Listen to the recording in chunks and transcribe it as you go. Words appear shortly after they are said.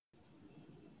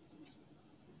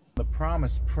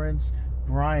promised Prince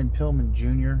Brian Pillman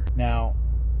Jr. Now,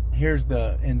 here's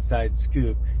the inside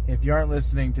scoop. If you aren't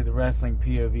listening to the Wrestling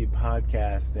POV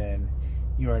podcast, then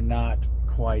you are not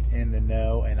quite in the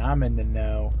know, and I'm in the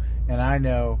know, and I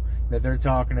know that they're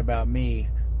talking about me,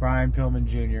 Brian Pillman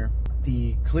Jr.,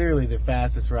 clearly the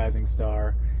fastest rising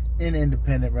star in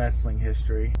independent wrestling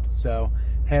history. So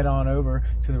head on over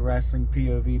to the Wrestling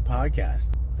POV podcast.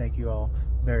 Thank you all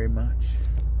very much.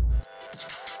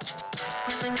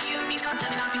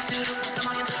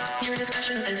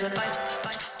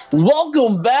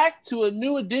 Welcome back to a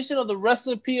new edition of the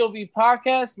Wrestling POV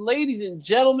podcast. Ladies and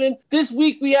gentlemen, this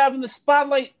week we have in the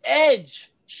spotlight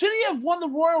Edge. Should he have won the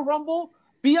Royal Rumble?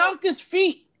 Bianca's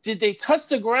feet, did they touch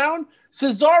the ground?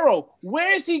 Cesaro,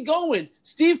 where is he going?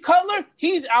 Steve Cutler,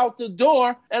 he's out the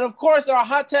door. And of course, our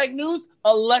hot tag news,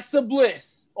 Alexa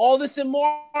Bliss. All this and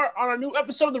more on our new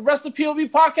episode of the Wrestling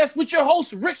POV podcast with your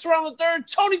hosts, Rick Serrano III,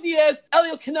 Tony Diaz,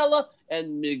 Elio Canella,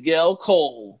 and Miguel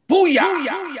Cole. Booyah! Booyah!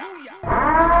 Booyah!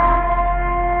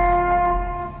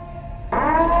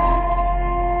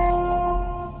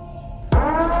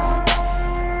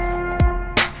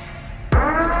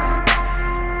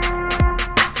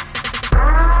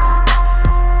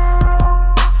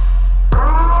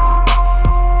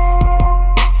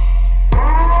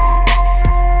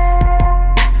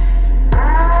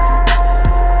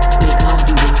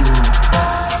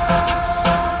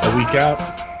 A week out.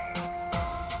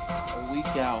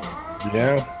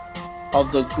 Yeah.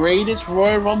 Of the greatest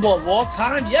Royal Rumble of all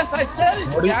time. Yes, I said it,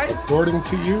 guys. According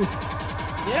to you.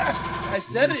 Yes, I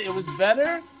said it. It was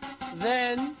better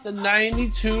than the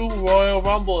 92 Royal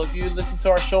Rumble. If you listen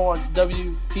to our show on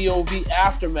WPOV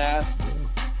Aftermath,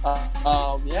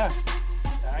 yeah.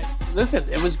 Listen,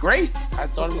 it was great. I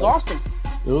thought it was awesome.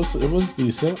 It was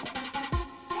decent.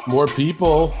 More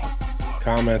people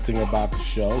commenting about the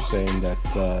show, saying that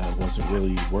it wasn't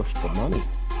really worth the money.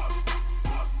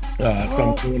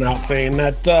 Some coming out saying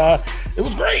that it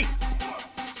was great.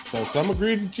 So some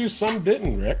agreed with you, some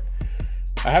didn't, Rick.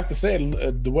 I have to say,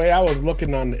 the way I was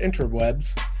looking on the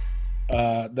interwebs,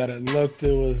 that it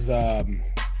was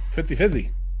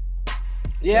 50-50.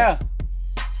 Yeah.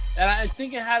 And I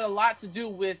think it had a lot to do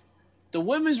with the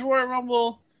women's Royal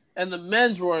Rumble and the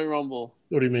men's Royal Rumble.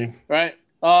 What do you mean? Right?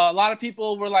 A lot of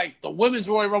people were like, the women's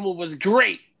Royal Rumble was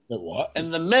great. It was. And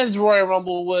the men's Royal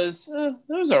Rumble was, it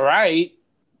was all right.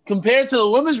 Compared to the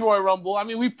women's Royal Rumble, I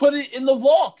mean, we put it in the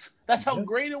vault. That's how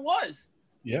great it was.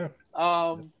 Yeah.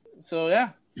 So,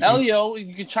 yeah. Elio,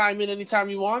 you can chime in anytime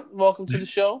you want. Welcome to the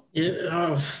show.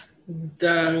 Yeah,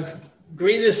 the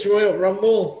greatest Royal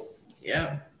Rumble,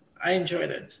 yeah, I enjoyed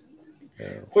it. Yeah.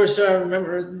 Of course, I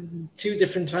remember 2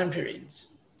 different time periods.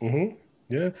 Mm-hmm.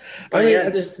 Yeah, but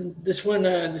this one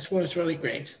was really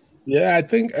great. Yeah, I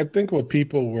think what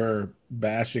people were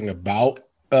bashing about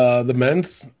the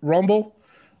men's Rumble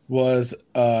was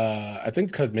I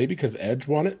think because Edge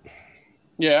won it.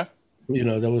 Yeah,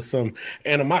 there was some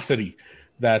animosity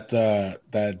that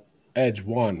Edge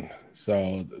won,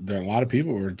 so there a lot of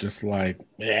people were just like,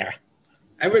 yeah.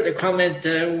 I read a comment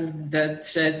that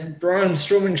said Braun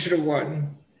Strowman should have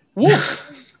won.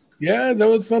 Yeah, there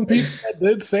was some people that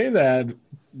did say that,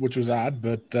 which was odd,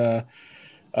 but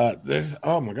there's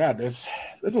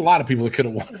a lot of people that could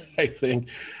have won, I think.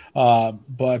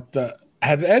 But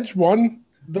has Edge won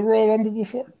the Royal Rumble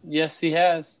before? Yes, he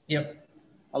has. Yep.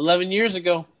 11 years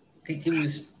ago. I think it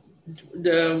was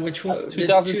which one?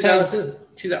 2010.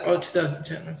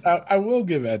 2010. I will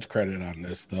give Edge credit on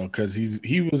this though, because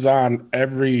he was on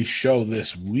every show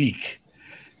this week.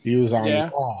 He was on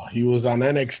Raw. He was on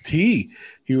NXT.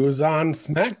 He was on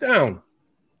SmackDown.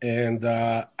 And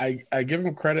I give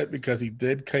him credit because he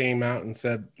came out and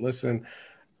said, listen,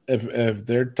 if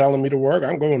they're telling me to work,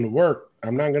 I'm going to work.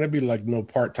 I'm not going to be like no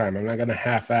part-time. I'm not going to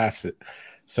half-ass it.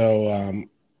 So,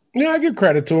 I give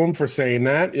credit to him for saying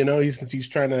that. He's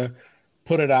trying to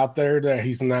put it out there that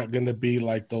he's not going to be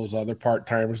like those other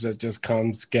part-timers that just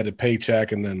comes, get a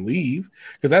paycheck, and then leave.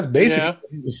 Because that's basically what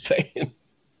he was saying.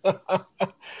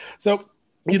 So,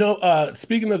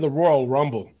 speaking of the Royal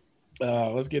Rumble,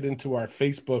 let's get into our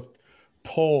Facebook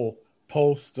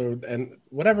post and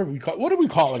whatever we call. What are we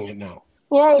calling it now?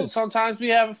 Well, sometimes we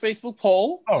have a Facebook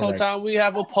poll. Sometimes we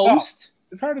have a post.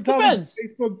 It's hard to tell.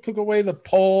 Facebook took away the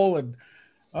poll, and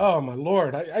oh my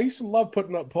Lord, I used to love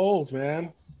putting up polls,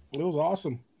 man. It was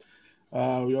awesome.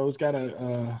 We always got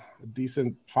a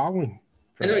decent following.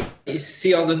 I know you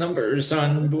see all the numbers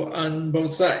on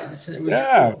both sides. It was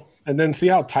cool. And then see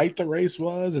how tight the race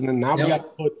was, and then now we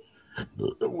got to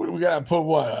put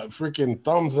what freaking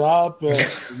thumbs up,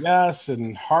 yes,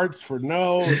 and hearts for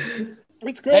no.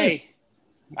 It's great. Hey,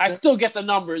 I still get the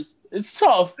numbers. It's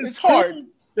tough. It's hard.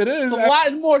 It is. It's a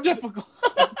lot more difficult.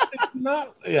 It's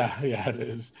not. Yeah, it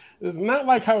is. It's not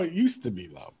like how it used to be,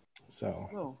 though.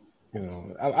 So,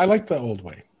 I like the old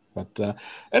way. But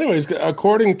anyways,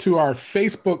 according to our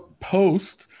Facebook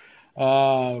post,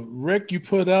 Rick, you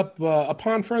put up,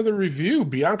 upon further review,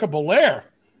 Bianca Belair.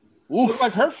 Looked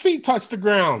like her feet touched the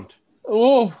ground.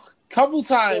 Oh, couple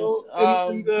times.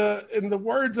 So in the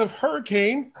words of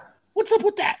Hurricane, what's up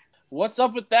with that? What's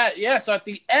up with that? Yeah, so at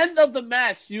the end of the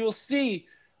match, you will see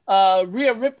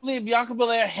Rhea Ripley and Bianca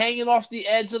Belair hanging off the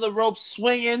edge of the rope,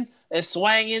 swinging and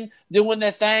swanging, doing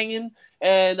their thanging,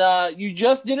 and you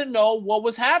just didn't know what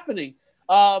was happening.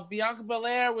 Bianca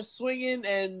Belair was swinging,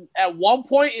 and at one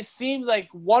point, it seemed like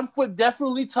one foot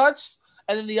definitely touched,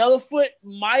 and then the other foot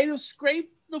might have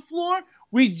scraped the floor.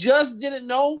 We just didn't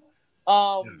know.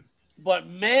 But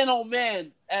man, oh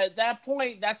man, at that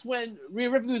point, that's when Rhea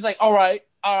Ripley was like, all right,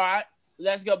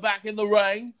 let's go back in the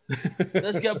ring.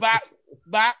 Let's get back,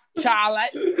 Charlotte.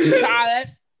 Is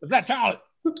that Charlotte?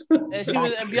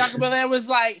 And Bianca Belair was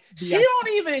like, she don't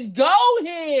even go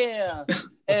here.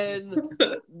 And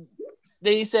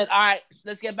then he said, all right,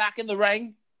 let's get back in the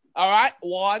ring. All right,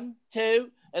 1,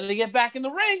 2, and they get back in the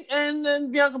ring, and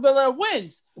then Bianca Belair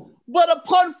wins. But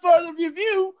upon further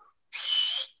review,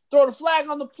 throw the flag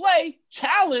on the play,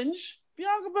 challenge,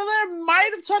 Bianca Belair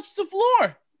might have touched the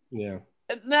floor. Yeah.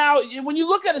 And now, when you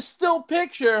look at a still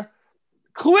picture,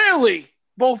 clearly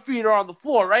both feet are on the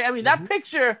floor, right? I mean, that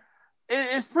picture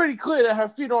is pretty clear that her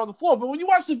feet are on the floor. But when you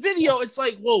watch the video, it's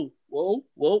like, whoa,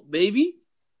 maybe.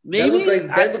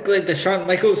 That looked like the Shawn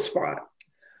Michaels spot.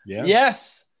 Yeah.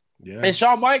 Yes. Yeah. And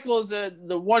Shawn Michaels,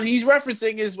 the one he's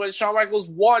referencing is when Shawn Michaels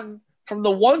won from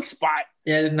the one spot.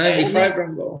 Yeah, the 95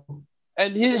 Rumble.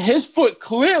 And his foot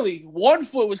one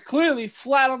foot was clearly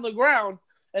flat on the ground,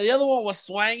 and the other one was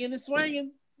swinging and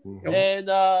swinging. Mm-hmm. And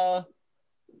I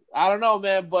don't know,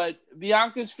 man, but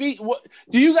Bianca's feet. What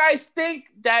do you guys think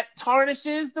that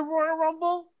tarnishes the Royal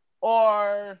Rumble,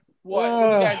 or what? What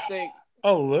do you guys think?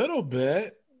 A little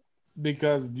bit,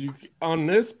 because on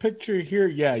this picture here,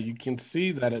 yeah, you can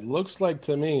see that it looks like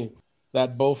to me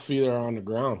that both feet are on the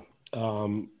ground.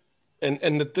 And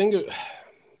the thing.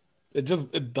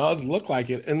 It does look like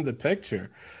it in the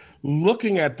picture.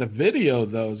 Looking at the video,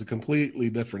 though, is a completely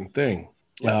different thing.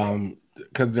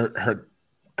 Because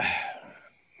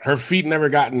her feet never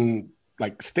gotten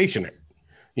like stationary.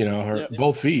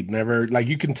 Both feet never, like,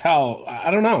 you can tell. I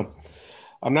don't know.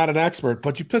 I'm not an expert,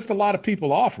 but you pissed a lot of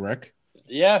people off, Rick.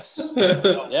 Yes.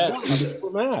 Yes. They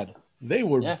were mad. They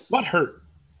were butthurt,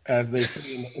 as they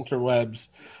say in the interwebs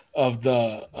of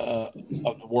the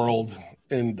world.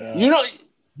 And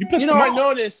I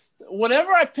noticed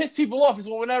whenever I piss people off is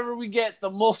whenever we get the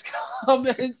most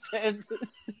comments and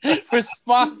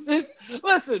responses.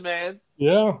 Listen, man.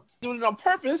 Yeah. Doing it on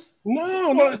purpose.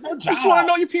 No, just want to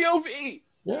know your POV.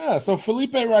 Yeah, so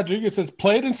Felipe Rodriguez says,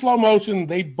 played in slow motion.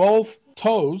 They both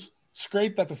toes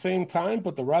scraped at the same time,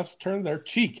 but the refs turned their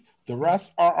cheek. The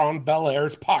refs are on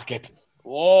Belair's pocket.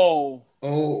 Whoa.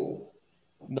 Oh.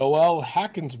 Noel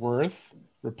Hackensworth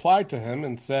replied to him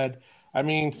and said,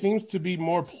 seems to be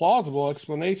more plausible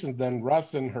explanations than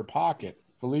refs in her pocket.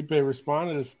 Felipe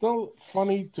responded, it's still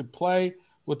funny to play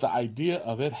with the idea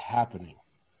of it happening.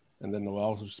 And then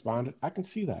Noel responded, I can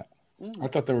see that. I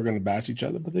thought they were going to bash each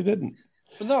other, but they didn't.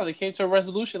 But no, they came to a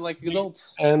resolution like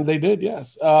adults. And they did,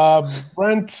 yes.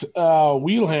 Brent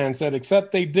Wheelhand said,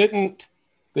 except they didn't.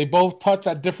 They both touched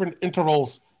at different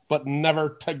intervals, but never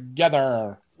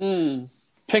together.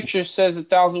 Picture says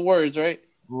 1,000 words, right?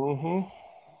 Mm-hmm.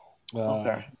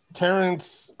 Okay.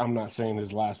 Terrence, I'm not saying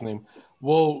his last name.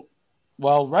 Well,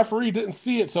 referee didn't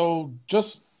see it, so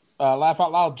just laugh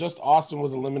out loud. Just Austin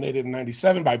was eliminated in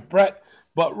 97 by Brett,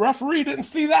 but referee didn't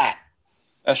see that.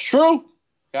 That's true.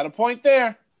 Got a point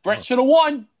there. Brett should have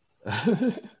won.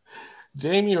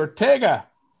 Jamie Ortega,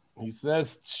 he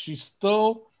says she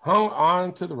still hung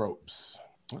on to the ropes.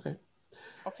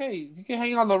 Okay, you can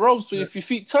hang on the ropes, but if your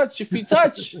feet touch,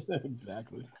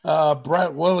 Exactly.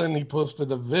 Brett Willen, he posted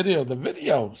the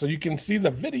video, so you can see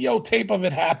the videotape of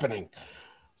it happening.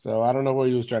 So I don't know where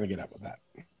he was trying to get at with that.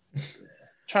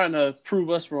 Trying to prove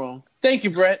us wrong. Thank you,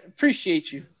 Brett.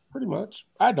 Appreciate you. Pretty much.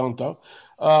 I don't,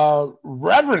 though.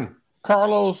 Reverend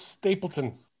Carlos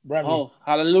Stapleton. Reverend. Oh,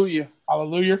 hallelujah.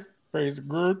 Hallelujah. Praise the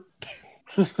good.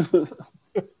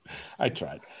 I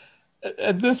tried.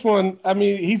 At this one,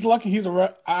 he's lucky he's a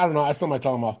ref. I don't know. I still might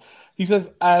tell him off. He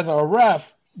says, as a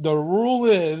ref, the rule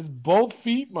is both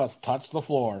feet must touch the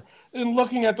floor. In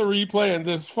looking at the replay in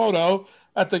this photo,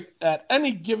 at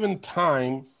any given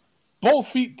time, both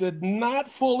feet did not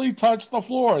fully touch the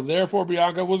floor. Therefore,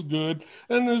 Bianca was good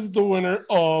and is the winner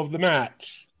of the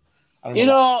match.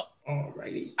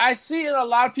 Alrighty. I see a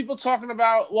lot of people talking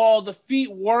about, well, the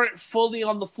feet weren't fully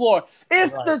on the floor.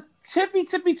 If the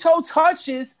tippy toe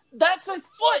touches, that's a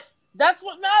foot. That's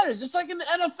what matters. Just like in the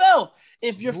NFL.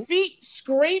 If your feet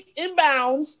scrape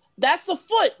inbounds, that's a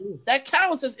foot. That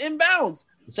counts as inbounds.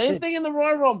 Same thing in the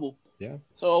Royal Rumble. Yeah.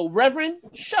 So, Reverend,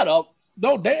 shut up.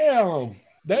 No, damn.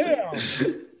 That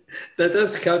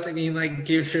does count. I mean, like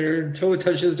if your toe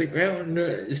touches the ground,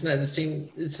 it's not the same.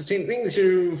 It's the same thing as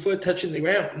your foot touching the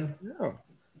ground.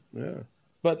 Yeah.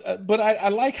 But I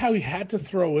like how he had to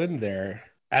throw in there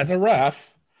as a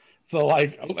ref. So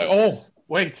like, oh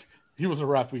wait, he was a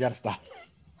ref. We got to stop.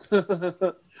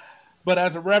 But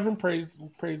as a reverend, praise,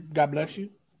 God bless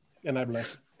you, and I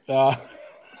bless you.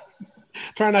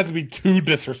 Try not to be too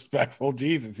disrespectful.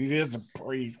 Jesus, he is a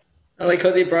priest. I like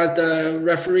how they brought the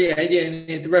referee idea and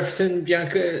the refs in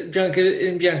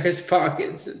Bianca's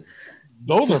pockets.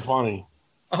 Those are funny.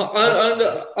 On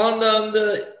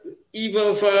the eve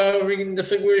of the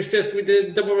February 5th, we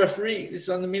did double referees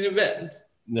on the main event.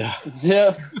 Yeah.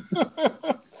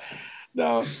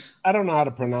 No, I don't know how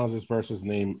to pronounce this person's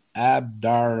name.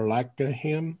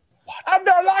 Abdarlakahim.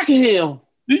 Abdarlakahim.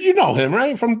 You know him,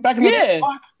 right? From back in the day?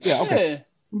 Yeah, okay. Yeah.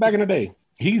 From back in the day.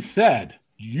 He said,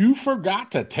 you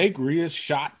forgot to take Rhea's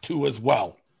shot too as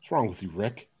well. What's wrong with you,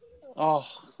 Rick? Oh,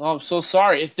 I'm so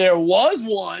sorry. If there was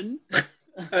one,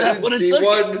 I didn't see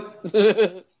one.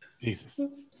 Jesus.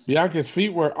 Bianca's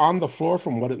feet were on the floor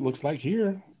from what it looks like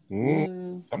here.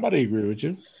 Somebody agree with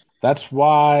you. That's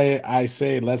why I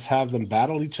say let's have them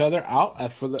battle each other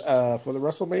out for the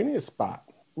WrestleMania spot.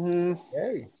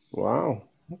 Hey, wow.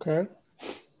 Okay.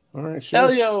 All right. Sure.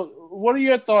 Elio, what are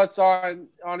your thoughts on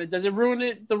it? Does it ruin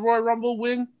it, the Royal Rumble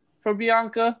win for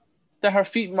Bianca, that her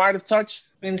feet might have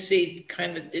touched? I'm going to say it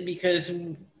kind of did, because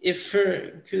if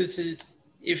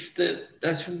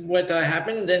that's what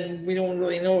happened, then we don't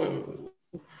really know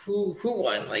who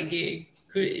won. Like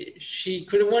she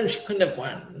could have won, she couldn't have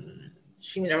won.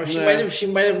 She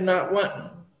might have not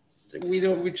won. So we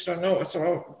just don't know.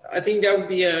 So I think that would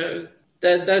be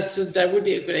that would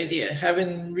be a good idea,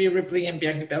 having Rhea Ripley and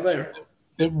Bianca Belair.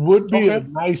 It would be a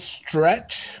nice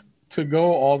stretch to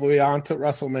go all the way on to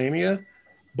WrestleMania,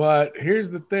 but here's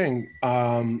the thing.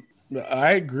 I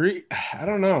agree. I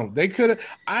don't know. They could.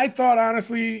 I thought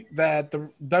honestly that the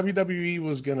WWE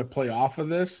was going to play off of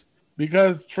this,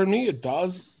 because for me it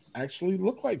does actually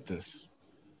look like this.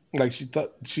 Like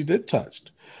she did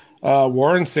touched.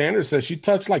 Warren Sanders says she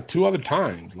touched like 2 other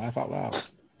times. Laugh out loud.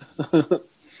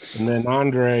 And then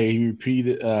Andre, he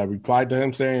replied to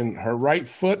him saying her right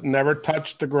foot never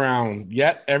touched the ground.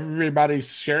 Yet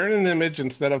everybody's sharing an image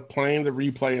instead of playing the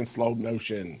replay in slow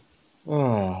motion.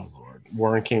 Oh, Lord.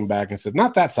 Warren came back and said,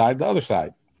 not that side, the other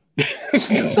side.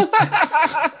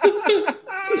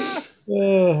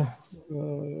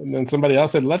 And then somebody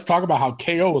else said, let's talk about how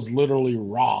KO was literally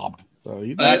robbed. So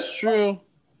That's true.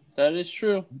 That is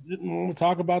true. You didn't want to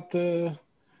talk about the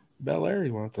Belair.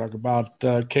 You want to talk about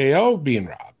KO being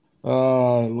robbed.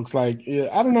 Looks like,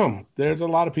 I don't know. There's a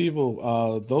lot of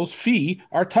people. Those feet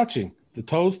are touching. The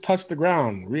toes touch the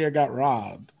ground. Rhea got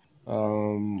robbed.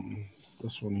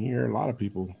 This one here, a lot of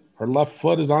people. Her left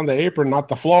foot is on the apron, not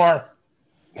the floor.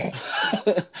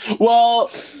 Well,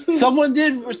 someone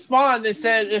did respond. They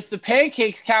said if the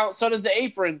pancakes count, so does the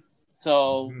apron.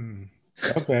 So,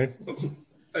 okay.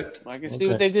 I can see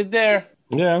what they did there.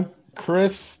 Yeah.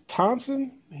 Chris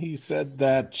Thompson, he said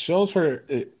that shows her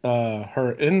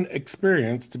her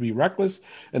inexperience to be reckless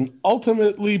and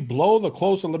ultimately blow the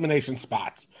close elimination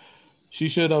spots. She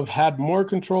should have had more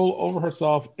control over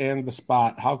herself and the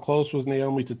spot. How close was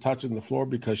Naomi to touching the floor?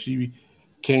 Because she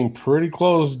came pretty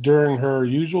close during her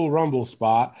usual Rumble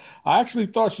spot. I actually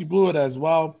thought she blew it as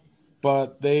well,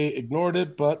 but they ignored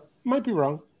it, but might be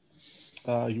wrong.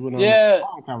 You went on a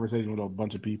long conversation with a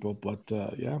bunch of people, but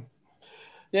yeah.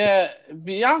 Yeah,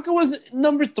 Bianca was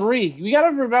number 3. We got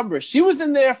to remember, she was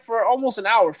in there for almost an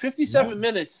hour, 57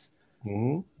 minutes.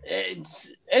 Mm-hmm.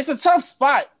 It's a tough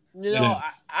spot. You know,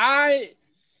 I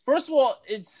first of all,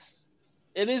 it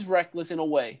is reckless in a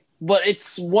way, but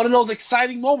it's one of those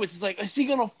exciting moments. It's like, is she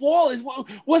gonna fall?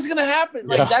 What's gonna happen?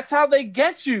 Like that's how they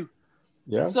get you.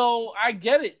 Yeah. So I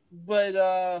get it,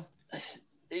 but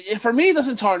for me, it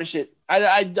doesn't tarnish it.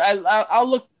 I'll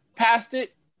look past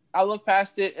it. I'll look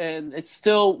past it, and it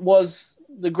still was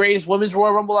the greatest women's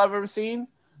Royal Rumble I've ever seen.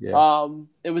 Yeah.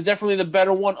 It was definitely the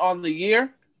better one on the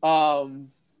year.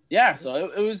 Yeah, so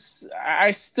it was.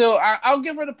 I'll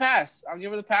give her the pass. I'll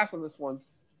give her the pass on this one.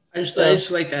 I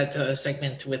just like that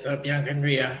segment with Bianca and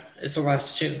Rhea. It's the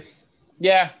last 2.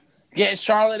 Yeah, getting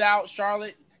Charlotte out.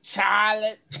 Charlotte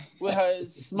with her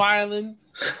smiling.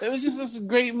 It was just a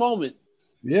great moment.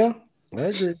 Yeah, I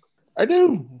agree. I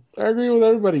do. I agree with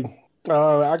everybody.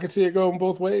 I can see it going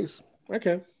both ways.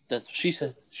 Okay. That's what she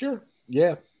said. Sure.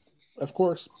 Yeah. Of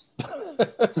course. All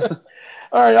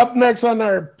right. Up next on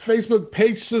our Facebook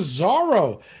page,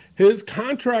 Cesaro. His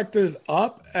contract is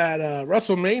up at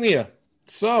WrestleMania.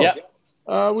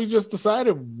 So we just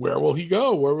decided, where will he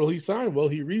go? Where will he sign? Will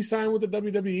he re-sign with the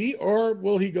WWE, or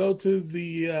will he go to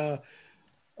the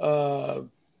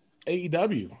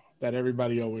AEW that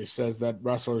everybody always says that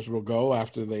wrestlers will go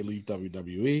after they leave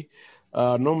WWE?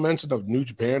 No mention of New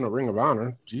Japan or Ring of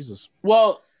Honor. Jesus.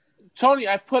 Well, Tony,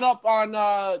 I put up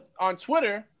on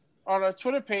Twitter, on our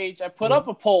Twitter page, I put up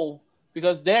a poll,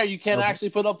 because there you can actually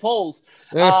put up polls.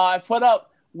 I put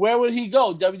up, where would he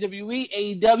go?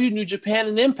 WWE, AEW, New Japan,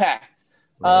 and Impact.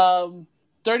 Right.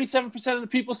 37% of the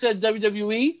people said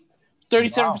WWE.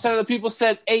 37% of the people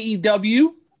said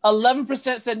AEW.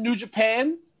 11% said New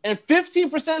Japan. And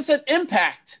 15% said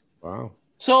Impact. Wow.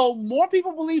 So more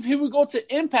people believe he would go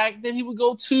to Impact than he would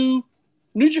go to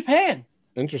New Japan.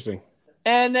 Interesting.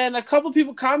 And then a couple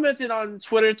people commented on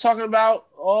Twitter talking about,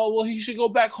 oh, well, he should go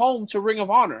back home to Ring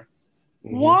of Honor.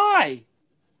 Mm-hmm. Why?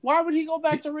 Why would he go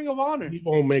back to Ring of Honor? He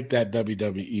won't make that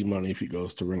WWE money if he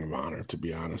goes to Ring of Honor, to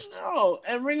be honest. No,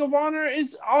 and Ring of Honor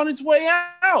is on its way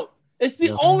out. It's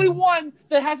the only one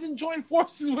that hasn't joined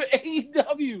forces with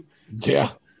AEW.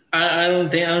 Yeah. I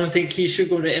don't think he should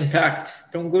go to Impact.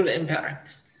 Don't go to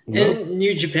Impact. Nope. In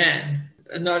New Japan,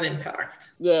 not Impact.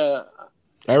 Yeah.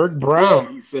 Eric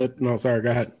Brown, he said, no, sorry,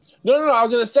 go ahead. No, I was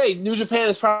going to say, New Japan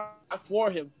is probably for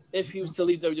him if he was to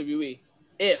leave WWE.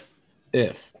 If.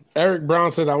 Eric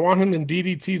Brown said, I want him in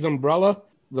DDT's umbrella,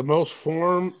 the most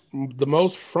from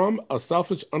a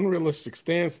selfish, unrealistic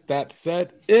stance. That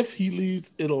said, if he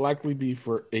leaves, it'll likely be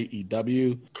for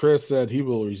AEW. Chris said he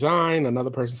will resign. Another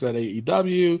person said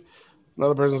AEW.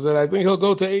 Another person said, I think he'll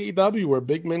go to AEW where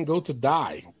big men go to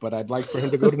die, but I'd like for him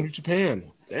to go to New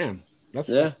Japan. Damn. That's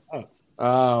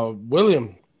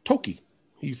William Toki.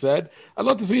 He said, I'd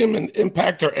love to see him in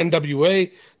Impact or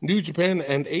NWA, New Japan,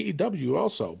 and AEW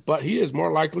also, but he is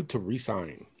more likely to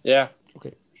resign. Yeah.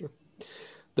 Okay, sure.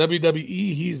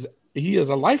 WWE, he is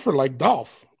a lifer like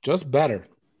Dolph, just better.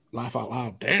 Laugh out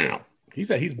loud. Damn. He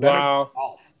said he's better than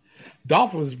Dolph.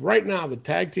 Dolph is right now the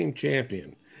tag team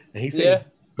champion, and he said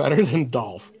better than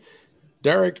Dolph.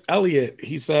 Derek Elliott,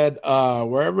 he said,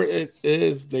 wherever it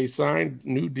is, they signed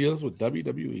new deals with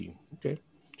WWE. Okay,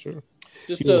 sure.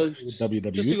 Just to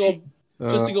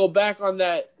go back on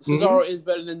that, Cesaro is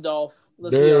better than Dolph.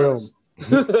 Let's be honest.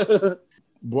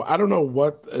 Well, I don't know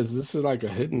what is this is like a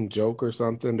hidden joke or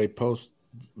something. They post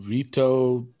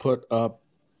Vito put up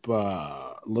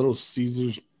Little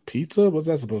Caesar's pizza. What's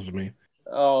that supposed to mean?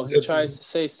 Oh, he tries to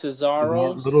say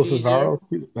Cesaro. Little Cesaro.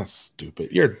 That's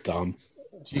stupid. You're dumb.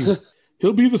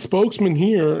 He'll be the spokesman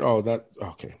here. Oh,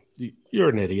 okay. You're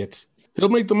an idiot. He'll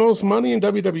make the most money in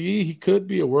WWE. He could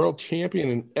be a world champion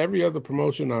in every other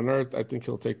promotion on earth. I think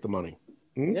he'll take the money.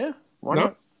 Yeah. Why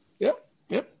not? Yep.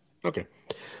 Okay.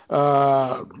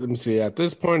 Let me see. At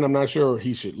this point, I'm not sure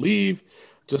he should leave.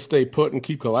 Just stay put and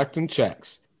keep collecting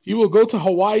checks. He will go to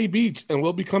Hawaii Beach and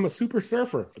will become a super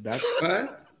surfer. That's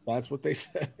what they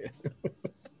say.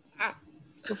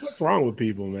 What's wrong with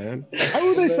people, man? How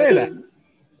would they say that?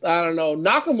 I don't know.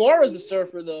 Nakamura's a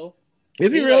surfer, though.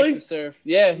 Is he really? Likes to surf.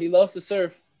 Yeah, he loves to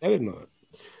surf. I didn't know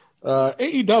that.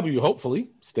 AEW, hopefully,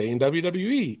 stay in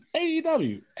WWE.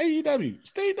 AEW,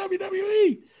 stay in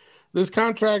WWE. This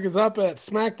contract is up at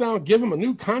SmackDown. Give him a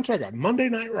new contract at Monday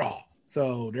Night Raw.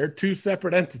 So they're two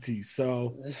separate entities.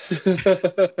 So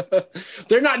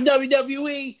they're not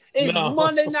WWE. It's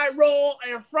Monday Night Raw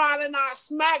and Friday Night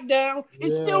SmackDown.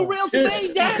 It's still real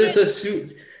today,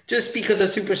 just because a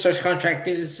superstar's contract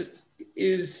is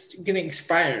going to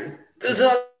expire does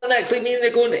not mean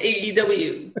they're going to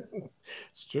AEW.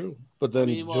 It's true. But then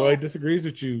Joy disagrees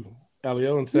with you,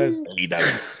 Elio, and says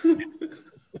AEW.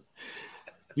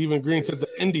 Stephen Green said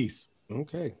the Indies.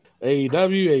 Okay.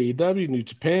 AEW, New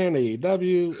Japan,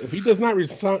 AEW. If he does not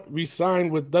resign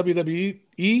with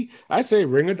WWE, I say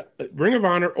Ring of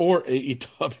Honor or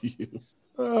AEW.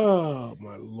 Oh,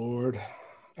 my Lord.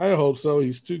 I hope so.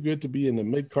 He's too good to be in the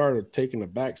mid-card or taking a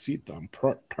back seat on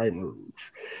part-timers.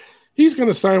 He's going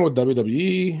to sign with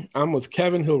WWE. I'm with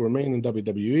Kevin. He'll remain in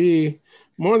WWE.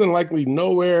 More than likely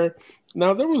nowhere.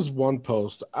 Now, there was one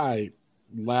post I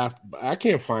laughed. I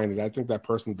can't find it. I think that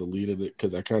person deleted it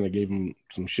because I kind of gave him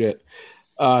some shit.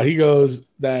 He goes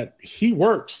that he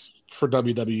works for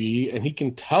WWE and he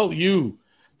can tell you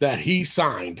that he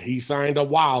signed. He signed a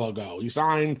while ago. He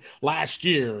signed last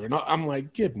year. And I'm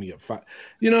like, give me a fight.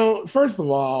 First of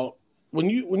all, when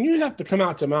you have to come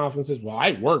out your mouth and says, well,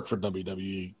 I work for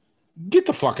WWE, get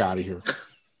the fuck out of here.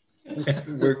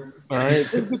 All right.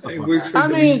 I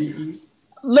mean,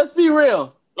 let's be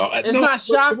real. It's not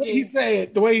shocking.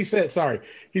 The way he said, sorry.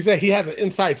 He said he has an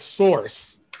inside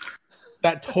source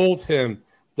that told him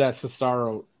that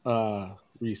Cesaro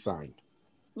re-signed.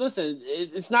 Listen,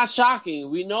 it's not shocking.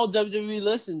 We know WWE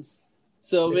listens.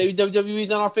 So maybe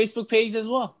WWE's on our Facebook page as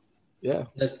well. Yeah.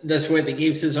 That's why they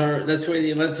gave Cesaro. That's why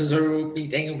they let Cesaro beat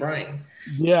Daniel Bryan.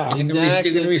 Yeah. Exactly.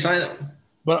 They're going to re-sign him.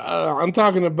 But I'm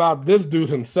talking about this dude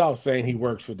himself saying he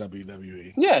works for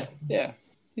WWE. Yeah.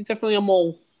 He's definitely a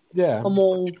mole. Yeah. A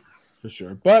mole. For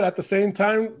sure. But at the same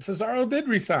time, Cesaro did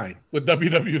resign with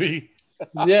WWE.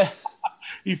 Yeah.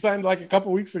 He signed like a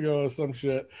couple weeks ago or some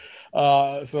shit.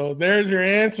 So there's your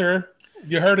answer.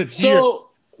 You heard it here. So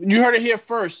you heard it here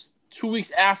first, 2 weeks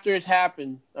after it's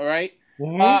happened. All right.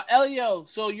 Mm-hmm. Elio,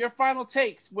 so your final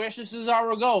takes. Where should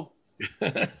Cesaro go?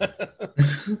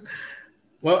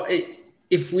 Well,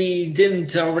 if we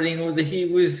didn't already know that he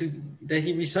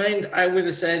resigned, I would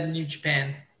have said New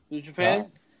Japan. New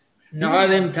Japan? Not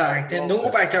Impact. And don't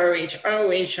go back to ROH.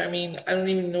 ROH, I mean, I don't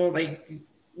even know, like,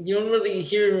 you don't really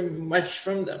hear much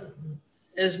from them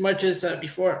as much as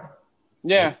before.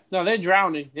 Yeah. No, they're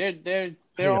drowning. They're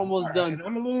almost done. And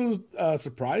I'm a little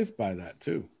surprised by that,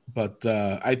 too. But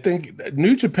I think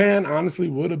New Japan, honestly,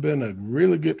 would have been a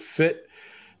really good fit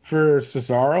for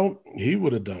Cesaro. He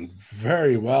would have done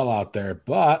very well out there.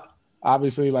 But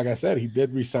obviously, like I said, he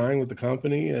did resign with the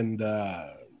company. And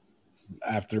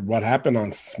after what happened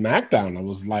on SmackDown, I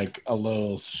was like a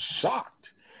little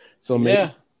shocked. So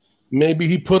maybe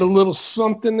he put a little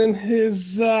something in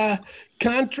his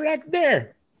contract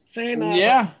there. Saying,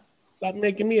 stop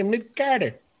making me a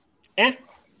mid-carder.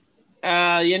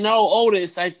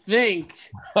 Otis, I think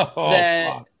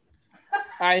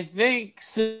I think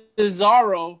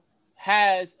Cesaro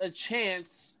has a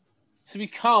chance to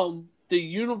become the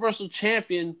Universal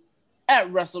Champion at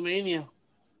WrestleMania.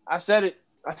 I said it.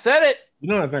 You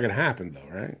know that's not going to happen, though,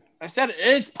 right? I said it.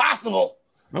 It's possible.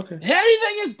 Okay.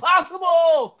 Anything is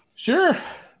possible. Sure.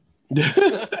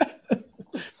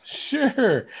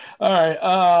 Sure. All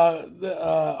right.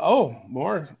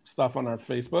 More stuff on our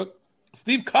Facebook.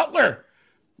 Steve Cutler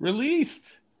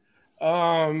released.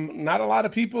 Not a lot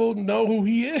of people know who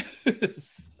he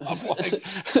is. I'm like,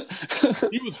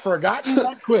 he was forgotten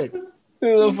that quick.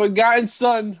 The forgotten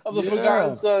son of the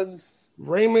forgotten sons.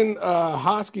 Raymond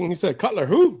Hosking, he said, Cutler,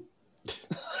 who?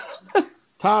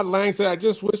 Todd Lang said, I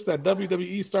just wish that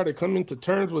WWE started coming to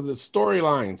terms with its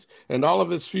storylines and all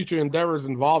of its future endeavors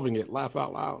involving it. Laugh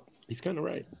out loud. He's kind of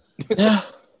right. Yeah,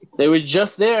 they were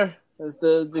just there as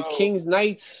the King's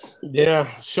Knights. Yeah,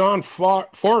 Sean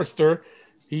Forrester,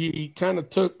 he kind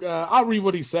of took, I'll read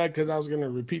what he said because I was going to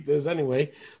repeat this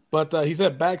anyway. But he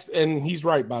said and he's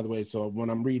right, by the way. So when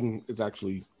I'm reading, it's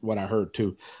actually what I heard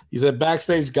too. He said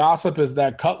backstage gossip is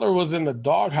that Cutler was in the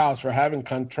doghouse for having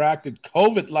contracted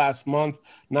COVID last month,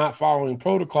 not following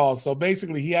protocols. So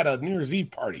basically, he had a New Year's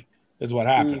Eve party, is what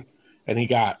happened, and he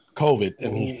got COVID,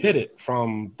 and he hid it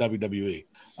from WWE.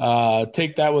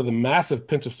 Take that with a massive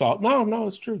pinch of salt. No,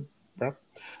 it's true, bro.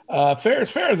 Fair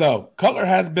is fair, though. Cutler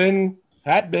had been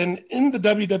in the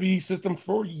WWE system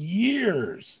for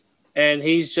years. And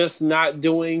he's just not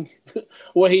doing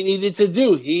what he needed to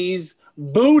do. He's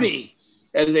booty,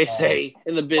 as they say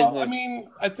in the business. Well, I mean,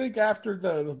 I think after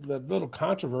the little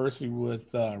controversy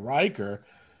with Riker,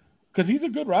 because he's a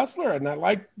good wrestler, and I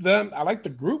like them. I like the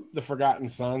group, the Forgotten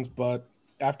Sons. But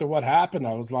after what happened,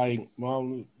 I was like,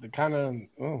 well, they kind of,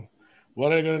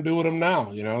 what are they going to do with him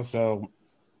now? So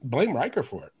blame Riker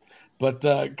for it. But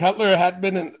Cutler had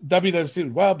been in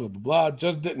WWE, blah, blah, blah, blah,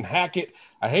 just didn't hack it.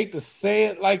 I hate to say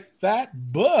it like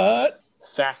that, but...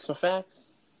 Facts are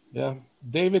facts. Yeah.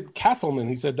 David Castleman,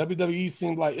 he said, WWE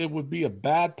seemed like it would be a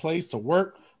bad place to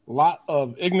work. A lot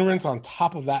of ignorance on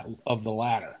top of that, of the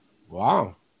latter.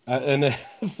 Wow. And then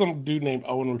some dude named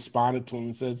Owen responded to him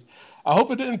and says, I hope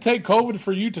it didn't take COVID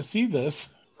for you to see this.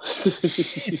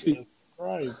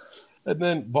 Christ. And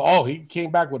then, he came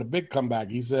back with a big comeback.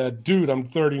 He said, dude, I'm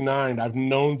 39. I've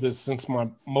known this since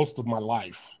most of my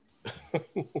life.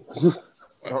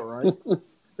 All right.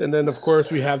 And then, of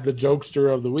course, we have the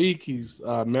jokester of the week. He's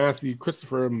Matthew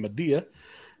Christopher Medea.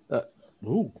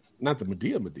 Not the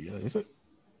Medea, is it?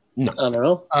 No. I don't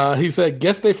know. He said,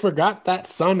 guess they forgot that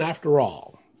son after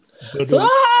all.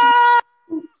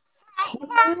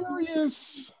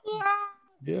 Hilarious.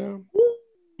 Yeah.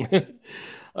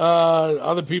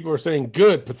 Other people are saying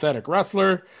good, pathetic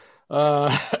wrestler.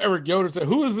 Eric Yoder said,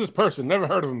 who is this person? Never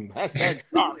heard of him. Hashtag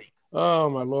sorry. Oh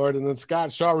my Lord. And then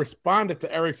Scott Shaw responded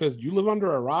to Eric, says, you live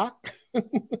under a rock?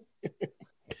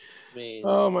 Man.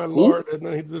 Oh my Lord. And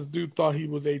then this dude thought he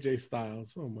was AJ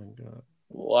Styles. Oh my God.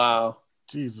 Wow.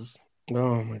 Jesus.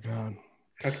 Oh my God.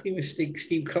 I think he was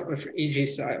Steve Cutler for AJ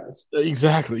Styles.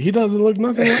 Exactly. He doesn't look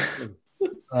nothing like him.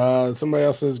 Somebody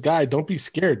else says, "Guy, don't be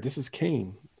scared. This is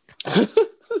Kane."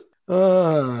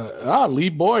 Lee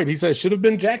Boyd. He says should have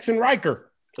been Jackson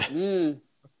Riker.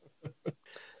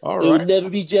 All right. It would never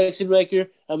be Jackson Riker.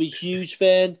 I'm a huge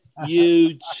fan.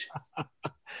 Huge.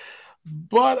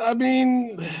 But I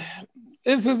mean,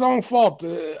 it's his own fault.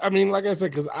 I mean, like I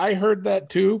said, because I heard that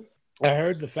too. I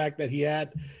heard the fact that he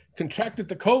had contracted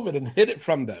the COVID and hid it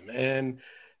from them. And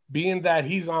being that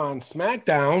he's on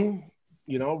SmackDown,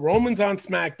 Roman's on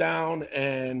SmackDown,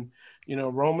 and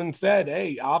Roman said,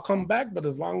 "Hey, I'll come back, but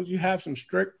as long as you have some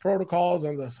strict protocols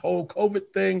on this whole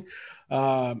COVID thing,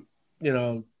 I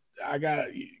got,"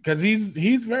 because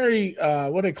he's very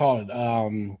what do they call it?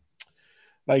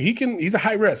 Like he's a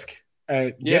high risk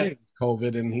at getting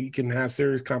COVID, and he can have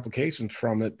serious complications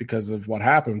from it because of what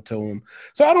happened to him.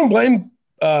 So I don't blame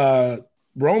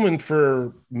Roman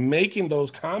for making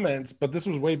those comments, but this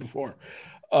was way before.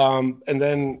 And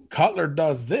then Cutler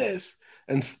does this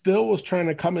and still was trying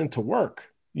to come into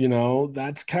work.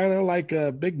 That's kind of like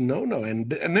a big no-no.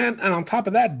 And on top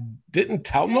of that, didn't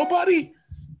tell nobody.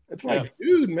 It's like,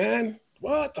 dude, man,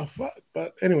 what the fuck?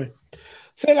 But anyway,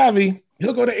 say la vie.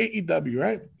 He'll go to AEW,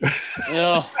 right?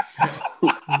 Yeah.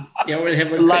 We already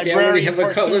have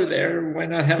a Cutler there. Why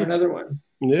not have another one?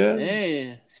 Yeah.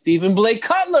 Hey, Stephen Blake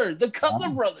Cutler, the Cutler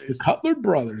brothers. The Cutler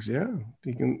brothers, yeah.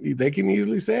 They can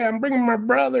easily say, "I'm bringing my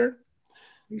brother."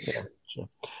 Yeah, sure.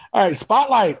 All right,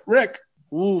 Spotlight, Rick.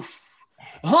 Oof.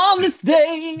 On this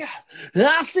day,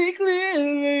 I see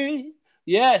clearly.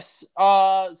 Yes.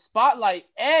 Spotlight,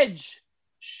 Edge.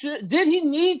 Did he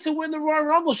need to win the Royal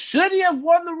Rumble? Should he have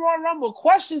won the Royal Rumble?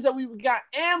 Questions that we got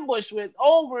ambushed with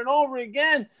over and over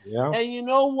again. Yeah. And you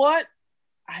know what?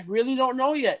 I really don't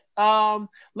know yet.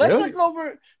 Let's look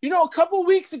over. A couple of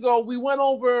weeks ago, we went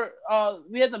over.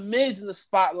 We had the Miz in the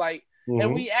Spotlight,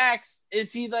 and we asked,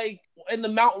 "Is he like in the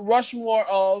Mount Rushmore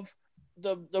of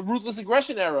the Ruthless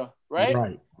Aggression era?" Right?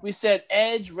 Right. We said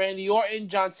Edge, Randy Orton,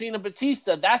 John Cena,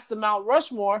 Batista. That's the Mount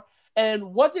Rushmore.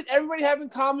 And what did everybody have in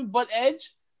common but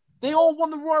Edge? They all won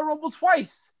the Royal Rumble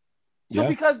twice. So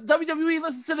because WWE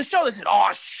listened to the show, they said, "Oh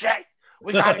shit,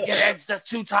 we gotta get Edge that's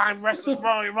 2-time wrestling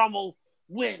Royal Rumble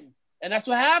win," and that's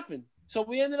what happened. So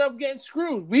we ended up getting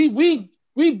screwed. We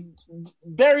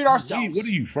buried ourselves. What are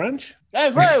you, French?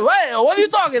 Hey, wait, what are you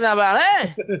talking about?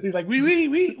 Hey, He's like we.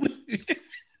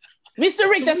 Mr.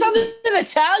 Rick, that sounded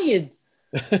Italian.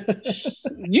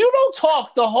 You don't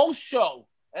talk the whole show,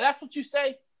 and that's what you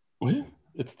say.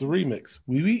 It's the remix.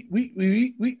 We.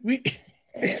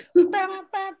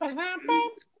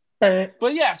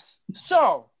 But yes,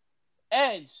 so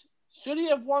Edge, should he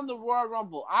have won the Royal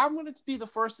Rumble? I'm going to be the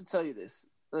first to tell you this.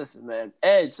 Listen, man,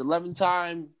 Edge,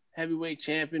 11-time heavyweight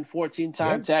champion,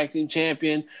 14-time tag team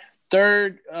champion,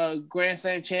 3rd Grand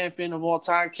Slam champion of all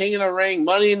time, King of the Ring,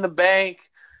 Money in the Bank,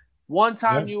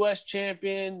 1-time U.S.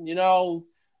 champion,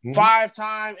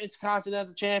 5-time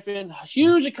Intercontinental champion,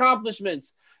 huge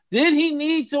accomplishments. Did he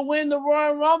need to win the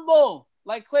Royal Rumble?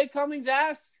 Like Clay Cummings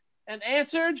asked and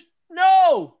answered,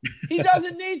 no, he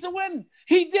doesn't need to win.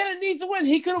 He didn't need to win.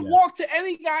 He could have walked to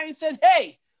any guy and said,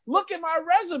 "Hey, look at my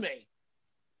resume.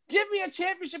 Give me a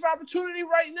championship opportunity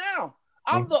right now.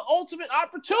 I'm the ultimate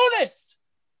opportunist.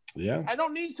 Yeah, I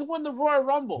don't need to win the Royal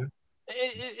Rumble."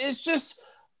 It's just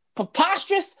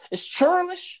preposterous. It's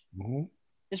churlish.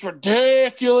 It's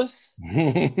ridiculous.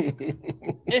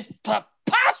 It's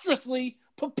preposterously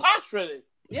preposterous.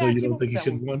 So you don't think he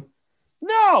should have won?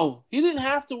 No, he didn't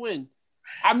have to win.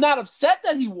 I'm not upset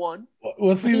that he won.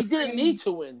 Well, see, he didn't need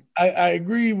to win. I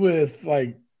agree with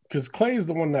because Clay's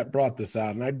the one that brought this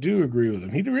out, and I do agree with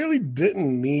him. He really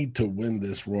didn't need to win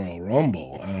this Royal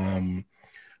Rumble.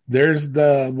 There's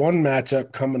the one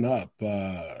matchup coming up,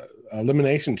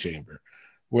 Elimination Chamber,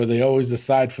 where they always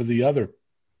decide for the other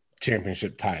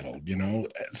championship title,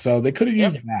 so they could have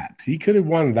used that. He could have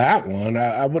won that one.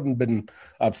 I wouldn't have been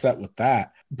upset with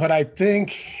that. But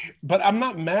I'm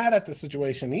not mad at the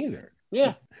situation either.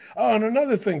 Yeah. Oh, and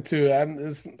another thing too, and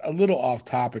it's a little off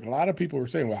topic. A lot of people were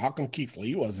saying, "Well, how come Keith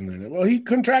Lee wasn't in it?" Well, he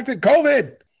contracted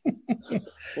COVID.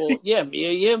 Well, yeah,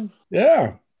 Mia Yim.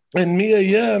 Yeah. And Mia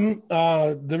Yim,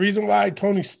 the reason why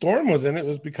Tony Storm was in it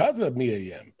was because of Mia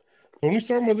Yim. Tony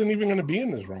Storm wasn't even going to be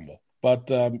in this Rumble. But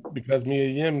because Mia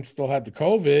Yim still had the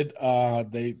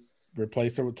COVID, they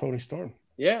replaced her with Tony Storm.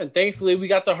 Yeah, and thankfully we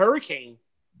got the Hurricane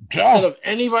instead of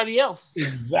anybody else.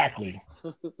 Exactly.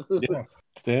 Yeah,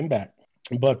 stand back.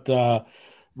 But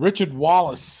Richard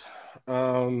Wallace,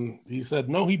 he said,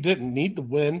 no, he didn't need to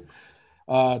win.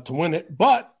 to win it,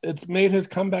 but it's made his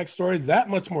comeback story that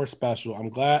much more special.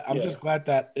 I'm just glad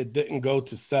that it didn't go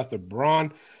to Seth or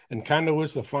Braun, and kind of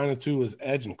wish the final two was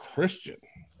Edge and Christian.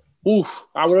 Oof,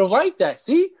 I would have liked that.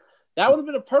 See, that would have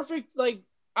been a perfect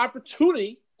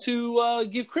opportunity to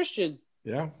give Christian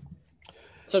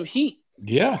some heat.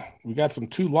 Yeah, we got some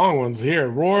 2 long ones here.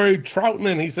 Roy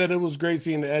Troutman, he said it was great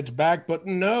seeing the Edge back, but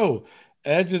no,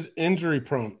 Edge is injury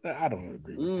prone. I don't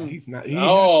agree with that. He's not.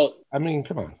 I mean,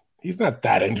 come on. He's not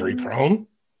that injury prone.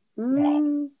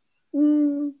 No.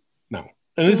 In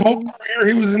his whole career,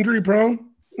 he was injury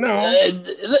prone? No.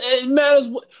 It matters.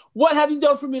 What have you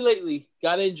done for me lately?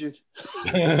 Got injured.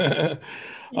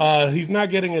 He's not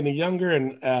getting any younger,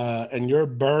 and you're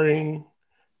burying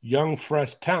young,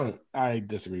 fresh talent. I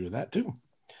disagree with that, too.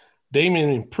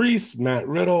 Damian Priest, Matt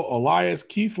Riddle, Elias,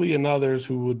 Keith Lee, and others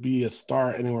who would be a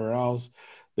star anywhere else.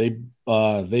 They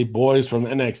boys from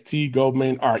NXT, go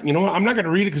main. All right, you know what? I'm not going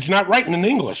to read it because you're not writing in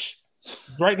English.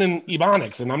 You're writing in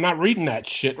Ebonics, and I'm not reading that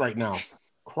shit right now.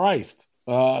 Christ.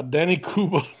 Danny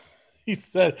Kuba, he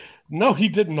said, no, he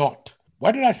did not.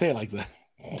 Why did I say it like that?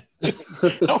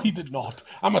 No, he did not.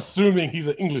 I'm assuming he's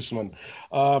an Englishman.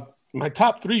 My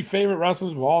top 3 favorite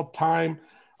wrestlers of all time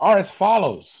are as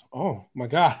follows. Oh, my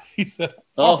God. He said,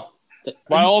 by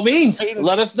all means,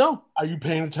 let us know. Are you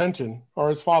paying attention?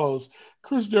 Are as follows.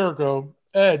 Chris Jericho,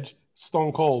 Edge,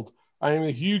 Stone Cold. I am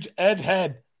a huge Edge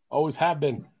head. Always have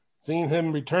been. Seeing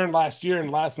him return last year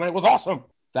and last night was awesome.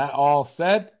 That all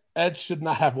said, Edge should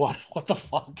not have won. What the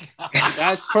fuck?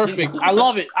 That's perfect. I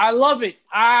love it. I love it.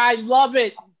 I love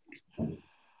it.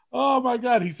 Oh, my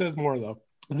God. He says more, though.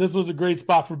 This was a great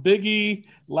spot for Big E,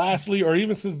 Lashley, or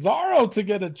even Cesaro to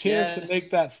get a chance to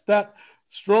make that step.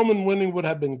 Strowman winning would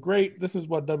have been great. This is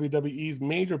what WWE's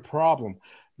major problem.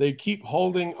 They keep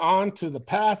holding on to the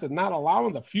past and not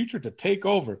allowing the future to take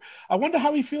over. I wonder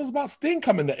how he feels about Sting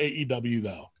coming to AEW,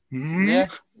 though. Yeah.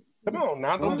 Come on,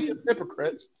 now don't be a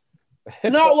hypocrite.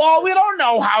 No, well, we don't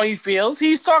know how he feels.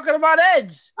 He's talking about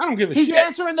Edge. I don't give a shit. He's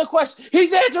answering the question.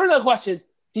 He's answering the question.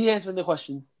 He answered the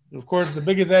question. Of course, the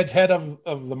biggest Edge head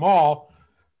of them all,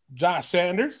 Josh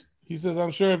Sanders. He says,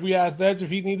 I'm sure if we asked Edge if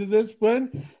he needed this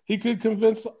win, he could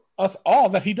convince us all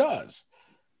that he does.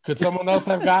 Could someone else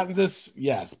have gotten this?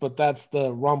 Yes, but that's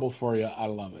the Rumble for you. I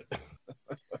love it.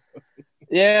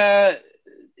 Yeah.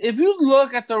 If you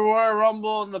look at the Royal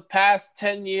Rumble in the past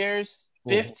 10 years,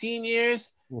 15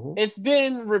 years, it's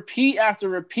been repeat after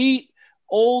repeat,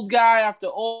 old guy after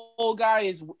old guy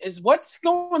is what's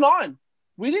going on.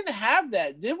 We didn't have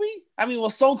that, did we? I mean,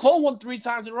 well, Stone Cold won 3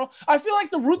 times in a row. I feel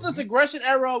like the Ruthless Aggression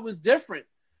era was different,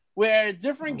 where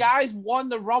different guys won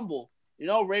the Rumble. You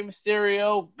know, Rey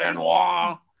Mysterio,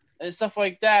 Benoit, and stuff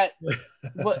like that.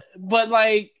 but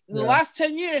like the last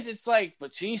 10 years, it's like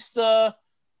Batista,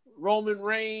 Roman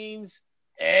Reigns,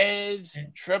 Edge,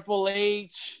 Triple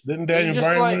H. Didn't Daniel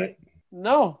Bryan win it?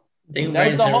 No.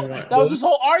 That was his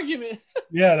whole argument.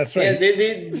 Yeah, that's right.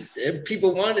 Yeah,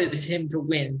 people wanted him to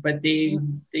win, but they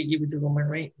gave it to Roman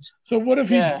Reigns. So what if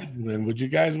he did win? Would you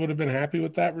guys would have been happy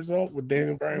with that result? With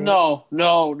Daniel Bryan? No.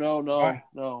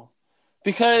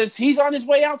 Because he's on his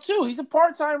way out too. He's a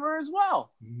part-timer as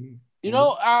well. Mm-hmm. You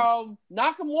know,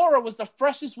 Nakamura was the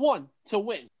freshest one to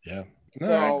win. Yeah.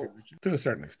 So to a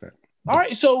certain extent. All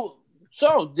right. So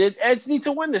did Edge need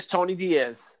to win this, Tony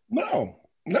Diaz? No,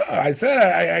 I said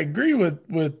I agree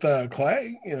with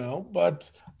Clay, you know,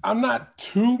 but I'm not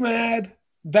too mad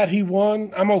that he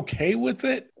won. I'm okay with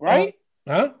it. Right?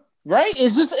 Huh? Right?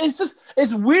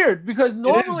 It's weird because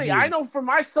normally I know for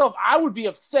myself I would be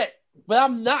upset, but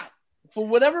I'm not. For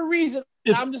whatever reason,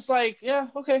 I'm just like, yeah,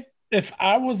 okay. If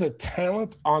I was a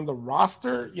talent on the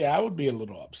roster, I would be a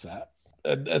little upset.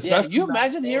 Especially you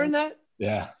imagine hearing that?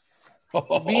 Yeah.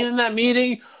 Being in that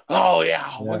meeting,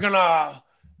 we're gonna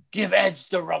give Edge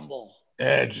the Rumble.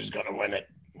 Edge is going to win it.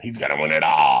 He's going to win it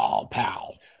all,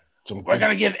 pal. We're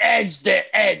going to give Edge the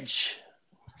edge.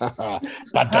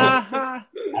 But don't,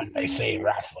 as they say in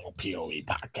Wrestling POE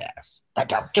podcast. But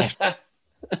don't just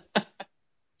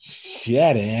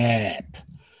shut up.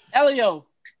 Elio,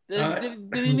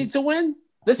 did he need to win?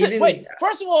 Wait,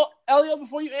 first of all, Elio,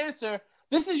 before you answer,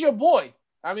 this is your boy.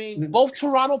 I mean, both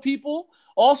Toronto people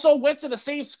also went to the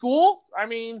same school. I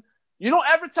mean, you don't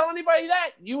ever tell anybody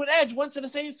that. You and Edge went to the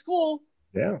same school.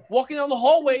 Yeah. Walking down the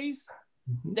hallways,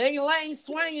 dang-a-lang,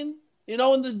 swinging, in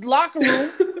the locker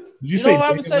room. Did you say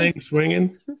dang-a-lang,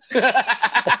 swinging?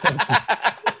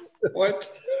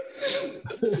 What?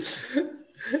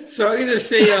 So I'm going to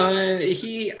say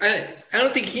I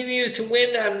don't think he needed to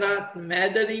win. I'm not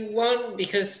mad that he won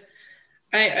because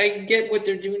I get what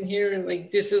they're doing here.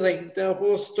 Like, this is like the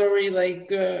whole story,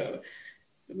 like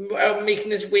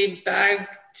making his way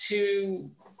back to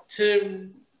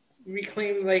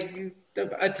reclaim like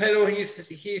a title he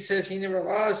says he never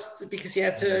lost because he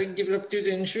had to give it up due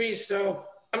to injury. So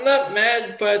I'm not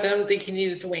mad, but I don't think he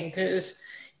needed to win because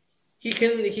he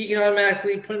can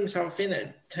automatically put himself in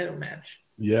a title match.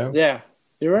 Yeah,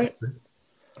 you're right.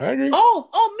 I agree.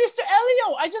 Oh, Mr.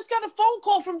 Elio, I just got a phone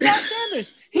call from Josh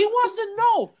Sanders. He wants to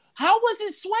know, how was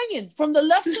it swinging? From the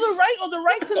left to the right or the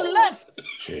right to the left?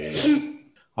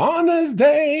 On this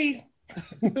day,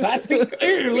 I see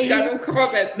clearly. We got him come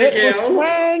up at It was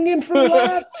swinging from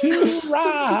left to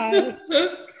right.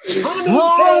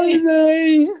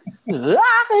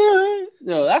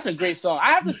 No, that's a great song.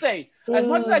 I have to say, as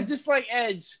much as I dislike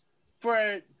Edge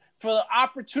for the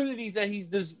opportunities that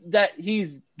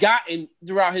he's gotten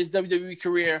throughout his WWE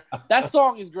career, that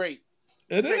song is great.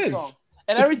 It is. Song.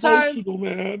 And every time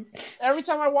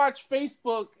I watch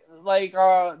Facebook, like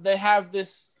they have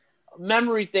this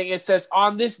memory thing. It says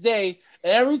on this day,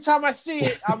 and every time I see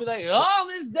it, I'll be like, on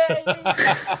this day,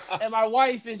 and my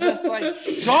wife is just like,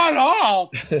 shut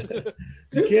up.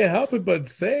 You can't help it but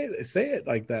say it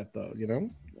like that, though. You know,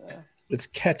 it's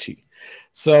catchy.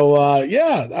 So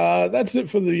that's it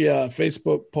for the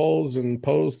Facebook polls and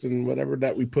posts and whatever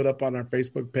that we put up on our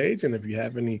Facebook page. And if you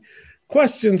have any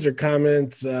questions or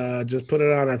comments, just put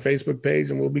it on our Facebook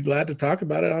page, and we'll be glad to talk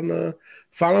about it on the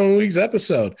following week's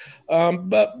episode.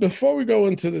 But before we go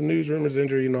into the news, rumors,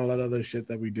 injury, and all that other shit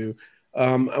that we do,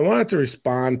 I wanted to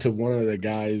respond to one of the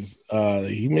guys.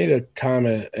 He made a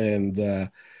comment, and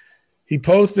he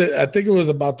posted, I think it was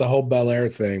about the whole Belair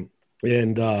thing.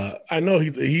 And I know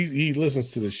he listens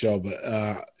to the show,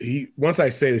 but once I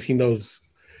say this, he knows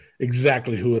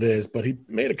exactly who it is. But he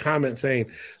made a comment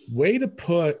saying, way to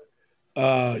put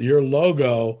your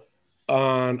logo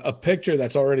on a picture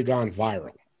that's already gone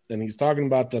viral. And he's talking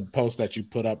about the post that you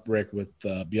put up, Rick, with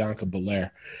Bianca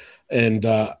Belair. And,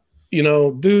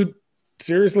 dude,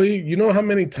 seriously, you know how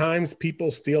many times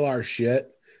people steal our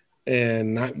shit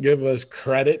and not give us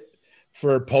credit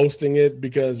for posting it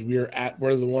because we're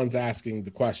the ones asking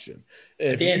the question?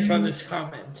 I think I saw this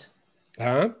comment.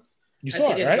 Huh? You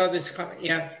saw it, right? I saw this comment,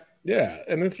 yeah. Yeah,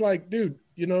 and it's like, dude,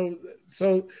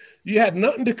 so you had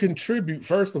nothing to contribute,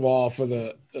 first of all, for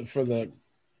the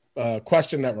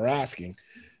question that we're asking.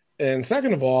 And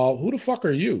second of all, who the fuck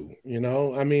are you?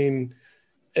 I mean,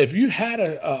 if you had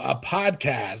a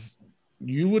podcast,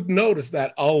 you would notice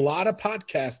that a lot of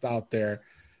podcasts out there,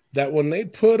 that when they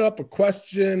put up a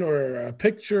question or a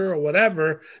picture or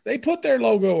whatever, they put their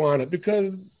logo on it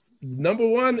because, number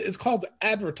one, it's called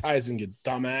advertising, you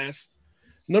dumbass.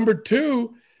 Number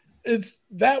two, it's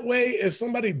that way if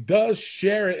somebody does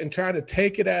share it and try to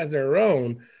take it as their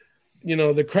own,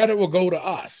 the credit will go to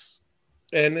us.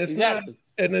 And it's exactly.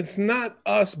 It's not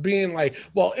us being like,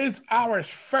 well, it's ours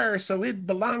first, so it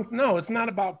belongs. No, it's not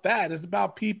about that. It's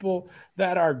about people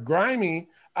that are grimy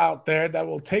out there that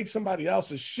will take somebody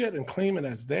else's shit and claim it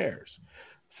as theirs.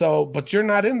 So, but you're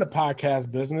not in the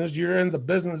podcast business. You're in the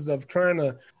business of trying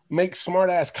to make smart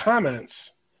ass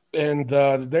comments. And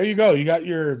there you go. You got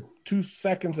your 2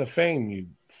 seconds of fame, you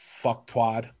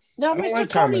fucktwad. Now, I don't Mr. like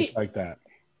Tony, comments like that.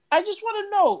 I just want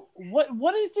to know,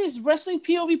 what is this Wrestling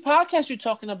POV podcast you're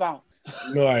talking about?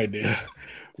 No idea.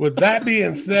 With that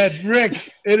being said,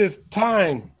 Rick, it is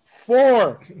time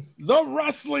for the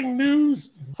wrestling news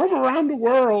from around the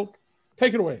world.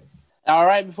 Take it away. All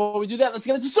right, before we do that, let's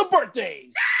get into some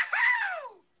birthdays.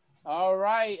 All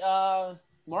right,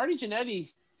 Marty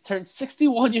Jannetty turned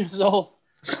 61 years old.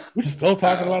 We're still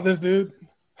talking about this dude?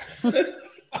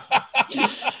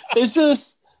 It's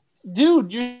just,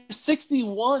 dude, you're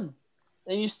 61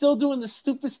 and you're still doing the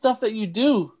stupid stuff that you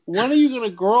do. When are you going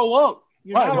to grow up?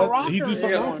 You're not a rocker. He do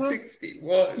something else?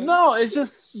 61. No, it's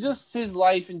just his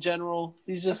life in general.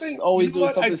 He's just always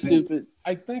doing something stupid.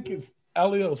 I think it's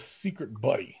Elio's secret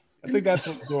buddy. I think that's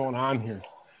what's going on here.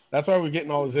 That's why we're getting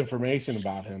all this information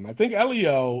about him. I think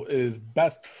Elio is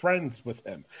best friends with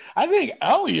him. I think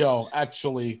Elio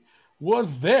actually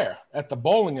was there at the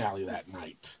bowling alley that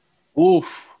night.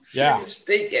 Oof. Yeah.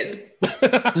 Mistaken.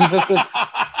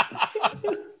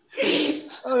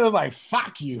 I was like,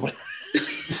 fuck you.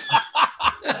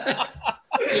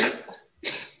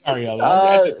 Sorry, Elio.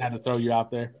 I just had to throw you out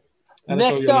there.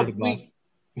 Next up,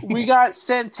 we got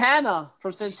Santana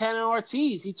from Santana and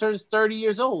Ortiz. He turns 30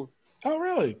 years old. Oh,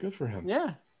 really? Good for him.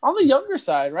 Yeah. On the younger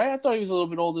side, right? I thought he was a little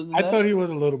bit older than that. I thought he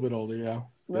was a little bit older,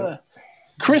 yeah.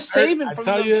 Chris Sabin I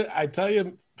tell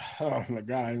you, oh my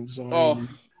God, I'm so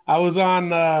I was on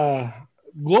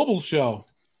Global Show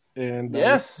and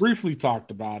briefly talked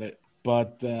about it,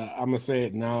 but I'm going to say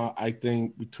it now. I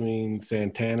think between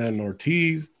Santana and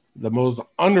Ortiz, the most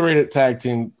underrated tag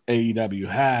team AEW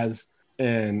has,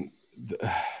 and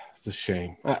It's a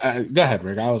shame. Go ahead,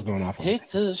 Rick. I was going off.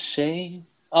 It's a shame.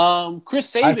 Chris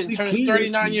Sabin turns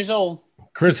 39 years old.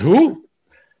 Chris who?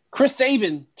 Chris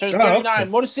Sabin turns 39. Okay.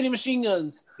 Motor City Machine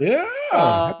Guns. Yeah.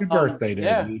 Happy birthday,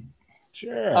 dude.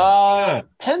 Sure.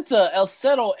 Penta El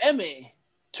Cero M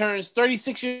turns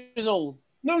 36 years old.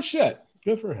 No shit.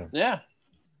 Good for him. Yeah.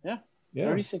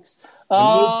 36. His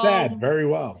dad very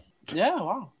well. Yeah,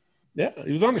 wow. Yeah,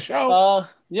 he was on the show.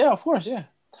 Yeah, of course, yeah.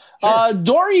 Sure.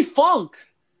 Dory Funk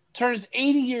turns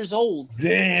 80 years old.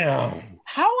 Damn.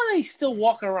 How are they still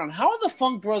walking around? How are the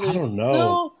Funk brothers I don't know.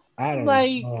 still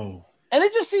know. And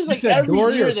it just seems like every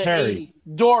Dory year or they're Terry? 80.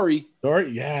 Dory,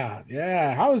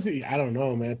 yeah. How is he? I don't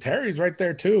know, man. Terry's right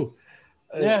there too.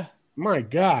 Yeah. My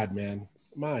God, man.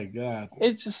 My God.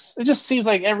 It just seems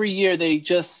like every year they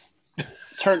just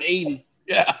turn 80.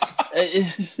 Yeah.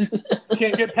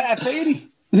 Can't get past 80.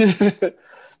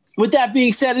 With that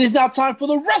being said, it is now time for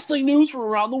the wrestling news from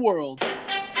around the world.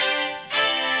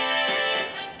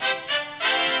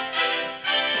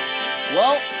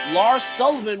 Well, Lars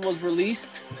Sullivan was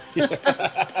released.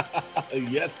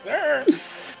 Yes, sir.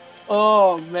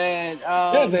 Oh, man.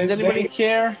 Does anybody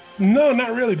care? No,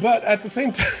 not really. But at the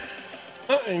same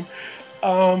time,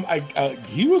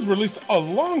 he was released a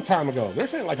long time ago. They're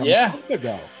saying like a month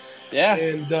ago. Yeah.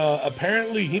 And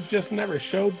apparently he just never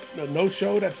showed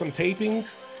at some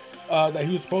tapings that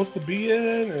he was supposed to be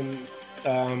in.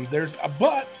 And there's a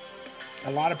but. A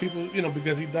lot of people,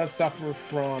 because he does suffer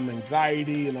from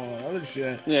anxiety and all that other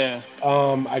shit. Yeah.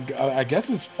 I guess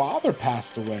his father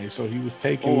passed away, so he was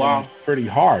taking it pretty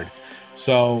hard.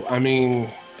 So, I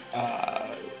mean,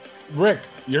 Rick,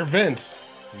 you're Vince.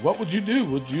 What would you do?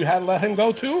 Would you have let him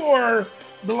go too, or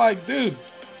be like, dude,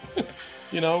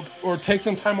 or take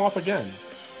some time off again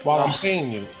while I'm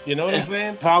paying you? You know what I'm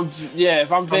saying?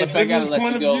 If I'm Vince, I gotta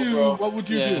let you go, bro. What would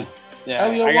you do? Yeah,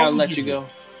 Elio, I gotta let you go.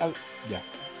 Yeah.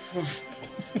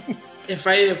 If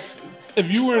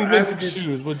you were in Vince's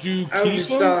shoes, would you keep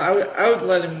him? I would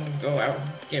let him go out.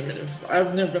 Get rid of.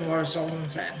 I've never been a Lars Sullivan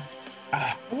fan.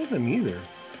 I wasn't either.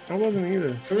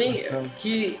 For me,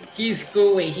 he's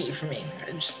go away heat for me.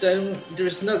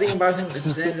 There's nothing about him that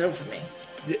stands out for me.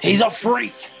 He's a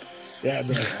freak. Yeah.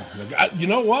 You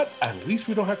know what? At least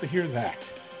we don't have to hear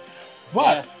that.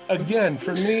 But again,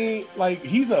 for me, like,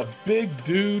 he's a big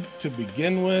dude to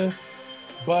begin with.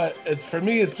 But for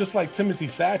me, it's just like Timothy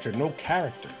Thatcher, no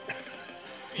character.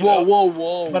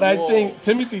 Whoa. But I think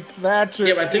Timothy Thatcher.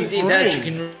 Yeah, but Timothy Thatcher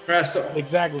can wrestle.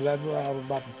 Exactly. That's what I was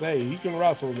about to say. He can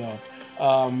wrestle, though.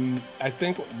 I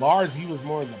think Lars, he was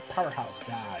more the powerhouse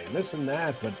guy and this and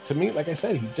that. But to me, like I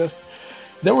said,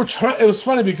 they were trying. It was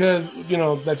funny because,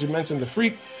 that you mentioned the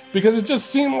freak, because it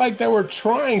just seemed like they were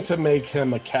trying to make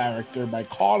him a character by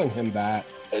calling him that.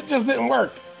 It just didn't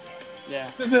work. Yeah.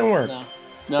 It just didn't work. No.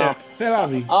 Yeah, say that.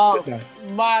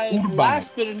 My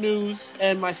last bit of news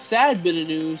and my sad bit of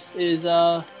news is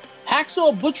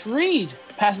Hacksaw Butch Reed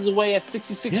passes away at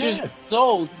 66 years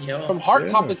old from heart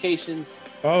complications.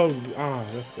 Oh,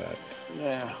 that's sad.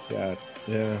 Yeah. That's sad.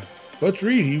 Yeah. Butch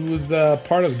Reed, he was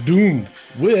part of Doom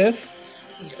with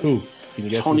who? Can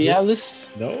you guess? Tony Atlas?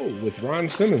 No, with Ron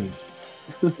Simmons.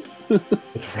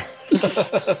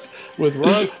 with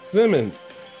Ron Simmons.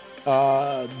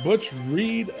 Butch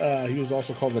Reed, he was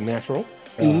also called the Natural.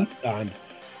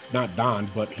 Not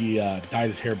Don, but he dyed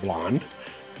his hair blonde.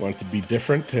 Wanted to be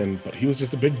different, but he was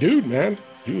just a big dude, man.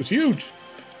 He was huge.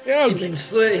 Yeah.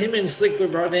 Him and Slick were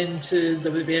brought into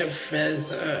WWF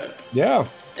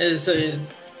as a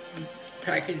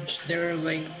package. They were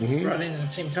brought in at the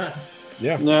same time.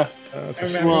 Yeah. I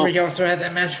remember he also had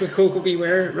that match with Coco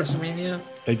Beware at WrestleMania.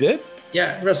 They did?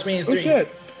 Yeah, WrestleMania 3. Oh, shit.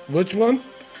 Which one?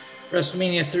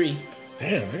 WrestleMania 3.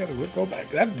 Damn, I gotta go back.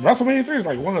 That WrestleMania 3 is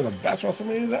like one of the best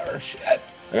WrestleManias ever. Shit.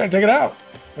 I gotta check it out.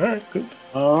 All right, cool.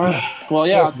 All right. Well,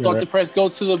 yeah, thoughts and prayers go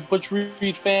to the Butch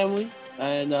Reed family.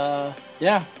 And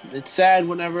it's sad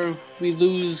whenever we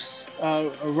lose a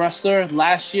wrestler.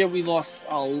 Last year we lost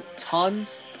a ton.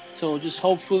 So just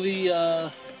hopefully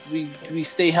we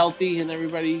stay healthy and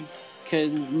everybody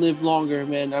can live longer,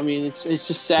 man. I mean, it's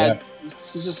just sad. Yeah.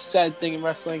 It's just a sad thing in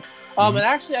wrestling. And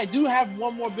actually, I do have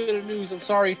one more bit of news. I'm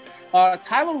sorry.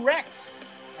 Tyler Rex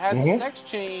has a sex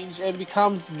change and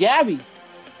becomes Gabby.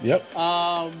 Yep.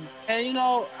 And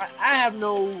I have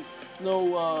no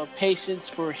patience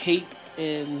for hate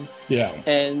and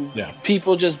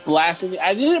people just blasting me.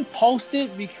 I didn't post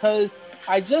it because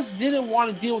I just didn't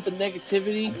want to deal with the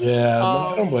negativity. Yeah,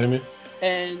 I don't blame you.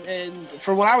 And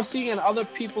from what I was seeing in other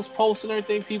people's posts and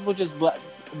everything, people just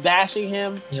bashing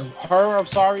him, her. I'm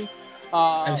sorry.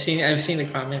 I've seen the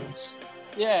comments.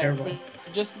 Yeah,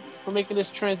 for making this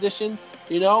transition.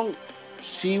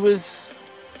 She was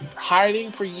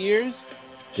hiding for years.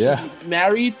 She's Yeah.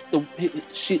 married.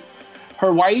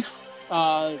 Her wife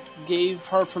gave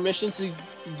her permission to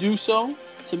do so,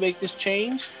 to make this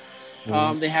change.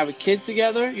 They have a kid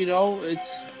together. You know,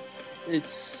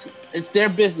 it's their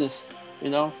business. You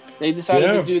know, they decided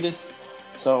to do this.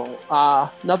 So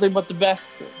nothing but the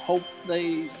best. Hope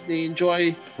they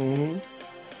enjoy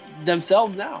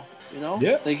themselves now. You know,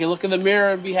 they can look in the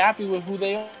mirror and be happy with who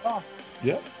they are.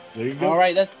 Yep. There you go. All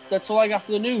right, that's all I got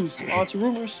for the news. On to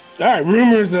rumors. All right,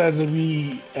 rumors as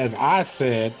I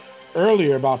said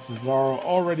earlier about Cesaro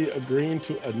already agreeing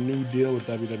to a new deal with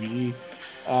WWE.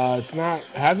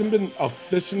 Hasn't been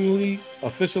officially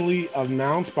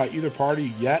announced by either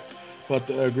party yet, but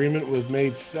the agreement was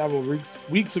made several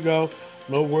weeks ago.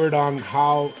 No word on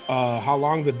how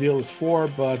long the deal is for,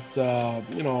 but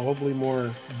hopefully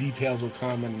more details will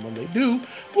come, and when they do,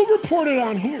 we'll report it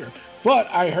on here. But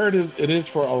I heard it is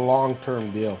for a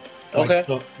long-term deal. Okay.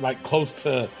 Like close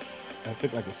to, I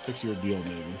think like a 6-year deal,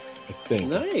 maybe. I think.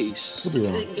 Nice. Could be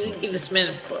wrong. Give this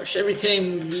man a push. Every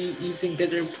time you think that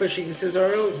they're pushing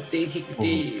Cesaro, they take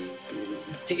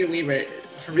it away right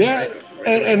from him. Yeah,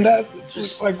 and that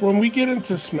just like when we get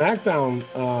into SmackDown,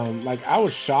 like I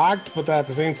was shocked, but at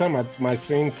the same time, my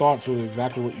same thoughts were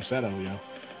exactly what you said, Elio.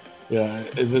 Yeah,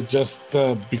 is it just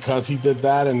because he did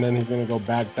that and then he's going to go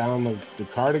back down the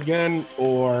card again?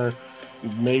 Or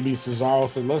maybe Cesaro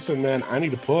said, listen, man, I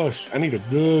need a push. I need a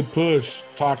good push,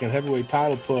 talking heavyweight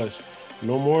title push.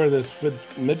 No more of this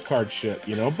mid-card shit,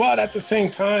 you know? But at the same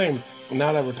time,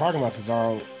 now that we're talking about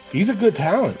Cesaro, he's a good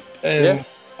talent. And,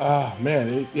 I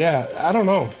don't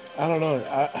know.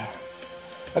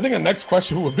 I think the next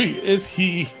question would be, is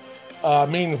he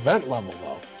main event level,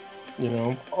 though? You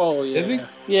know? Oh, yeah. Is he?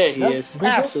 Yeah, he is.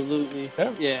 Absolutely.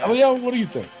 Yeah. Oh, yeah. What do you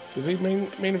think? Is he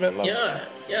main event level? Yeah.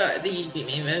 I think he'd be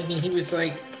main event. I mean, he was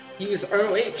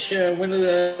ROH, one of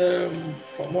the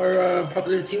more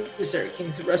popular teams there.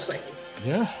 Kings of Wrestling.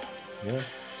 Yeah.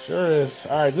 Sure is.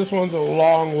 All right, this one's a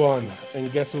long one,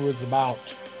 and guess who it's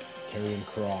about? Karrion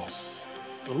Kross.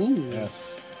 Ooh.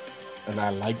 Yes. And I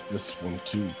like this one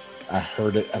too. I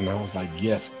heard it and I was like,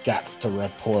 yes, got to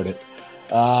report it.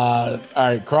 All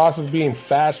right, Kross is being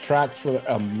fast-tracked for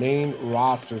a main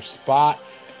roster spot.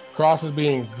 Kross is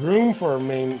being groomed for a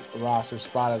main roster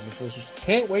spot as officials.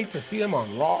 Can't wait to see him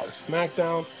on Raw or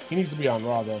SmackDown. He needs to be on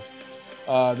Raw, though.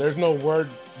 There's no word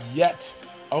yet.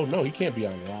 Oh, no, he can't be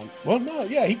on Raw. Well, no,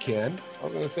 yeah, he can. I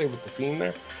was going to say with the Fiend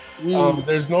there.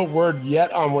 There's no word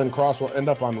yet on when Kross will end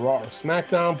up on Raw or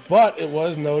SmackDown, but it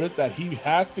was noted that he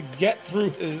has to get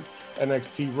through his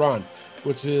NXT run,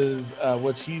 which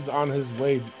he's on his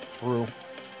way through.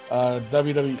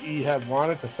 WWE had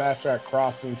wanted to fast track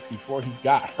Kross since before he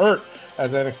got hurt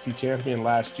as NXT champion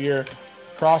last year.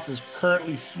 Kross is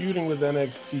currently feuding with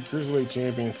NXT Cruiserweight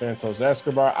champion Santos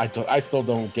Escobar. I still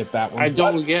don't get that one. I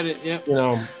don't get it. Yeah. You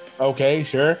know, okay,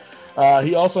 sure.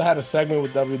 He also had a segment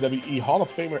with WWE Hall of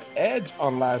Famer Edge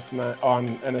on last night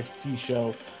on NXT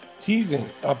show, teasing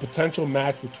a potential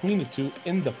match between the two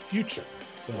in the future.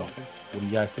 So, what do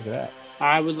you guys think of that?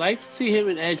 I would like to see him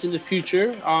and Edge in the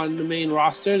future on the main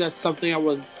roster. That's something I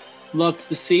would love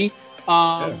to see.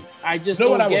 I just you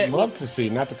know what I would love to see,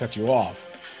 not to cut you off.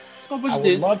 I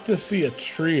would love to see a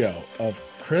trio of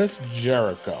Chris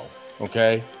Jericho,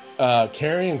 okay,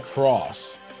 Karrion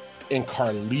Kross, and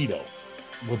Carlito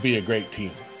would be a great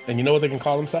team. And you know what they can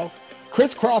call themselves?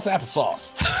 Chris Cross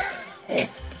Applesauce.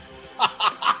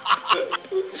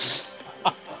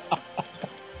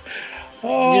 You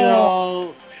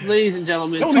know, ladies and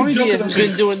gentlemen, Tony Diaz has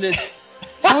been doing this.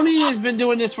 Tony has been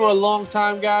doing this for a long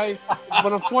time, guys.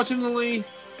 But unfortunately,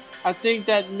 I think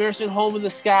that nursing home in the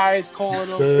sky is calling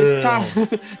him. It's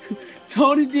time.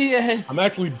 Tony Diaz. I'm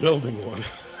actually building one.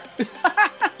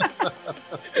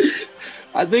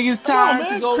 I think it's time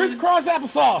to go. Chris Cross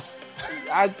Applesauce.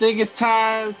 I think it's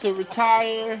time to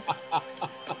retire.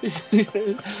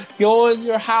 Go in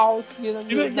your house. You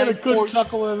didn't get a good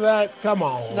chuckle of that. Come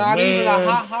on, not man. even a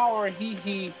ha or a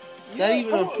he. Not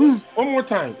even a one more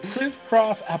time. Chris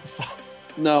Cross Applesauce.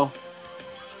 No.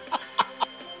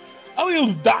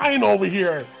 Elio's dying over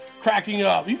here, cracking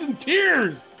up. He's in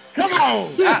tears. Come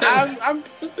on.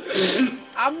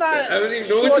 I'm not. I don't even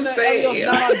know what to say.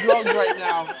 Elio's not on drugs right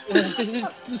now.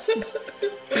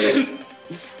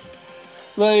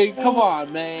 Like, come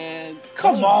on, man.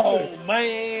 Come on,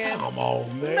 man. Come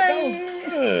on, man. That was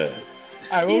good.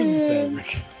 All right, what was you saying,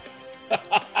 Rick?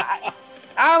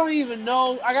 I don't even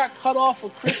know. I got cut off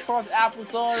of crisscross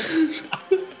applesauce.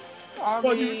 I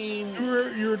mean,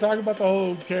 you were talking about the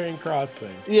whole Karrion Kross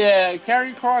thing. Yeah,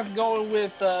 Karrion Kross going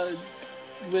with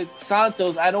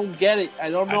Santos. I don't get it. I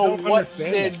don't know what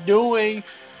they're doing.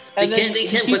 And they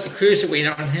can't put the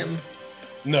cruiserweight on him.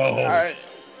 No, All right.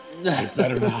 they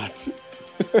better not.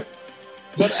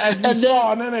 But as we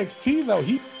saw on NXT, though,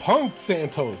 he punked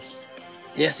Santos.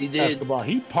 Yes, he did. Escobar.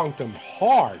 He punked him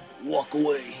hard. Walk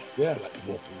away. Yeah, like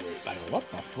walk away. Like what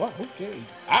the fuck? Okay.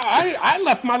 I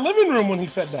left my living room when he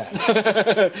said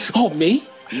that. Oh, me?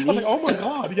 I was like, oh my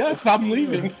god, yes, I'm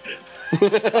leaving.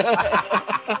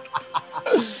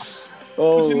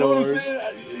 Oh, you know Lord. what I'm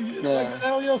saying? Like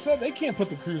Elio said, they can't put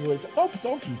the cruiserweight.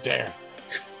 Don't you dare.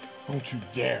 Don't you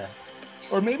dare.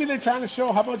 Or maybe they're trying to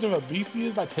show how much of a beast he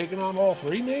is by taking on all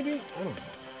three, maybe? I don't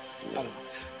know.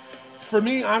 For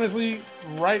me, honestly,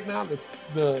 right now,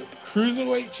 the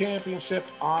Cruiserweight Championship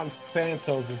on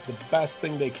Santos is the best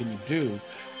thing they can do.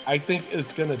 I think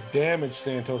it's going to damage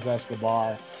Santos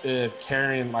Escobar if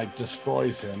Karrion, like,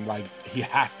 destroys him. Like, he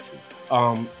has to.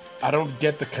 I don't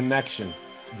get the connection,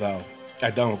 though. I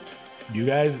don't. You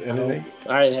guys, anything?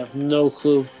 I have no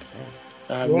clue.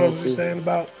 What was you saying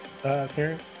about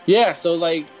Karrion? Yeah, so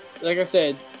like I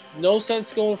said, no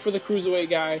sense going for the cruiserweight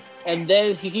guy, and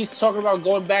then he keeps talking about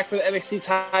going back for the NXT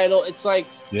title. It's like,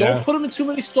 don't put him in too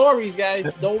many stories,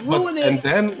 guys. Don't ruin it. And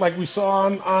then, like we saw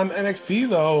on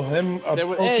NXT, though, him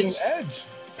approaching Edge.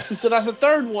 So that's a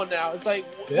third one now. It's like,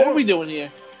 what are we doing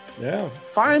here? Yeah.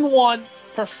 Find one,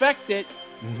 perfect it,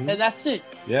 and that's it.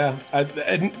 Yeah,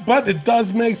 but it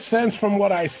does make sense from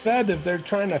what I said. If they're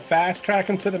trying to fast track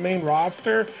him to the main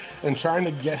roster and trying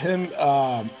to get him,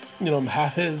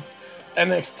 have his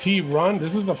NXT run,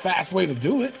 this is a fast way to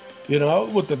do it. You know,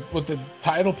 with the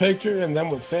title picture, and then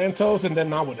with Santos, and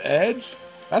then now with Edge.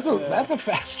 That's a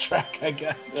fast track, I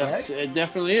guess. Yes, right? It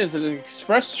definitely is an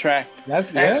express track.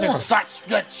 That's just such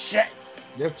good shit.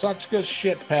 That's such good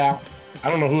shit, pal. I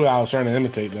don't know who I was trying to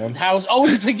imitate them. How's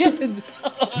Otis again?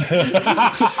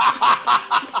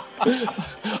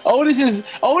 Otis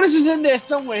is in there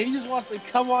somewhere. He just wants to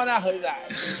come on out. He's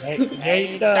like,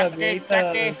 he does.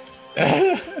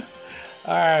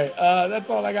 All right, that's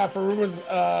all I got for rumors.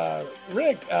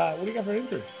 Rick, what do you got for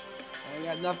injury? I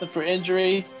got nothing for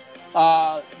injury.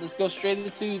 Let's go straight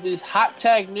into this hot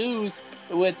tag news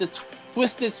with the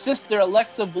Twisted Sister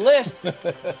Alexa Bliss.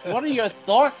 What are your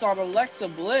thoughts on Alexa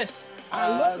Bliss? I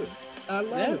love it.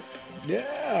 It.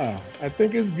 Yeah, I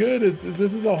think it's good.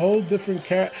 This is a whole different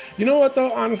character. You know what,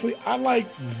 though? Honestly, I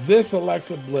like this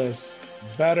Alexa Bliss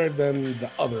better than the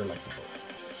other Alexa Bliss.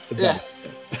 Yes.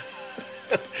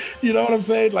 You know what I'm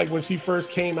saying? Like when she first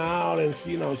came out and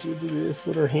she would do this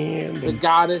with her hand. The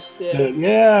goddess.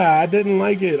 Yeah, I didn't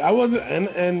like it. I wasn't,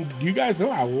 and you guys know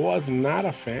I was not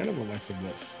a fan of Alexa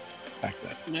Bliss back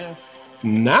then. Yeah.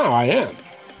 Now I am.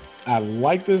 I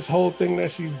like this whole thing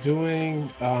that she's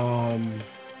doing.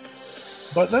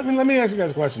 But let me ask you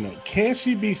guys a question though. Can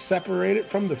she be separated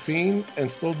from the Fiend and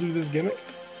still do this gimmick?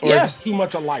 Or yes. Is it too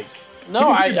much alike?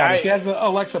 No, she has the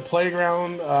Alexa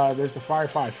Playground. There's the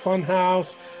Firefly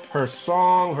Funhouse. Her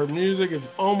song, her music is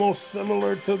almost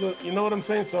similar to the. You know what I'm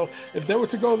saying? So if they were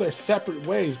to go their separate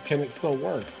ways, can it still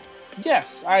work?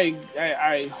 Yes, I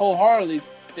wholeheartedly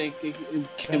think it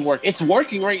can work. It's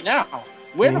working right now.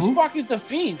 Where the fuck is the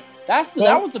Fiend? That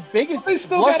was the biggest. They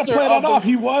still got to play that off.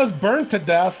 He was burned to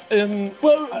death in.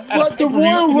 But the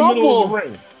Royal Rumble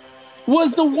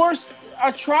was the worst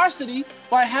atrocity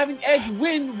by having Edge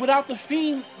win without the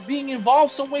Fiend being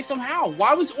involved some way somehow.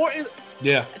 Why was Orton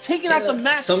taking out the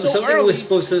match so early?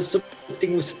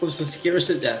 Something was supposed to scare us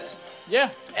to death.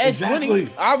 Yeah, Edge winning,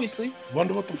 obviously.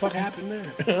 Wonder what the fuck happened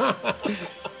there.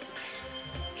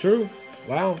 True.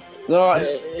 Wow. No,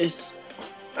 it's.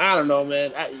 I don't know,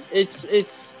 man.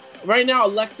 It's right now.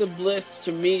 Alexa Bliss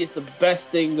to me is the best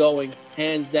thing going,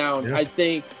 hands down. Yeah. I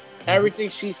think everything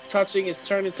she's touching is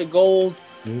turning to gold.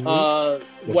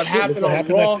 What happened on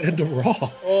Raw?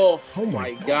 Oh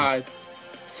my God.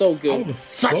 So good.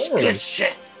 Such good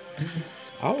shit.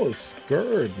 I was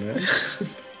scared, man.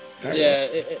 Yeah,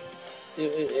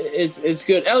 it's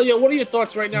good. Elio, what are your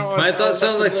thoughts right now on my thoughts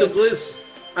on Alexa Bliss?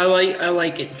 I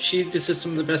like it. This is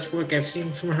some of the best work I've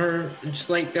seen from her.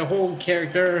 Just like the whole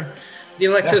character, the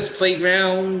Alexa's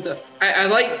Playground. I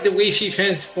like the way she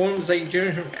transforms like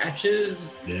during her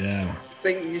matches. Yeah. It's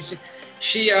like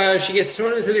she gets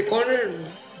thrown into the corner,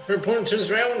 her opponent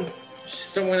turns around, she's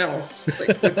someone else. It's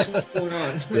like, what's going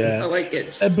on? Yeah. I like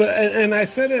it. And I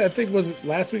said it, I think was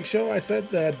last week's show, I said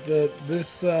that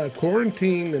this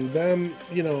quarantine and them,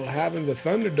 having the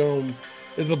Thunderdome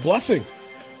is a blessing.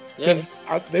 Because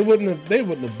they wouldn't have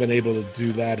been able to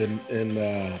do that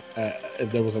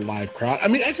if there was a live crowd. I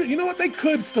mean, actually, you know what? They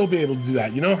could still be able to do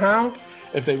that. You know how?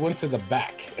 If they went to the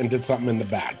back and did something in the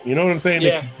back. You know what I'm saying?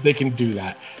 Yeah. They can do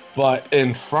that. But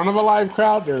in front of a live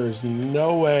crowd, there is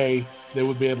no way they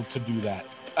would be able to do that.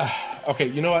 Okay,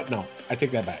 you know what? No, I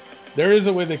take that back. There is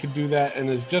a way they could do that, and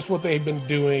it's just what they've been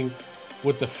doing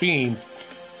with the Fiend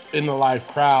in the live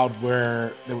crowd,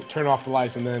 where they would turn off the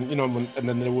lights and then and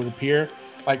then they would appear.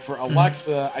 Like for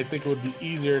Alexa, I think it would be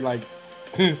easier. Like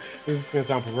this is gonna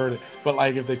sound perverted, but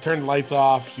like if they turn the lights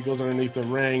off, she goes underneath the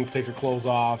ring, takes her clothes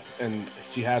off, and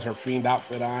she has her Fiend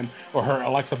outfit on or her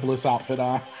Alexa Bliss outfit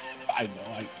on. I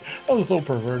know, I was so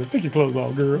perverted. Take your clothes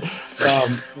off, girl.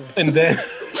 And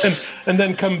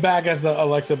then come back as the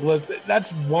Alexa Bliss.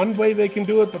 That's one way they can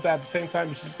do it, but at the same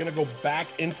time, she's gonna go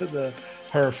back into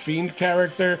her Fiend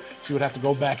character. She would have to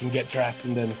go back and get dressed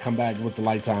and then come back with the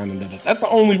lights on, and that's the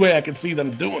only way I can see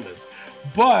them doing this.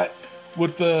 But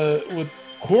with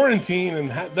quarantine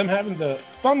and them having the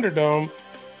Thunderdome,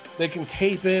 they can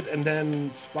tape it and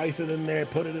then spice it in there,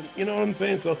 put it in, you know what I'm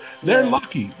saying? So they're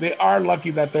lucky. They are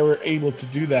lucky that they were able to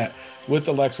do that with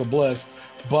Alexa Bliss.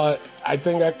 But I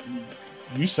think that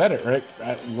you said it, right?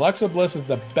 Alexa Bliss is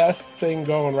the best thing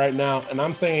going right now. And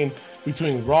I'm saying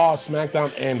between Raw,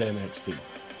 SmackDown, and NXT.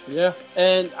 Yeah.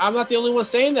 And I'm not the only one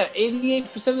saying that.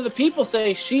 88% of the people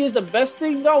say she is the best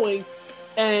thing going.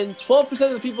 And 12%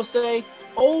 of the people say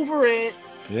over it.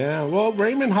 Yeah. Well,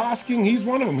 Raymond Hosking, he's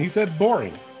one of them. He said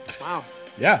boring. Wow.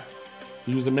 Yeah.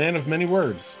 He was a man of many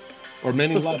words or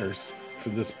many letters for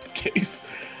this case.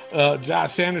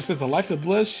 Josh Sanders says Alexa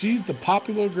Bliss, she's the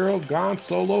popular girl gone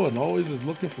solo and always is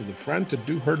looking for the friend to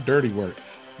do her dirty work.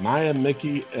 Maya,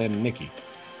 Mickey, and Nikki.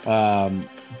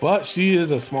 But she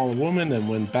is a smaller woman and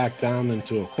when back down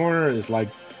into a corner is like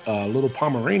a little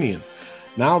Pomeranian.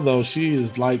 Now, though, she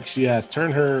is like she has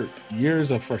turned her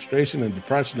years of frustration and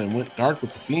depression and went dark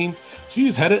with the Fiend.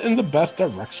 She's headed in the best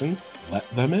direction.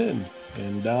 Let them in.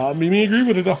 And Mimi agree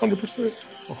with it 100%.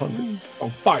 100. It's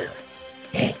on fire.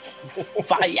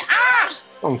 Fire!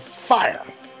 On fire.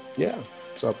 Yeah.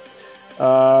 So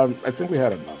I think we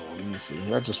had another one. Let me see.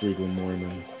 I'll just read one more and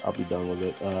then I'll be done with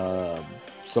it.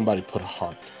 Somebody put a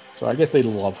heart. So I guess they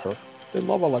love her. They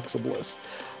love Alexa Bliss.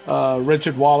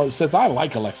 Richard Wallace says, I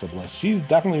like Alexa Bliss. She's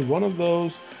definitely one of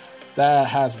those that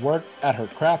has worked at her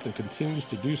craft and continues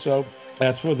to do so.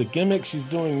 As for the gimmick she's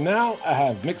doing now, I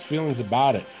have mixed feelings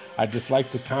about it. I dislike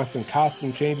the constant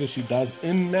costume changes she does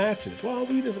in matches. Well,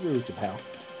 we disagree with you, pal.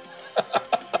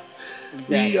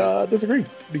 Exactly. We disagree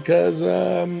because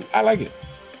I like it.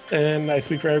 And I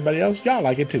speak for everybody else. Y'all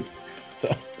like it too.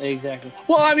 So Exactly.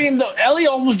 Well, I mean, Ellie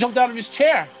almost jumped out of his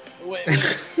chair when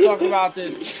talking about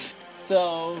this.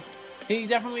 So he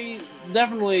definitely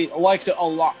likes it a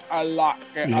lot.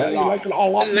 Yeah, you like it a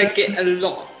lot. I like it a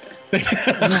lot.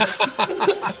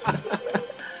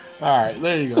 All right,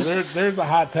 there you go. There's the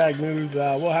hot tag news.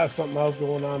 We'll have something else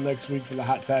going on next week for the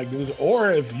hot tag news.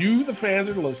 Or if you, the fans,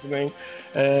 are listening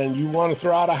and you want to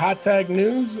throw out a hot tag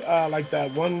news, like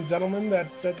that one gentleman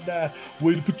that said,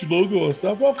 way to put your logo and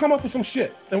stuff, well, come up with some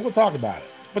shit and we'll talk about it.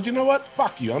 But you know what?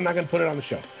 Fuck you. I'm not going to put it on the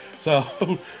show. So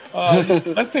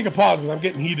let's take a pause because I'm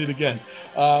getting heated again.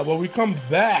 When we come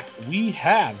back, we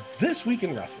have This Week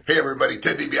in Wrestling. Hey, everybody.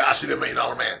 Ted DiBiase, the $1 Million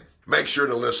Man. Make sure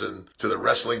to listen to the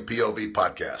Wrestling POV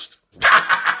podcast.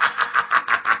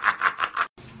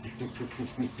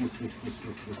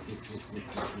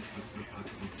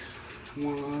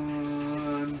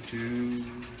 One, two,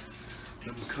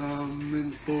 I'm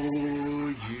coming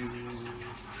for you.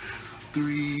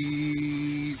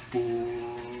 3, 4,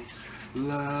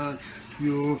 lock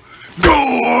your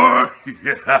door.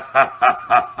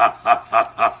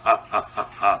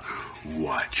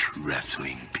 Watch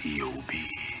Wrestling POV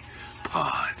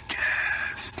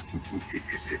podcast.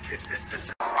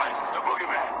 I'm the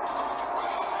Boogeyman,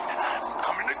 and I'm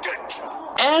coming to get you.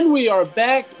 And we are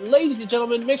back. Ladies and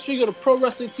gentlemen, make sure you go to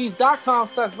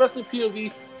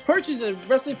ProWrestlingTees.com/WrestlingPOV. Purchase a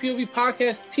Wrestling POV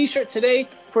podcast t-shirt today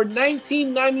for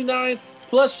 $19.99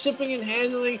 plus shipping and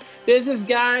handling. There's this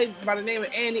guy by the name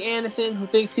of Andy Anderson who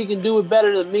thinks he can do it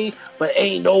better than me, but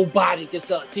ain't nobody can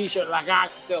sell a t-shirt like I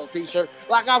can sell a t-shirt.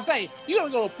 Like I'm saying, you're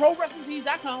going to go to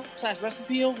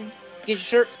ProWrestlingTees.com/WrestlingPOV. Get your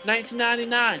shirt,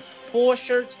 $19.99. 4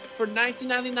 shirts for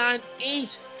 $19.99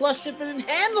 each, plus shipping and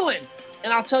handling.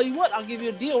 And I'll tell you what, I'll give you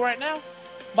a deal right now.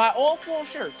 Buy all 4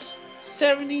 shirts,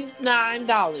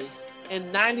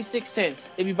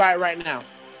 $79.96 if you buy it right now.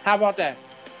 How about that?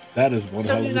 That is one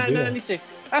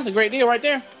 $79.96. That's a great deal right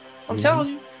there. I'm telling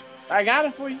you. I got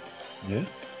it for you. Yeah.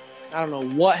 I don't know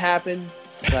what happened,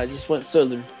 but I just went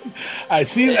southern. I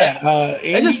see that.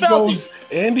 Andy, just felt it.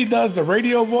 Andy does the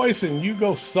radio voice and you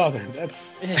go southern.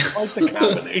 That's quite the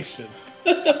combination.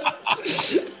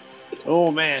 Oh,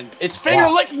 man. It's finger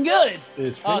licking good.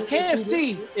 It's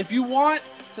KFC, if you want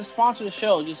to sponsor the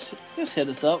show, just hit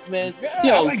us up, man. Yeah,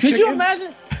 Yo, I like could you chicken.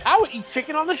 imagine? I would eat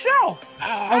chicken on the show.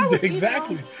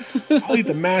 Exactly. I'll eat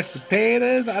the mashed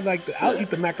potatoes. I'll eat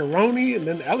the macaroni, and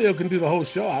then Elio can do the whole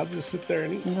show. I'll just sit there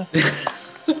and eat.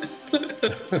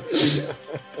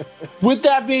 With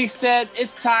that being said,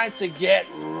 it's time to get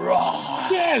raw.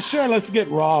 Yeah, sure. Let's get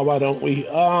raw. Why don't we?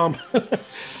 Raw.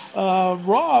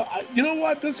 You know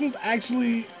what? This was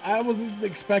actually, I wasn't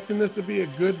expecting this to be a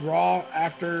good Raw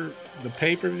after the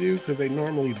pay-per-view because they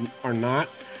normally are not.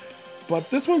 But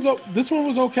this one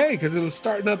was okay because it was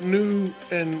starting up new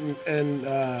and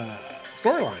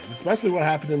storylines, especially what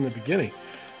happened in the beginning.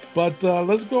 But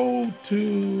let's go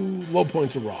to low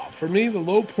points of Raw. For me, the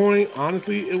low point,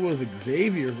 honestly, it was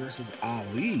Xavier versus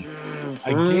Ali.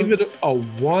 I gave it a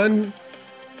 1.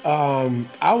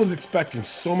 I was expecting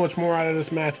so much more out of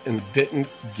this match and didn't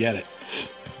get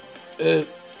it.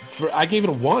 I gave it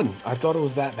a 1. I thought it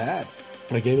was that bad.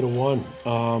 I gave it a 1.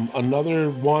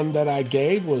 Another one that I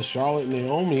gave was Charlotte,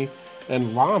 Naomi,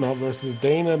 and Lana versus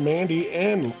Dana, Mandy,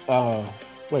 and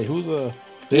who's a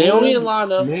Naomi and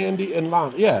Lana. Mandy and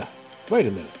Lana. Yeah. Wait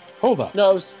a minute. Hold up.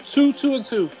 No, it was 2, 2, and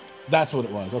 2. That's what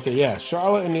it was. Okay, yeah.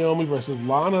 Charlotte and Naomi versus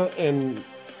Lana and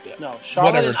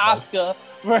Charlotte and Asuka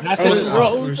versus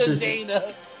Rose and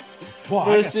Dana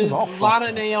versus Lana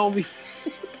and Naomi.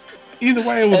 Either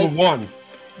way, it was a 1.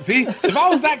 See, if I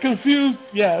was that confused,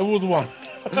 yeah, it was 1.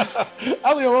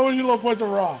 Elio, what was your low points of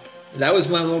Raw? That was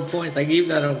my low point. I gave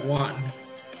that a 1.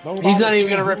 He's not even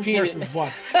gonna repeat it.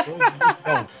 What?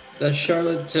 The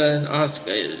Charlotte and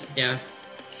Asuka, yeah.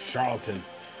 Charlatan.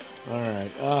 All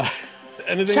right.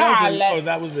 Anything else? Oh,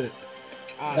 that was it.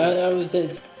 That was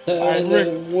it.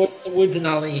 Woods and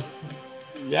Ali.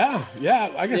 Yeah.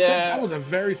 Like I said, that was a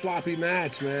very sloppy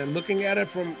match, man. Looking at it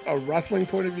from a wrestling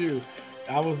point of view,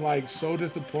 I was like so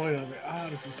disappointed. I was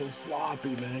like, this is so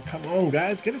sloppy, man. Come on,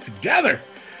 guys, get it together.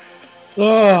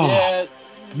 Oh, yeah.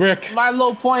 Rick. My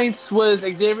low points was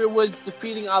Xavier Woods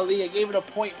defeating Ali. I gave it a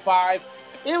 0.5.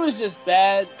 It was just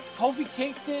bad. Kofi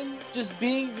Kingston just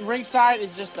being ringside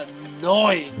is just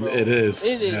annoying, bro. It is.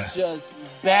 It is just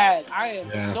bad. I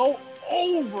am so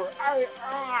over.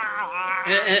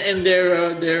 And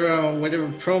their whatever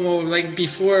promo like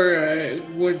before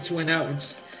Woods went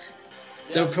out.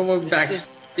 The promo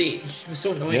backstage was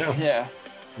so annoying. Yeah.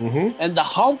 Mm-hmm. And the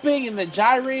humping and the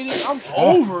gyrating, I'm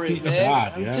over it,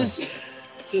 man. I'm just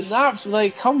not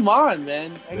like, come on,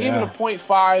 man. I gave it a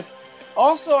 0.5.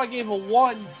 Also, I gave a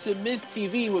 1 to Miz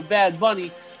TV with Bad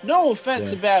Bunny. No offense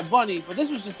to Bad Bunny, but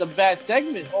this was just a bad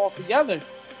segment altogether.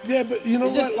 Yeah, but you know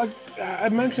what? Like I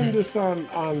mentioned this on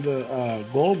the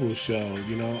Global show.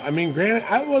 You know, I mean, granted,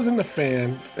 I wasn't a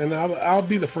fan, and I'll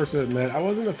be the first to admit I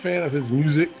wasn't a fan of his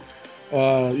music.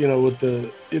 You know, with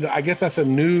the I guess that's a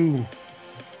new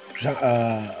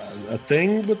a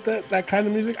thing with that kind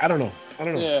of music. I don't know.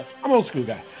 Yeah. I'm an old school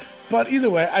guy. But either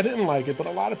way, I didn't like it. But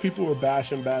a lot of people were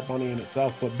bashing Bad Bunny in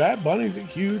itself. But Bad Bunny's a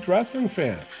huge wrestling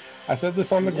fan. I said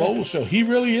this on the Global show. He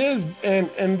really is.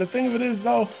 And the thing of it is,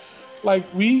 though,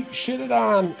 like we shitted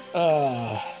on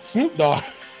Snoop Dogg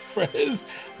for his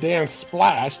damn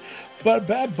splash. But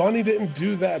Bad Bunny didn't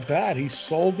do that bad. He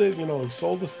sold it. You know, he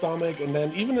sold the stomach. And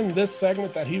then even in this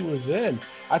segment that he was in,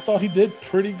 I thought he did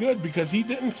pretty good because he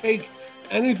didn't take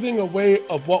anything away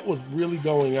of what was really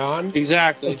going on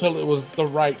until it was the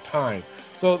right time.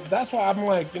 So that's why I'm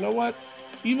like, you know what,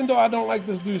 even though I don't like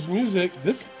this dude's music,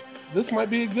 this might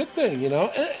be a good thing, you know.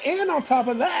 And on top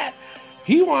of that,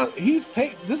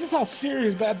 this is how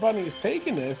serious Bad Bunny is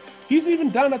taking this. He's even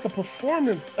down at the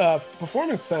performance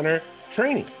center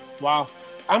training. Wow.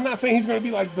 I'm not saying he's going to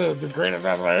be like the greatest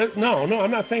wrestler. No,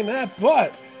 I'm not saying that,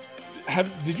 but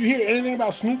did you hear anything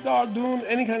about Snoop Dogg doing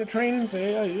any kind of training?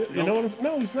 Say, you know what?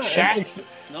 No, he's not. Shaq.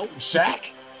 Nope.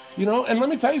 Shaq. You know, and let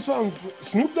me tell you something.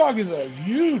 Snoop Dogg is a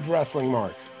huge wrestling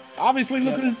mark. Obviously,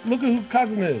 look at who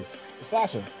cousin is,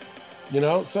 Sasha. You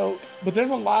know, so but there's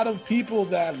a lot of people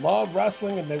that love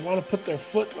wrestling and they want to put their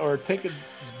foot or take a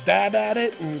dab at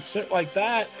it and shit like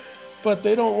that, but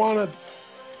they don't want to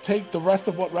take the rest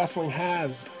of what wrestling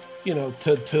has, you know,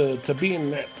 to be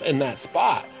in that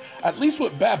spot. At least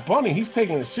with Bad Bunny, he's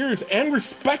taking it serious and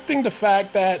respecting the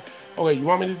fact that, okay, you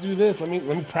want me to do this? Let me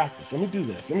practice. Let me do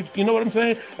this. You know what I'm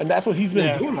saying? And that's what he's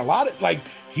been doing. A lot of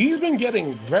he's been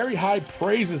getting very high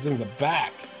praises in the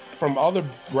back from other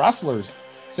wrestlers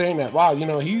saying that, wow, you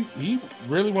know, he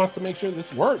really wants to make sure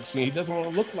this works. He doesn't want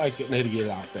to look like an idiot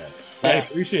out there. Yeah. I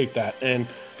appreciate that. And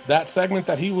that segment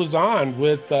that he was on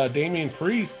with Damian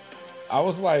Priest, I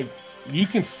was like, you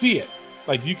can see it.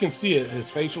 Like, you can see it, his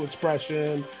facial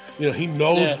expression. You know, he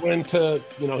knows when to,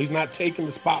 you know, he's not taking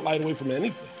the spotlight away from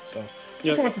anything. So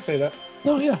just wanted to say that.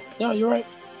 No, you're right.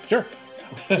 Sure.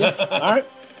 All right.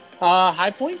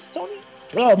 High points, Tony?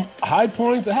 High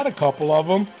points. I had a couple of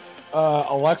them.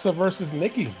 Alexa versus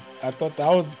Nikki. I thought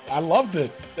I loved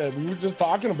it. We were just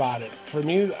talking about it. For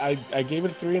me, I gave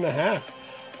it a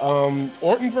 3.5.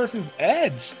 Orton versus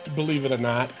Edge, believe it or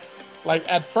not. Like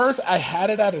at first I had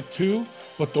it at a 2,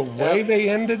 but the way they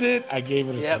ended it, I gave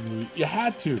it a 3. You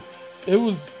had to.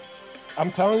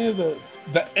 I'm telling you,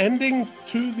 the ending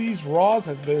to these Raws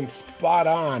has been spot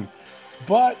on.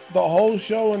 But the whole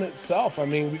show in itself, I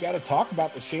mean, we got to talk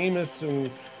about the Sheamus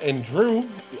and Drew.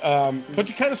 But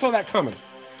you kind of saw that coming.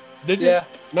 Did you? Yeah.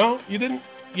 No, you didn't?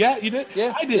 Yeah, you did?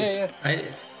 Yeah. I did. Yeah. I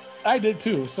did. I did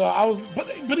too. So I was,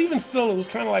 but even still, it was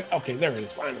kind of like, okay, there it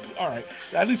is, finally. All right,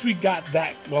 at least we got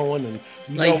that going. And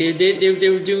like they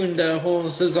were doing the whole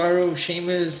Cesaro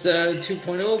Sheamus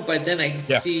 2.0, but then I could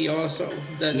see also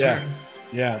the turn.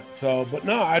 Yeah. So, but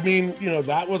no, I mean,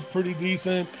 that was pretty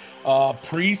decent.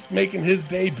 Priest making his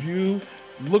debut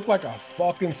looked like a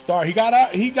fucking star. He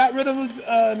got rid of his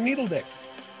needle dick.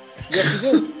 Yes,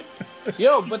 he did.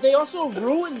 Yo, but they also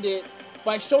ruined it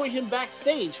by showing him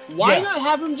backstage. Why not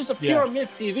have him just appear on Miz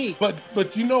TV?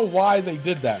 But you know why they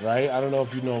did that, right? I don't know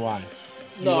if you know why.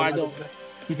 No, I don't.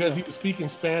 Because he was speaking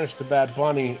Spanish to Bad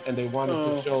Bunny, and they wanted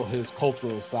to show his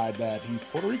cultural side that he's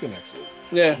Puerto Rican, actually.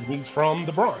 Yeah. He's from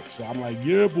the Bronx. So I'm like,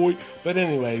 yeah, boy. But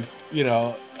anyways,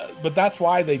 but that's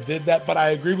why they did that. But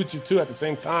I agree with you, too. At the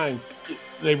same time,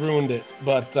 they ruined it.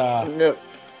 But,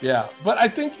 yeah. But I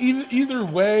think either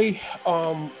way,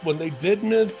 when they did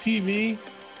Miz TV,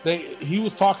 he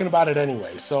was talking about it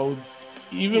anyway. So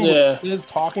even with Miz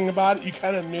talking about it, you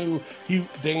kind of knew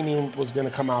Damian was going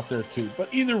to come out there too.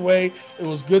 But either way, it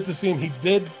was good to see him. He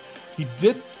did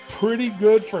pretty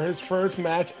good for his first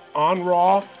match on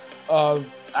Raw. I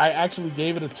actually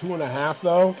gave it a 2.5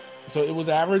 though, so it was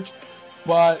average,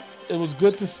 but it was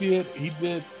good to see it. He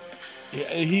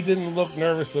didn't look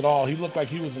nervous at all. He looked like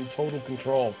he was in total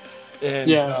control.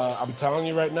 And I'm telling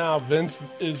you right now, Vince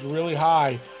is really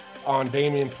high on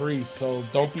Damian Priest, so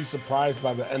don't be surprised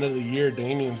by the end of the year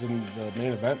Damian's in the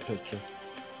main event picture.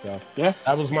 So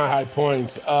that was my high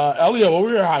points. Elio, what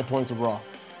were your high points of Raw?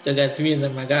 So I got 3 of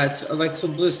them. I got Alexa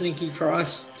Bliss, Nikki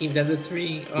Cross, gave that a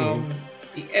 3.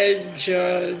 The Edge,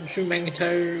 Drew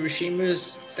McIntyre,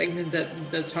 Sheamus segment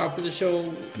at the top of the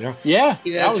show. Yeah,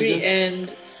 gave that a 3. Good.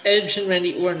 And Edge and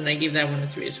Randy Orton, I gave that one a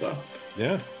 3 as well.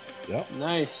 Yeah.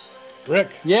 Nice.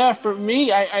 Rick? Yeah, for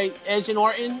me, I Edge and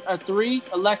Orton, a 3.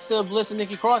 Alexa Bliss and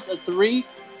Nikki Cross, a 3.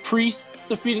 Priest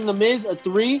defeating The Miz, a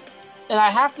 3. And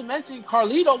I have to mention,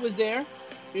 Carlito was there.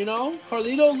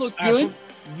 Carlito looked good.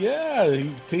 Yeah,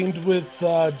 he teamed with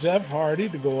Jeff Hardy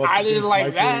to go up. I didn't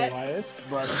like that. Elias,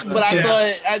 but I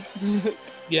thought,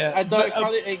 I thought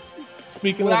Carlito,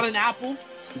 speaking without an apple.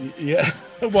 Yeah,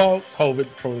 well,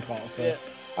 COVID protocol. So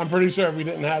I'm pretty sure if we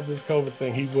didn't have this COVID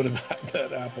thing, he would have had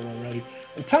that apple already.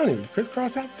 I'm telling you,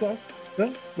 crisscross applesauce.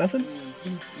 Still nothing.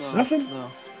 Nothing.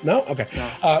 No. Okay.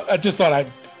 No. I just thought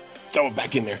I'd throw it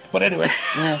back in there. But anyway.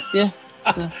 Yeah.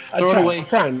 Throw it away. I'm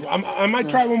trying. I might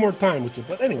try one more time with you.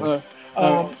 But anyways.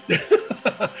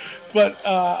 But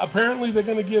apparently they're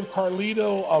going to give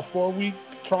Carlito a 4-week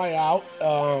tryout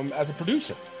as a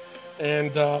producer,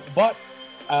 and but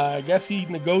I guess he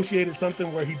negotiated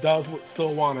something where he does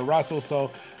still want to wrestle,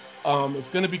 so it's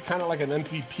going to be kind of like an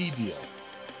MVP deal.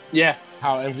 Yeah,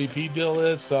 how MVP deal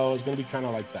is, so it's going to be kind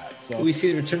of like that. So can we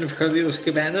see the return of Carlito's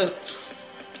Cabana?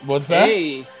 What's that?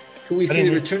 Hey, can we see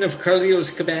the return of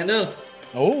Carlito's Cabana?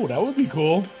 Oh, that would be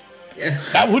cool. Yeah.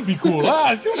 That would be cool. See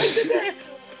what I did there?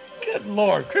 Good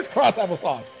Lord. Crisscross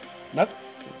applesauce.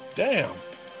 Damn.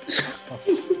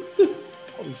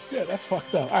 Holy shit, that's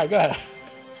fucked up. All right, go ahead.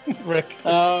 Rick.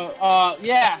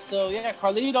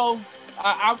 Carlito.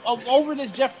 I'm over this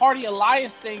Jeff Hardy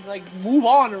Elias thing. Like, move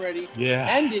on already. Yeah.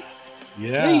 End it.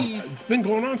 Yeah. Please. It's been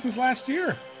going on since last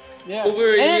year. Yeah.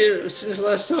 Over a year since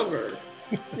last summer.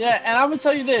 Yeah, and I'm gonna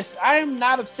tell you this: I am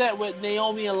not upset with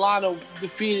Naomi and Lana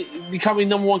becoming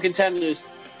number 1 contenders.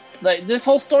 Like, this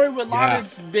whole story with Lana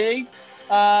is big.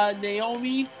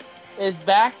 Naomi is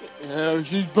back.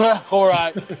 She's back, all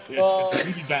right.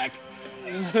 She's back.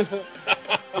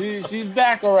 She's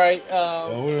back, all right.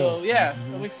 So yeah,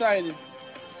 I'm excited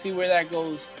to see where that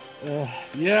goes.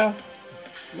 Yeah.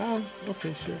 No.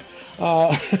 Okay. Sure.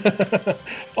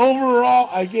 Overall,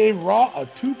 I gave Raw a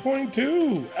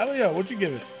 2.2. Elio, what'd you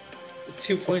give it?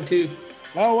 2.2.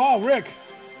 Oh wow, Rick.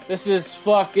 This is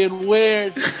fucking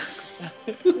weird.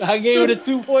 I gave it a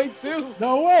 2.2.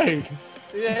 No way.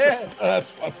 Yeah.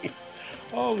 That's funny.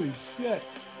 Holy shit.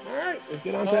 All right, let's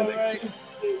get on to NXT. Right.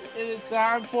 It is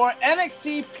time for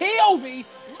NXT POV.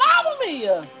 Mamma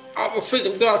mia! I'm afraid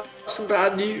I've got some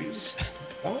bad news.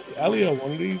 Elio,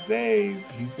 one of these days,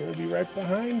 he's going to be right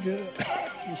behind you.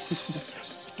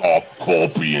 Stop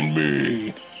copying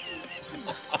me.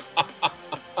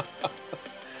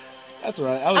 That's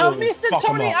right. Mr.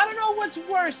 Tony, I don't know what's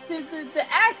worse, the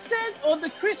accent or the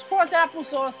crisscross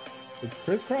applesauce. It's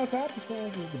crisscross applesauce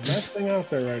is the best thing out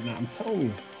there right now. I'm telling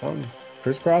you.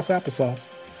 Crisscross applesauce.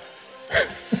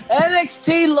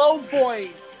 NXT low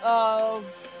points.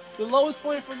 The lowest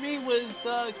point for me was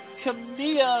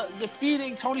Camilla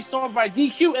defeating Toni Storm by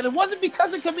DQ, and it wasn't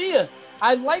because of Camilla.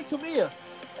 I like Camilla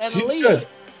and She's Aaliyah good.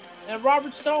 and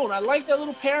Robert Stone. I like that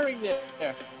little pairing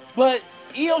there. But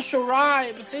Io Shirai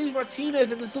and Mercedes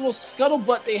Martinez and this little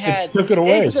scuttlebutt they had, It took it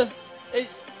away.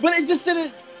 But it just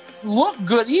didn't look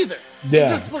good either. Yeah. It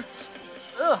just looks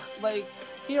like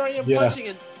here I am Yeah. punching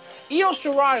and Io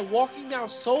Shirai walking down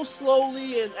so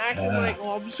slowly and acting like,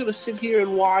 oh, I'm just gonna sit here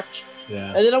and watch,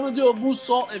 Yeah. and then I'm gonna do a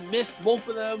moonsault and miss both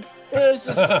of them. It's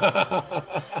just, I'm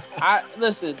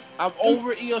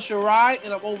over Io Shirai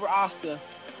and I'm over Asuka.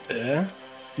 Yeah.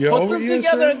 You're Put over them Io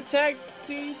together Shirai? as a tag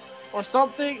team or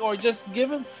something, or just give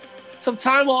them some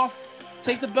time off.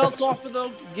 Take the belts off of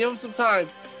them. Give them some time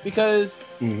because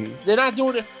they're not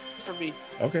doing it for me.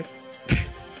 Okay.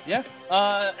 Yeah.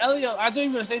 Elio, I thought you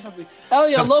were gonna say something.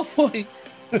 Elio, low point.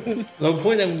 Low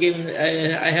point. I'm giving.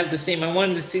 I have the same. I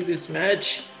wanted to see this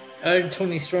match.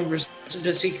 Toni Storm versus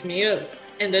Jessica Camilla,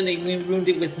 and then they ruined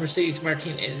it with Mercedes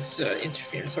Martinez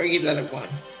interference. So I gave that a 1.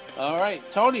 All right,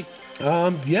 Tony.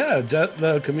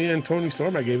 The Camilla and Toni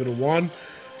Storm, I gave it a 1.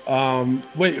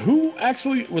 Wait, who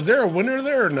actually was there a winner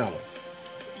there or no?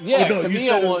 Yeah, no, you Camilla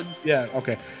said it- won. Yeah,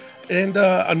 okay. And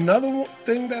another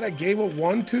thing that I gave a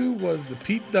 1 to was the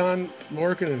Pete Dunne,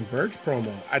 Lorcan, and Birch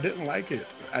promo. I didn't like it.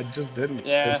 I just didn't.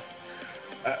 Yeah.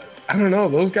 I don't know.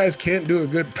 Those guys can't do a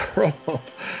good promo,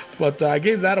 but I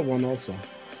gave that a 1 also.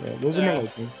 So those are my Yeah.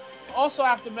 opinions. Also, I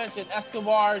have to mention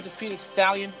Escobar defeating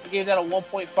Stallion. I gave that a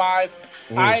 1.5.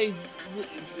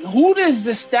 Who does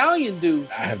the Stallion do?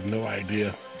 I have no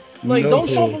idea. Like, No don't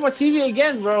show up clue. on my TV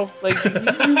again, bro. Like,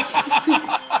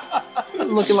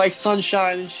 looking like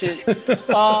sunshine and shit.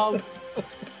 The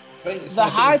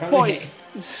high points.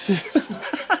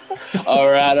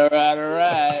 All right.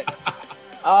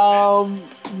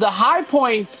 The high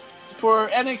points for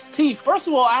NXT. First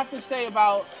of all, I have to say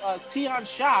about Tian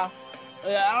Sha.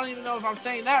 I don't even know if I'm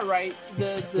saying that right.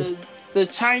 The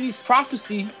Chinese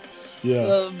prophecy Yeah.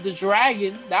 of the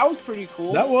dragon. That was pretty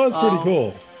cool. That was pretty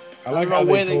cool. I like don't how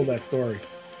know where they told that story.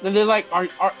 And they're like,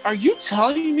 are you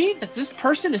telling me that this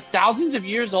person is thousands of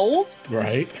years old?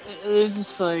 Right. It's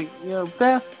just like,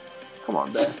 Beth, come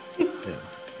on, Beth. Yeah.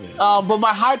 But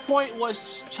my high point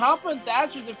was Ciampa and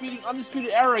Thatcher defeating Undisputed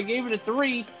Era. I gave it a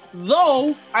 3,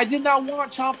 though I did not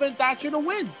want Ciampa and Thatcher to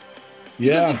win.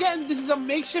 Because again, this is a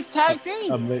makeshift tag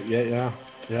team. Yeah.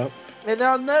 And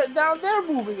now they're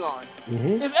moving on.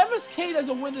 Mm-hmm. If MSK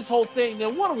doesn't win this whole thing,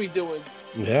 then what are we doing?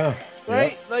 Yeah.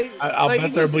 Right? Yeah. Like I'll like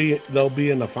bet they'll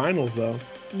be in the finals though.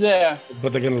 Yeah.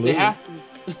 But they're gonna lose. They have to.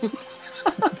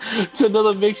 It's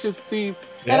another makeshift team.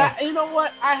 Yeah. And you know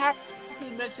what? I have to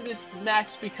mention this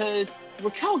match because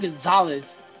Raquel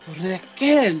Gonzalez and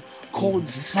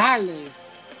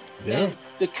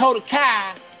Dakota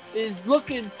Kai is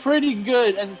looking pretty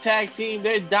good as a tag team.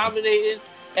 They're dominating.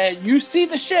 And you see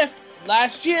the shift.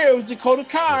 Last year it was Dakota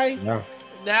Kai. Yeah.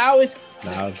 Now it's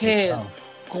Raquel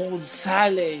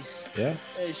Gonzalez. Yeah.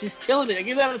 And she's killing it. I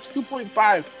give that a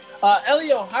 2.5.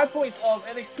 Elio, high points of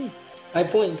NXT. High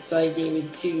points. I gave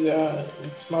it to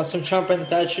Awesome Ciampa and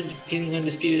Thatcher defeating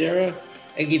Undisputed Era.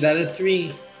 I gave that a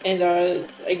 3. And I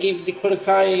gave Dakota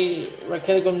Kai,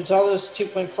 Raquel Gonzalez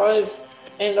 2.5.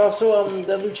 And also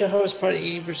the Lucha House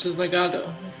Party versus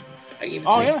Legado. I gave it 3.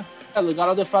 Oh, yeah.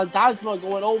 Legado de Fantasma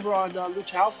going over on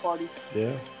Lucha House Party.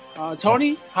 Yeah.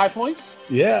 Tony, high points?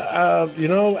 Yeah,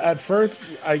 at first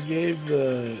I gave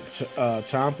the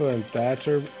Ciampa and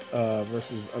Thatcher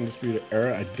versus Undisputed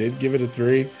Era. I did give it a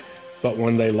 3, but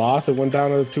when they lost, it went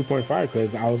down to 2.5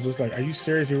 because I was just like, "Are you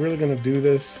serious? You're really gonna do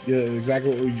this?" Yeah,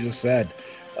 exactly what we just said.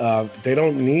 They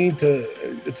don't need to.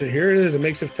 Here it is, a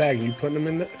makeshift tag, and you putting them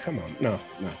in. Come on, no.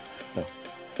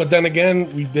 But then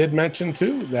again, we did mention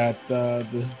too that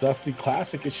this Dusty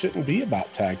Classic, it shouldn't be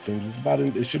about tag teams.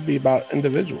 It should be about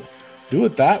individual. Do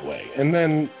it that way, and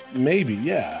then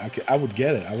maybe, I would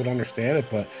get it. I would understand it.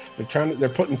 But they're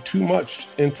putting too much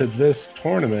into this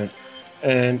tournament,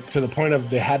 and to the point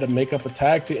of they had to make up a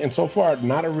tag team. And so far,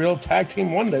 not a real tag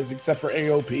team won this except for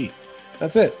AOP.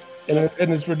 That's it, and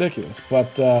it's ridiculous.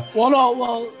 But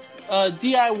DIY.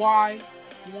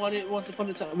 Won it once upon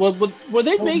a time. Were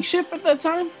they makeshift at that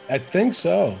time? I think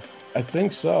so. I don't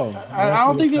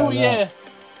think they were. Yeah,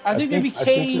 I think they became. I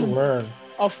think they were.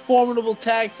 a formidable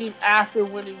tag team after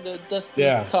winning the Dusty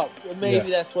Cup. Maybe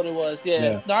that's what it was.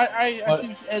 Yeah. No, I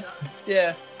see.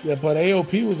 Yeah, but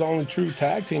AOP was the only true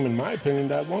tag team, in my opinion,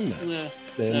 that won that. Yeah.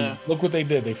 And look what they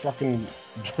did. They fucking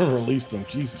released them.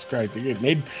 Jesus Christ.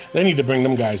 They need to bring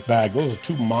them guys back. Those are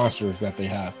two monsters that they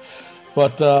have.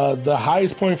 But the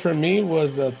highest point for me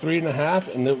was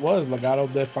 3.5, and it was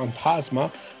Legado del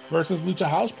Fantasma versus Lucha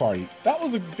House Party. That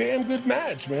was a damn good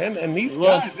match, man. And these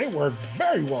guys, they work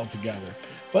very well together.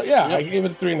 But yeah, I gave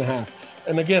it a 3.5.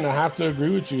 And again, I have to agree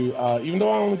with you. Even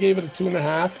though I only gave it a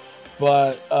 2.5,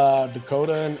 but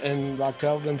Dakota and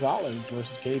Raquel Gonzalez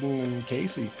versus Caden and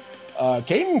Casey.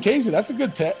 Caden and Casey, that's a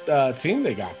good team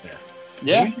they got there.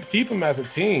 Yeah. You can keep them as a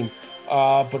team,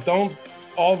 but don't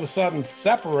all of a sudden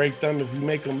separate them if you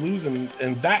make them lose in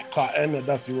that and the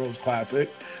Dusty Rhodes Classic.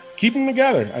 Keep them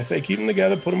together. I say keep them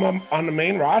together, put them on the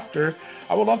main roster.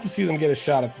 I would love to see them get a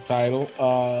shot at the title.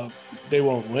 They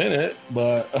won't win it,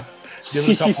 but give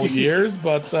it a couple of years.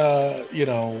 But,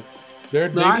 they're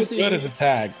good as a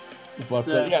tag. But,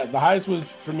 the highest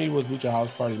for me was Lucha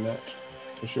House Party match,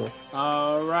 for sure.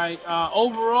 All right.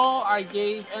 Overall, I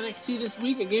gave NXT this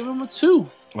week, I gave him a 2.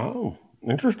 Oh,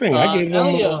 interesting. I gave him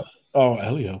Elio. Oh,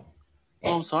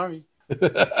 I'm sorry.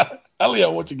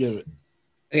 Elio, what'd you give it?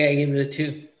 Yeah, I gave it a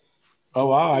 2. Oh,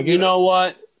 wow. You know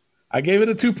what? I gave it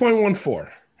a 2.14.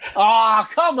 Oh,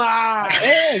 come on.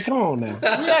 Hey, come on now.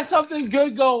 We had something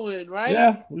good going, right?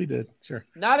 Yeah, we did. Sure.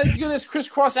 Not as good as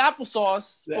crisscross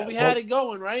applesauce, but we had it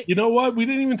going, right? You know what? We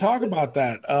didn't even talk about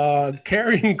that.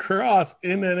 Karrion Kross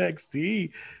in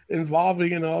NXT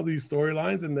involving in all these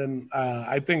storylines. And then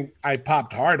I think I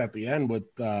popped hard at the end with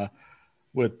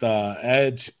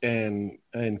Edge and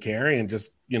Karrion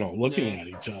just, looking at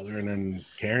each other, and then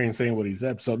Karrion saying what he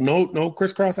said. So no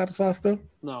crisscross applesauce still?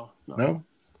 No.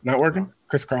 Not working?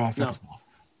 Crisscross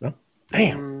applesauce. No?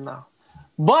 Damn. No.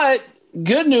 But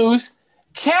good news,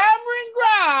 Cameron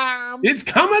Grimes is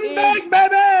coming back,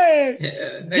 baby.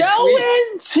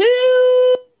 Going to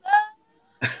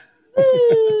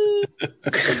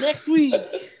next week.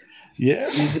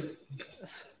 Yeah.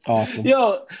 Awesome.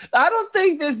 Yo, I don't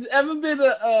think there's ever been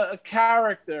a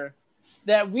character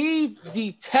that we've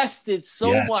detested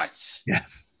so much.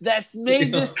 Yes. That's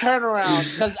made this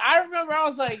turnaround. Because I remember I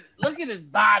was like, look at his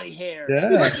body hair. Yeah.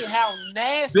 Look at how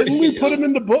nasty. Didn't we put him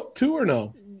in the book too, or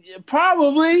no?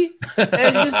 Probably.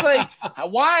 And just like,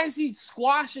 why is he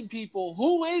squashing people?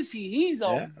 Who is he? He's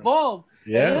a bum.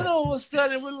 Yeah. And then all of a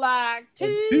sudden we're like, to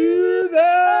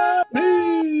the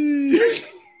beat.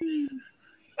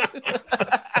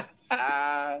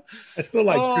 I still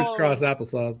like crisscross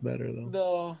applesauce better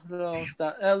though. No,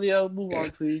 stop. Elio, move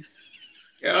on, please.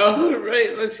 All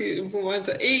right, let's see. Move on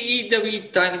to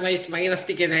AEW Dynamite. Am I gonna have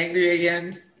to get angry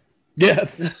again?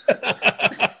 Yes.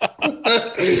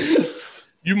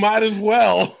 You might as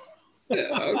well.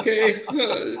 Okay.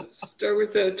 Start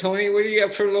with Tony. What do you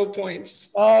got for low points?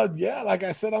 Like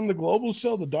I said on the Global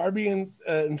Show, the Darby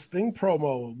and Sting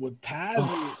promo with Taz.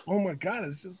 Oh my God,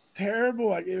 it's just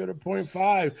terrible. I gave it a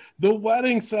 0.5. The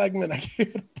wedding segment, I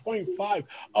gave it a 0.5.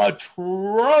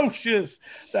 Atrocious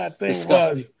that thing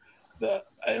was.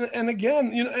 And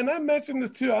again, and I mentioned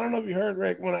this too. I don't know if you heard,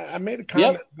 Rick, when I made a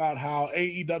comment about how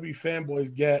AEW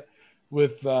fanboys get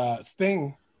with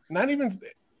Sting. Not even.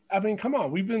 I mean, come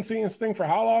on. We've been seeing Sting for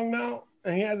how long now?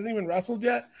 And he hasn't even wrestled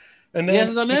yet. And then, he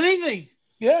hasn't done anything.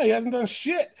 Yeah, he hasn't done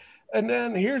shit. And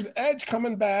then here's Edge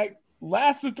coming back,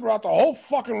 lasted throughout the whole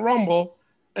fucking Rumble.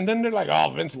 And then they're like,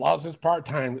 oh, Vince loves his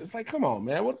part-time. It's like, come on,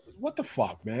 man. What the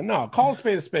fuck, man? No, call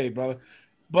a spade, brother.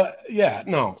 But, yeah,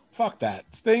 no, fuck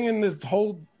that. Sting in this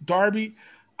whole Darby.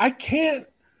 Oh,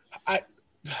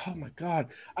 my God.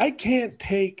 I can't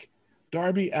take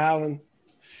Darby Allin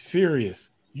serious.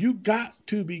 You got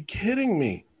to be kidding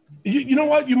me. You know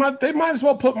what? They might as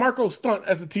well put Marco Stunt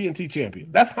as the TNT champion.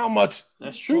 That's how much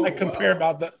that's true. I compare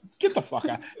about that. Get the fuck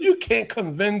out. You can't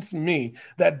convince me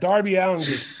that Darby Allin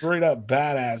is straight up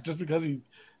badass just because he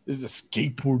is a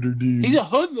skateboarder dude. He's a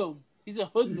hoodlum.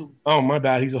 Oh, my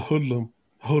bad. He's a hoodlum.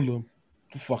 Get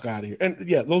the fuck out of here. And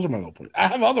yeah, those are my low points. I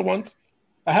have other ones.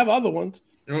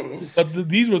 But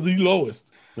these were the lowest.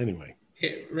 Anyway.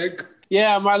 Hey, Rick.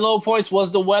 Yeah, my low points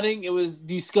was the wedding. It was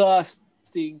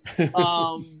disgusting.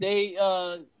 They're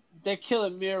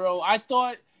killing Miro. I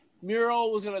thought Miro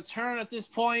was gonna turn at this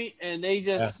point, and they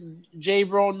just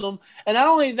J-bro'd them. And not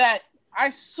only that, I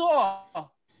saw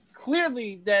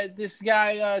clearly that this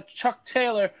guy Chuck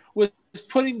Taylor was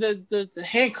putting the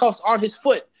handcuffs on his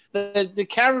foot. The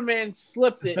cameraman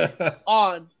slipped it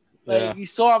on. You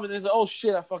saw him, and there's oh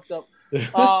shit, I fucked up.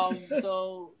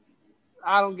 So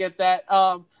I don't get that.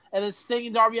 and then Sting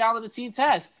and Darby Allin and Team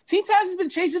Taz. Team Taz has been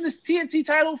chasing this TNT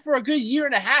title for a good year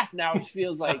and a half now, it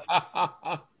feels like.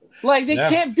 Like, they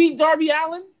can't beat Darby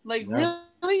Allin? Like,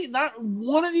 really? Not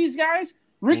one of these guys?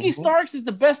 Ricky Starks is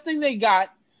the best thing they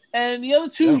got, and the other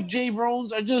two J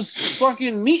Brones are just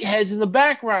fucking meatheads in the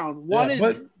background. One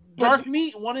is dark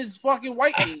meat, one is fucking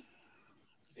white meat.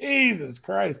 Jesus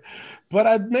Christ. But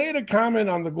I made a comment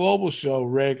on the Global show,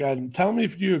 Rick, and tell me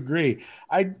if you agree.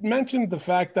 I mentioned the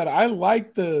fact that I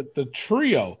like the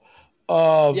trio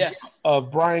of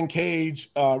Brian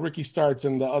Cage, Ricky Starks,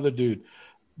 and the other dude.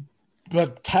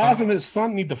 But Taz and his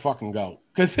son need to fucking go,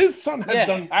 because his son has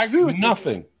done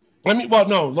nothing. I mean, well,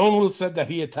 no, Lone Wolf said that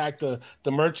he attacked the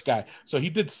merch guy, so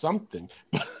he did something.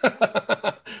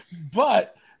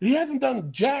 But he hasn't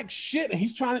done jack shit. And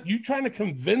you trying to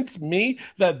convince me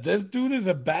that this dude is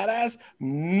a badass,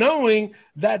 knowing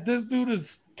that this dude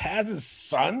is Taz's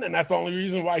son, and that's the only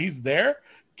reason why he's there?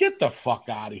 Get the fuck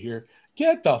out of here.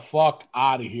 Get the fuck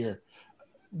out of here.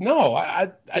 No,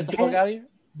 Get the fuck out of here?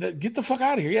 Get the fuck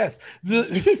out of here, yes.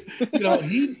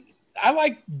 I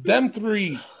like them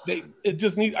three. It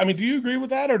just needs. I mean, do you agree with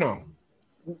that or no?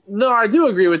 No, I do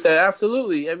agree with that.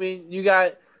 Absolutely. I mean, you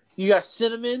got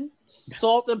cinnamon,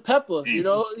 salt, and pepper. You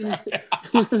know.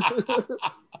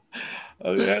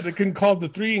 Oh yeah, they can call the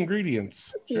 3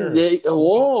 ingredients. Sure.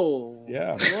 Whoa.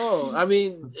 Yeah. Whoa. I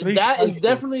mean, that is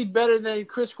definitely better than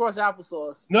crisscross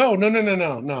applesauce. No. no.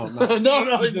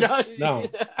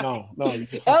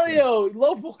 Elio,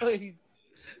 low points.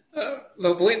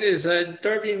 The point is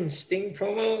Darby and Sting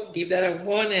promo, give that a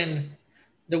 1, and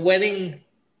the wedding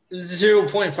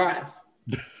 0.5.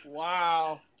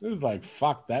 Wow. It was like,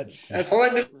 fuck that shit. That's all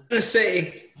I'm gonna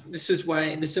say. This is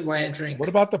why I drink. What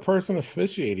about the person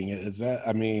officiating it? Is that,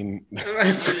 I mean, do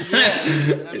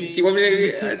you want me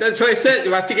to, that's what I said.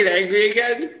 Do I have to get angry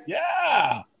again?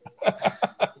 Yeah.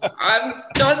 I'm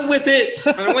done with it.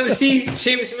 I don't want to see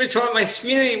James Mitchell on my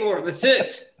screen anymore. That's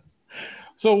it.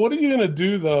 So what are you gonna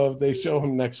do though if they show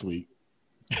him next week?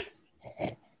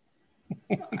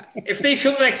 If they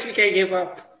show next week, I give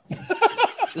up.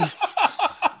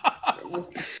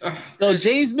 No,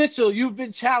 James Mitchell, you've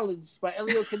been challenged by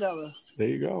Elio Canella. There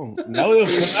you go. Elio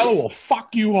Canella will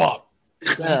fuck you up.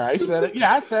 There, I said it.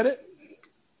 Yeah, I said it.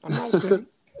 I'm not kidding.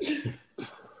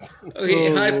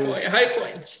 Okay, high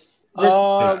points.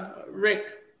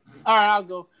 Rick. All right, I'll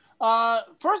go.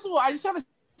 First of all, I just want to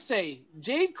say,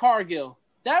 Jade Cargill,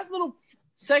 that little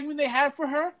segment they had for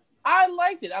her, I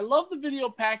liked it. I love the video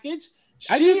package.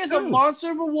 She is a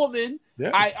monster of a woman.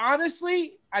 Yeah.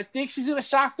 I think she's going to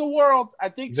shock the world. I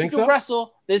think she can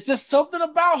wrestle. There's just something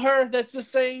about her that's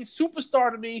just saying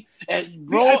superstar to me. And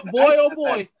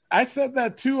boy. I said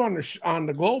that too on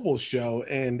the Global show,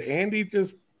 and Andy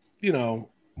just,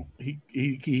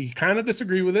 he kind of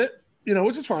disagreed with it,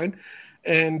 which is fine.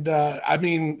 And I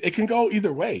mean, it can go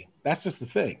either way. That's just the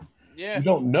thing. Yeah, you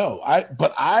don't know.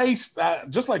 But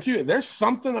just like you, there's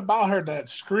something about her that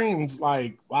screams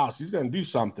like, wow, she's gonna do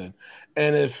something.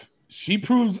 And if she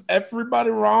proves everybody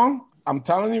wrong, I'm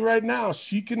telling you right now,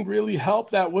 she can really help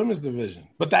that women's division.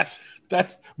 But that's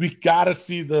we gotta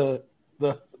see the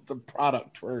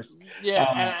product first. Yeah,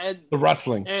 and the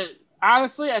wrestling. And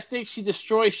honestly, I think she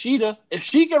destroys Sheeta. If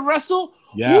she can wrestle,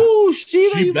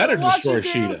 Sheeta, she better destroy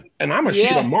Sheeta. And I'm a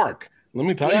Sheeta mark. Let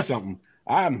me tell you something.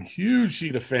 I'm a huge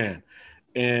Sheeta fan,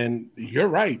 and you're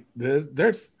right.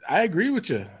 I agree with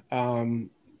you,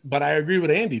 but I agree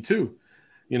with Andy too.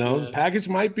 The package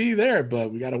might be there,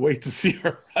 but we got to wait to see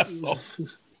her wrestle.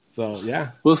 So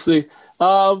yeah, we'll see.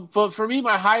 But for me,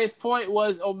 my highest point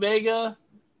was Omega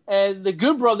and the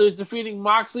Good Brothers defeating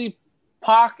Moxley,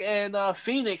 Pac, and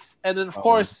Phoenix, and then of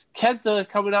course Kenta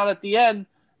coming out at the end.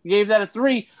 Gave that a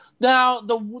 3. Now,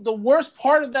 the worst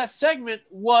part of that segment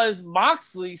was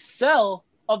Moxley's sell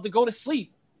of the go to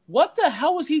sleep. What the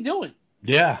hell was he doing?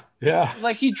 Yeah.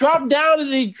 Like, he dropped down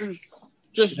and he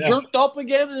just jerked up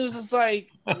again. And it was just like,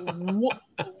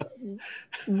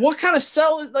 what kind of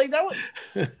sell? Like, that was,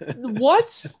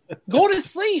 what? Go to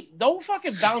sleep. Don't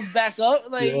fucking bounce back up.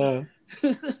 Like, no.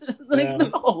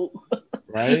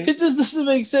 Right? It just doesn't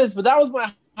make sense. But that was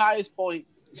my highest point.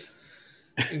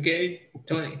 Okay,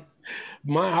 Tony.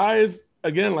 My highest,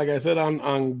 again, like I said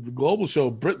on the Global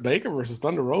show, Britt Baker versus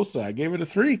Thunder Rosa. I gave it a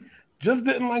 3. Just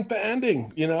didn't like the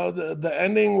ending. The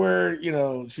ending where,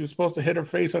 she was supposed to hit her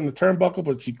face on the turnbuckle,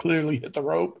 but she clearly hit the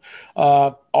rope.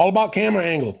 All about camera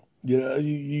angle.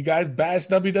 You guys bash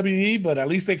WWE, but at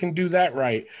least they can do that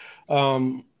right.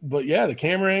 But yeah, the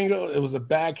camera angle, it was a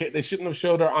bad hit. They shouldn't have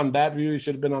showed her on that view. It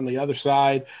should have been on the other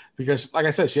side because, like I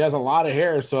said, she has a lot of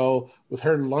hair. So with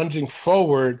her lunging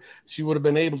forward, she would have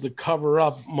been able to cover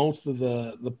up most of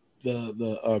the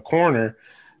corner.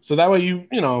 So that way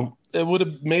it would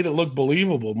have made it look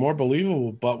more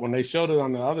believable. But when they showed it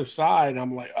on the other side,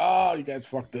 I'm like, oh, you guys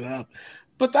fucked it up.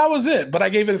 But that was it. But I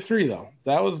gave it a 3 though.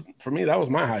 That was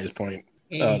my highest point.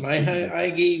 And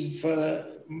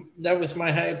that was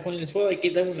my high point as well. I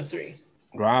gave that one a 3.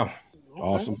 Wow,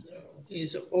 awesome.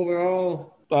 So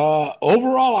overall,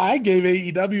 I gave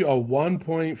AEW a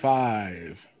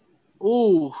 1.5.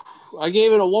 Ooh, I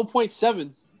gave it a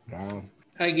 1.7. Wow.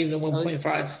 I gave it a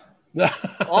 1.5.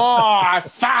 Oh, I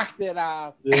fucked it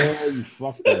up. Yeah, you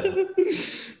fucked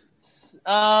it up.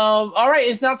 All right,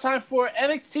 it's now time for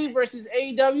NXT versus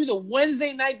AEW, the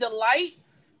Wednesday Night Delight.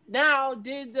 Now,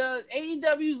 did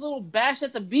AEW's little bash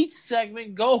at the beach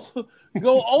segment go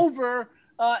over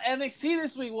NXT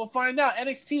this week? We'll find out.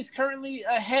 NXT is currently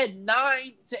ahead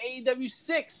 9 to AEW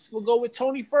 6. We'll go with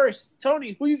Tony first.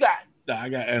 Tony, who you got? I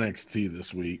got NXT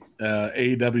this week.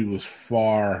 AEW was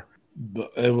far,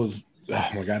 but it was, oh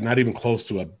my God, not even close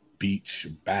to a beach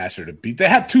bash or the beach. They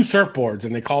had 2 surfboards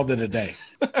and they called it a day.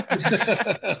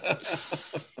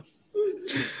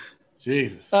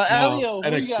 Jesus. Elio,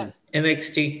 who you got?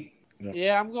 NXT.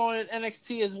 Yeah, I'm going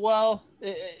NXT as well.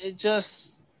 It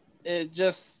just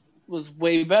was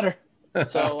way better.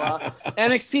 So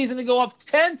NXT is going to go up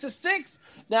 10 to 6.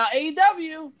 Now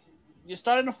AEW, you're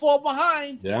starting to fall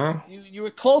behind. Yeah. You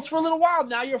were close for a little while.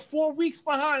 Now you're 4 weeks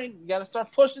behind. You got to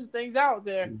start pushing things out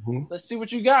there. Mm-hmm. Let's see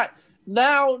what you got.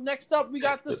 Now, next up, we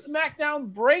got the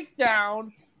SmackDown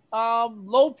breakdown.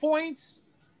 Low points.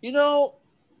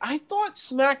 I thought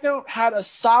SmackDown had a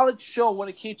solid show when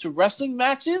it came to wrestling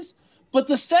matches, but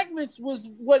the segments was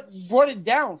what brought it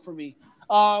down for me.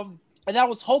 And that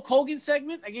was Hulk Hogan's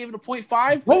segment. I gave it a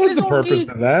 0.5. What was the purpose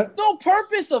of that? No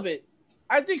purpose of it.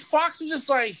 I think Fox was just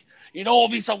like, it'll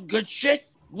be some good shit.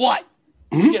 What?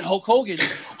 You get Hulk Hogan.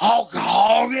 Hulk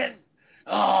Hogan.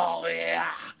 Oh, yeah.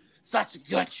 Such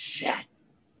good shit.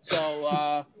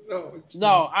 So,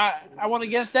 no, I went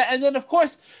against that. And then, of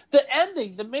course, the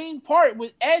ending, the main part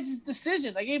with Edge's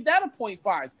decision, I gave that a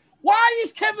 0.5. Why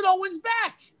is Kevin Owens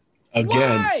back?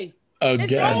 Again. Why? Again.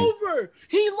 It's over.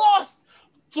 He lost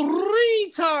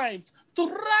 3 times.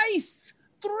 Thrice.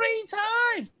 3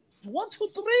 times. 1, 2,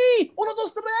 3. 1, 2,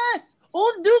 3.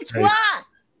 1, 2, 3.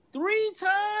 3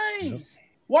 times. Yep.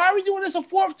 Why are we doing this a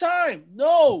 4th time?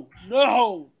 No.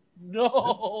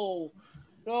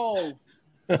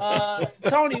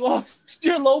 Tony, what's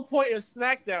your low point of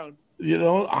SmackDown?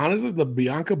 Honestly, the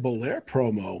Bianca Belair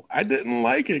promo, I didn't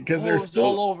like it because there's still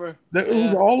all over. It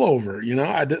was all over.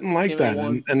 I didn't like that,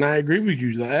 and I agree with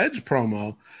you. The Edge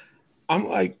promo, I'm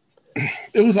like,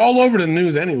 it was all over the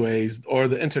news, anyways, or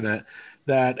the internet,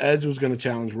 that Edge was going to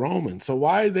challenge Roman. So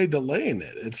why are they delaying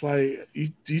it? It's like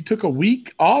you took a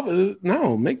week off.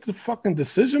 No, make the fucking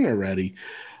decision already.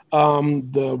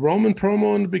 The Roman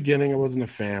promo in the beginning, I wasn't a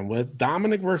fan with.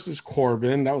 Dominic versus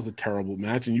Corbin, that was a terrible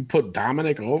match, and you put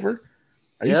Dominic over?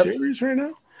 Are you serious right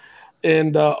now?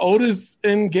 And Otis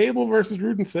and Gable versus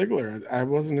Rude and Ziggler. I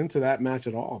wasn't into that match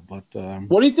at all. But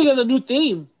what do you think of the new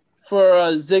theme for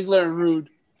Ziggler and Rude?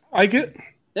 I like it.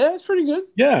 Yeah, it's pretty good.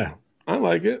 Yeah, I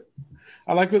like it.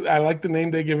 I like the name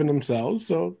they're giving themselves,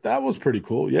 so that was pretty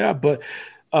cool. Yeah, but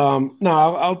no,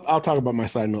 I'll talk about my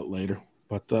side note later.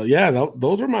 But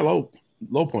those are my low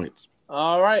points.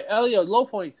 All right, Elio, low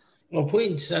points. Low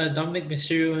points: Dominic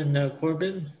Mysterio and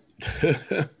Corbin.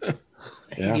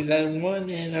 Yeah. Give that 1,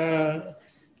 and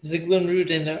Ziggler and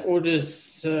Rude and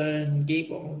Otis and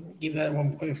Gable. Give that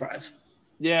 1.5.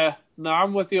 Yeah, no,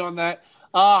 I'm with you on that.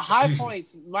 High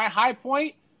points. My high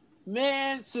point,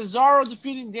 man, Cesaro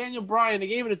defeating Daniel Bryan. I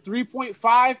gave it a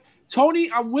 3.5.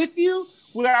 Tony, I'm with you.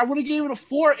 Where I would have gave it a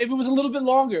 4 if it was a little bit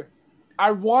longer.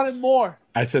 I wanted more.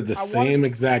 I said the same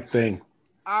exact thing.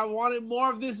 I wanted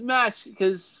more of this match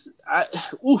because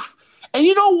And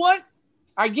you know what?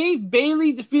 I gave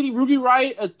Bayley defeating Ruby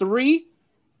Riott a 3,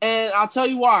 and I'll tell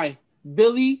you why.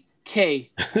 Billie Kay.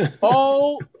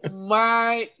 Oh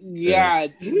my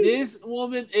God. This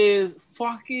woman is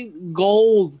fucking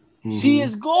gold. Mm-hmm. She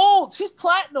is gold. She's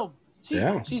platinum.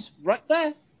 She's right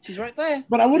there. She's right there.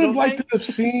 But I would have liked to have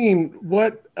seen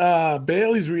what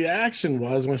Bailey's reaction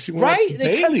was when she went right. To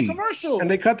they Bayley. cut the commercial. And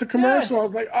they cut the commercial. Yeah. I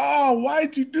was like, oh,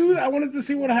 why'd you do that? I wanted to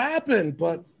see what happened.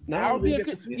 But now we get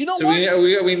to see it. You know so what? Are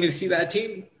we going to see that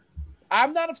team?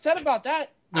 I'm not upset about that.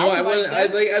 No,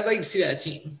 I'd like to see that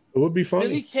team. It would be funny.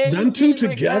 Billie Kay, them two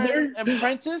together? Like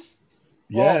Apprentice?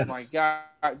 Yes. Oh, my God.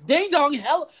 Ding dong,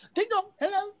 hello. Ding dong,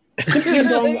 hello.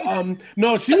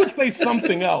 No, she would say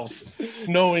something else.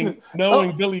 Knowing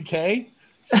Billie Kay,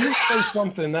 she would say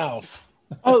something else.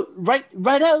 Oh,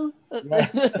 righto.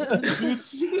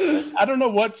 I don't know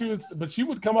what she was, but she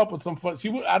would come up with some fun.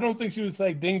 I don't think she would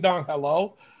say "ding dong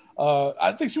hello."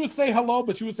 I think she would say hello,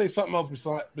 but she would say something else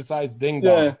besides ding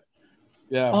dong.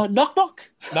 Yeah. Knock knock.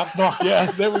 Knock knock. Yeah,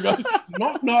 there we go.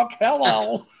 Knock knock.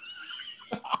 Hello.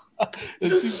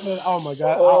 And she said, "Oh my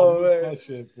god, that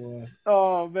shit, boy."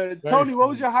 Oh man, Tony, what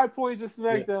was your high points of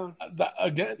SmackDown?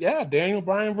 Daniel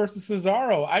Bryan versus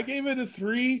Cesaro. I gave it a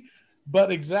 3,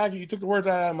 but exactly, you took the words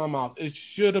out of my mouth. It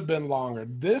should have been longer.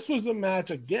 This was a match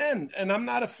again, and I'm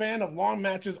not a fan of long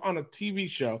matches on a TV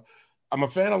show. I'm a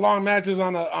fan of long matches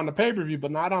on the pay-per-view,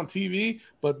 but not on TV.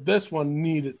 But this one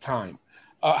needed time.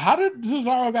 How did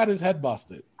Cesaro got his head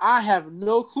busted? I have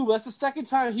no clue. That's the second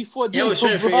time he fought Daniel I was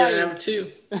trying to figure that out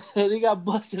too. And he got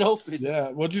busted open. Yeah.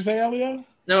 What'd you say, Elio?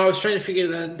 No, I was trying to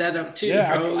figure that out too.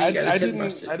 Yeah,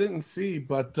 I didn't see.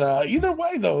 But either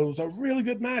way, though, it was a really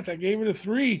good match. I gave it a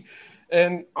 3.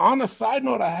 And on a side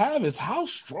note I have is how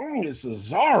strong is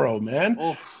Cesaro, man?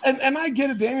 Oh. And I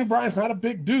get it, Daniel Bryan's not a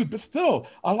big dude, but still,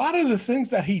 a lot of the things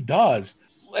that he does,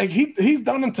 like he's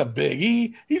done them to Big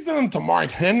E, he's done them to Mark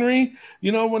Henry.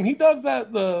 You know, when he does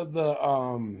that,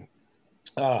 oh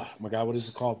my God, what is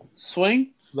it called?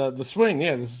 Swing? The swing,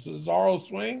 yeah, the Cesaro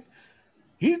swing.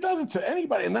 He does it to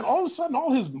anybody, and then all of a sudden,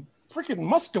 all his freaking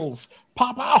muscles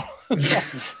pop out.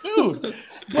 Dude,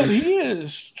 but he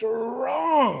is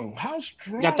strong. How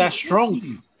strong? Got that strength.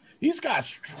 He's got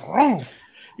strength.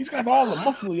 He's got all the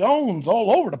muscle he owns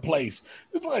all over the place.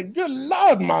 It's like, good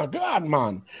Lord, my God,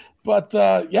 man. But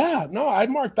I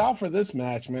marked out for this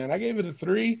match, man. I gave it a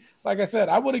 3. Like I said,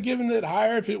 I would have given it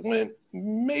higher if it went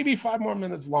maybe 5 more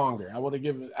minutes longer.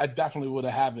 I definitely would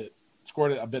have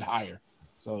scored it a bit higher.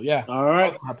 So yeah. All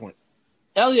right. High point.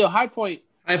 Elio, high point.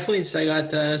 High points, I got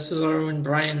Cesaro and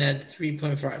Bryan at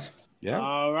 3.5. Yeah.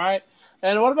 All right.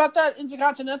 And what about that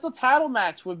Intercontinental title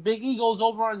match where Big E goes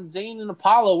over on Zayn and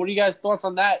Apollo? What are you guys' thoughts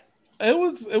on that?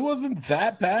 It wasn't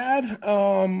that bad.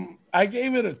 I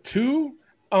gave it a 2.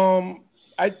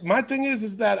 My thing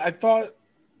is that I thought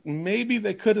maybe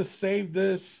they could have saved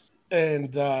this,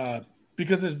 and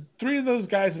because there's 3 of those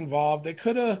guys involved, they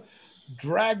could have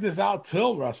dragged this out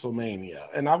till WrestleMania,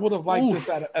 and I would have liked this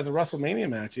as a WrestleMania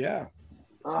match. Yeah.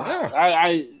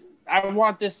 I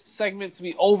want this segment to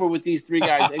be over with these 3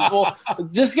 guys and go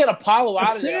just get Apollo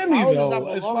out of there. Sammy, though,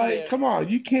 it's like, there. Come on,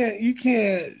 you can't, you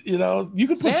can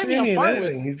put Sammy in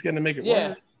anything. He's going to make it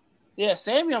work. Yeah,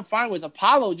 Sammy, I'm fine with.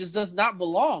 Apollo just does not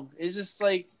belong. It's just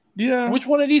like, which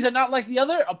one of these are not like the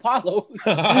other? Apollo.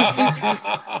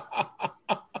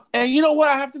 And you know what?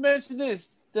 I have to mention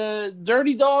this. The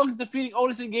Dirty Dogs defeating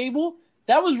Otis and Gable,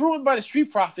 that was ruined by the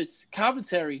Street Profits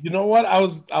commentary. You know what? I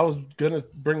was gonna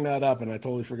bring that up, and I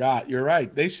totally forgot. You're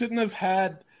right. They shouldn't have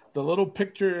had the little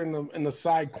picture in the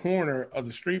side corner of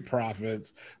the Street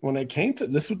Profits when they came to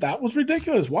this. That was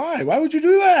ridiculous. Why? Why would you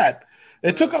do that?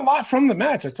 It took a lot from the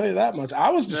match. I tell you that much. I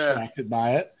was distracted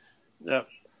by it. Yeah.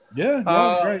 Yeah.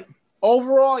 No, great.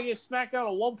 Overall, I gave SmackDown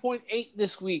a 1.8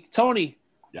 this week. Tony.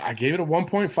 Yeah, I gave it a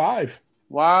 1.5.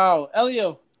 Wow.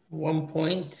 Elio.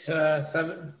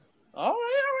 1.7. All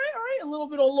right. A little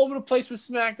bit all over the place with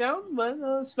SmackDown, but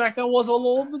SmackDown was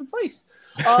all over the place.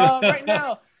 Right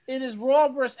now, it is Raw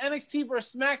versus NXT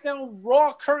versus SmackDown.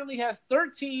 Raw currently has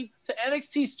 13 to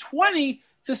NXT's 20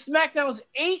 to SmackDown's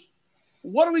 8.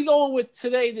 What are we going with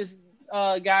today,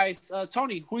 guys?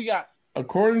 Tony, who you got?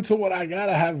 According to what I got,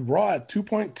 I have Raw at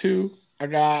 2.2. I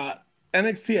got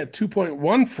NXT at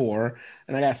 2.14,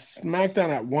 and I got SmackDown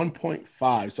at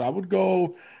 1.5. So I would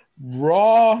go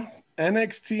Raw,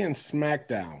 NXT, and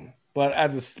SmackDown. But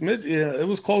as a smidge, it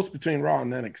was close between Raw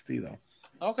and NXT, though.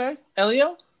 Okay.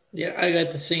 Elio? Yeah, I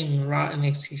got the same Raw,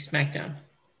 NXT, SmackDown.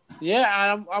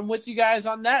 Yeah, I'm with you guys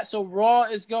on that. So Raw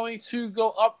is going to go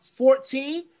up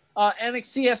 14.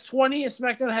 NXT has 20 and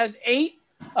SmackDown has 8.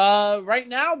 Right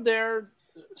now, they're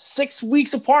 6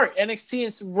 weeks apart.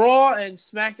 NXT and Raw and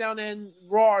SmackDown and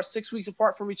Raw are 6 weeks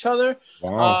apart from each other.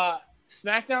 Wow.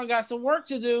 SmackDown got some work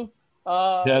to do.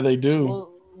 Yeah, they do.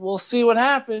 We'll see what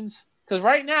happens. Because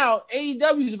right now,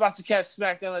 AEW is about to catch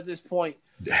SmackDown at this point.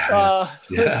 Yeah.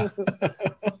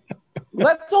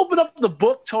 Let's open up the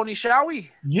book, Tony, shall we?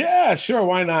 Yeah, sure.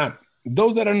 Why not?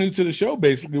 Those that are new to the show,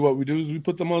 basically what we do is we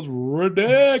put the most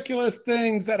ridiculous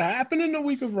things that happen in the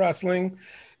week of wrestling,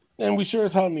 and we sure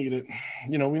as hell need it.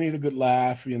 We need a good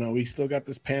laugh. We still got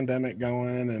this pandemic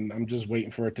going, and I'm just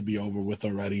waiting for it to be over with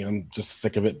already. I'm just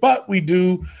sick of it. But we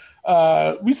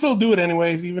still do it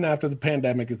anyways, even after the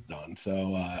pandemic is done.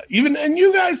 So and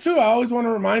you guys too, I always want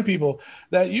to remind people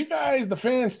that you guys, the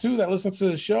fans too, that listen to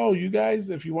the show, you guys,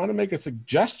 if you want to make a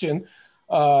suggestion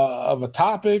of a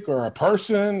topic or a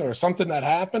person or something that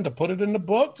happened to put it in the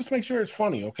book, just make sure it's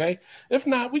funny, okay? If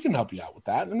not, we can help you out with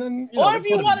that. And then, or if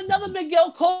you want another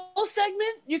Miguel Cole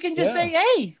segment, you can just say,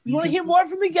 "Hey, we want to hear more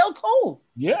from Miguel Cole."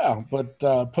 Yeah, but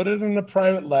put it in a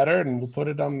private letter, and we'll put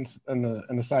it on in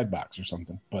the side box or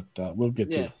something. But we'll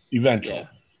get to it eventually.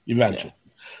 Yeah.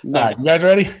 All right, you guys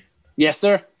ready? Yes,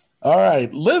 sir. All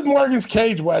right, Liv Morgan's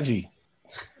cage wedgie.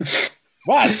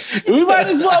 What? We might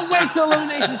as well wait till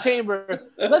Elimination Chamber.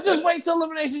 Let's just wait till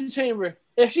Elimination Chamber.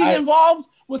 If she's involved,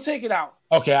 we'll take it out.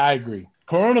 Okay, I agree.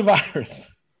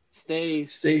 Coronavirus.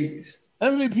 Stays.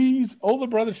 MVP's older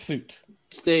brother suit.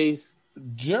 Stays.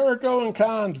 Jericho and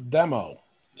Khan's demo.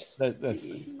 That's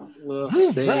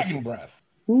Dragon Breath.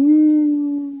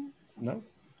 No?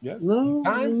 Yes? No?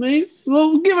 Time? Maybe.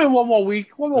 Well, give it one more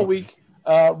week. Week.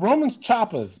 Roman's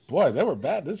Choppas. Boy, they were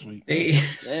bad this week.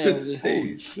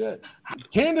 Holy shit.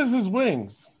 Candace's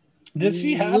wings. Did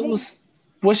she have them?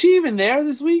 Was she even there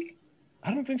this week?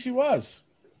 I don't think she was.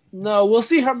 No, we'll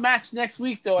see her match next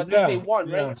week, though. I think they won,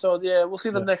 right? So, we'll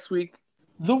see them next week.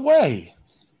 The Way.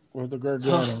 Or the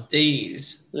Gargano.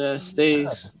 Stays. Yeah,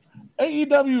 stays.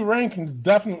 AEW rankings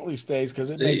definitely stays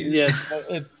because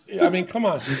I mean, come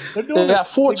on. They got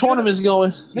 4 tournaments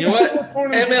going. You know what?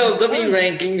 MLW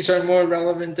rankings are more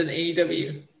relevant than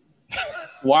AEW.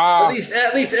 Wow. At least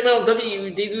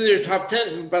MLW, they do their top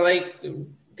 10, but like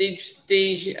they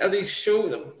at least show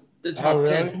them the top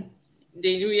 10.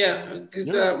 They do,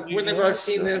 because whenever I've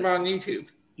seen them on YouTube.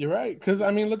 You're right, because I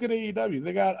mean, look at AEW.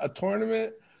 They got a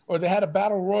tournament, or they had a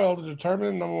battle royal to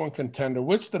determine the number one contender,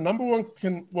 which the number one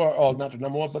not the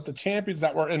number one, but the champions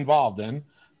that were involved in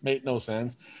made no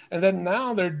sense. And then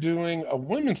now they're doing a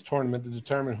women's tournament to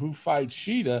determine who fights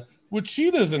Sheeta, which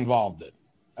Sheeta's involved in.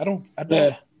 I don't get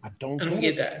that. I don't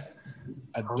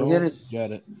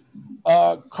get it.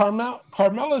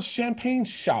 Carmella's champagne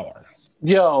shower.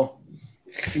 Yo,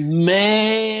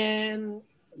 man,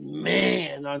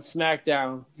 on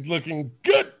SmackDown. He's looking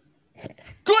good.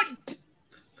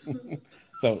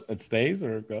 So it stays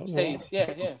or it goes? Stays, stays,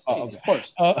 okay. Of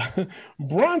course.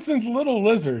 Bronson's little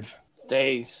lizard.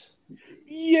 Stays.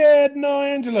 Yeah, no,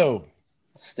 Angelo.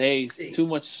 Stays. Too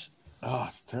much. Oh,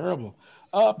 it's terrible.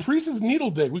 Priest's needle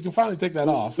dig. We can finally take that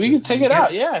off. We can take it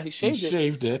out. Yeah, he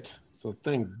shaved it. So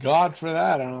thank God for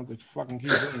that. I don't have to fucking keep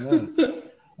doing that.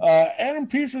 Adam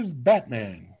Pearce's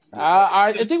Batman.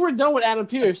 I think we're done with Adam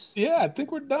Pearce. Yeah, I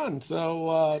think we're done.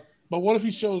 So, but what if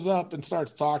he shows up and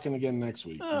starts talking again next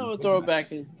week? Oh, we'll throw it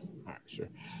back in. All right, sure.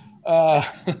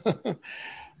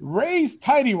 Ray's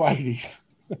tidy whities.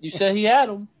 You said he had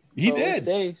them. He did. It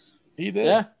stays. He did.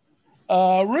 Yeah.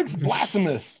 Rick's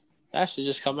blasphemous. That should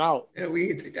just come out. Yeah, we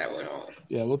can take that one off.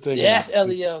 Yeah, we'll take it. Yes,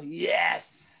 Elio.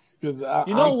 Yes. Because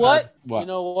you know what? You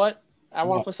know what? I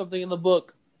want to put something in the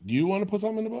book. Do you want to put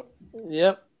something in the book?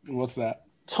 Yep. What's that?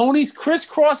 Tony's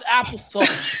crisscross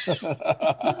applesauce.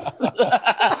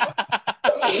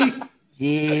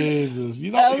 Jesus.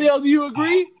 Elio, do you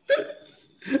agree?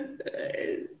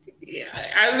 Yeah,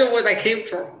 I don't know where that came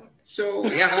from. So,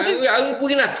 yeah, we're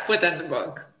going to have to put that in the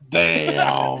book.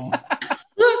 Damn.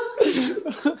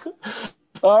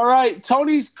 All right.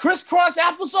 Tony's crisscross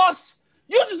applesauce.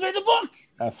 You just made the book.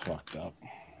 That's fucked up.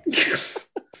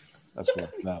 That's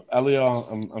fucked up.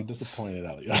 Elio, I'm disappointed,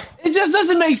 Elio. It just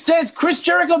doesn't make sense. Chris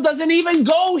Jericho doesn't even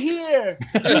go here.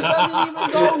 He doesn't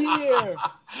even go here.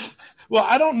 Well,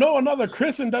 I don't know another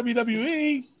Chris in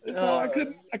WWE, so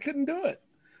I couldn't do it.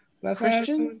 That's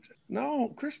Christian? No,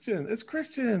 Christian. It's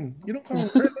Christian. You don't call him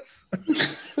Chris.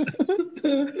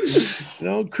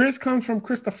 No, Chris comes from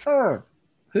Christopher.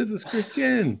 His is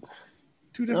Christian.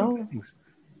 Two different things.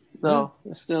 No,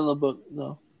 it's still in the book.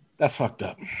 No. That's fucked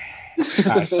up.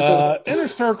 Right. Inner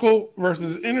Circle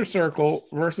versus Inner Circle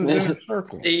versus Inner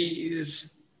Circle. It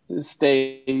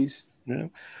stays. Yeah.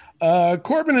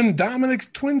 Corbin and Dominic's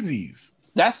twinsies.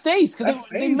 That stays because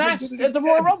they matched at the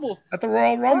Royal Rumble. At the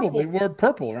Royal Rumble, they wore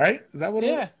purple, right? Is that what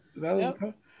it was? Is that what it's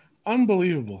called?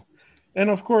 Unbelievable. And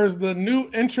of course, the new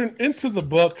entrant into the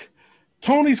book,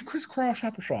 Tony's crisscross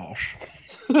applesauce.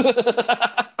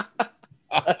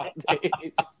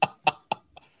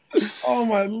 Oh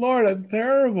my Lord, that's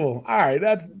terrible. All right,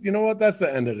 you know what? That's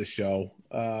the end of the show.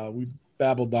 We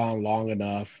babbled on long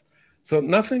enough. So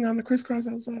nothing on the crisscross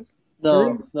applesauce?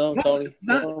 No, Tony.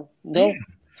 No.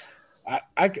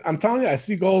 I'm telling you, I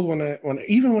see gold when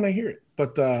I hear it.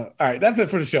 But all right, that's it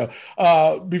for the show.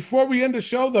 Before we end the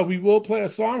show, though, we will play a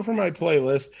song from my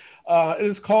playlist. It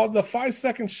is called the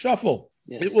 5-Second Shuffle.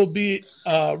 Yes. It will be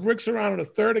Rick Serrano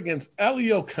III against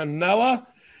Elio Canella.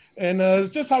 And it's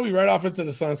just how we ride off into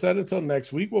the sunset until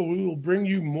next week, where we will bring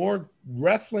you more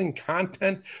wrestling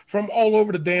content from all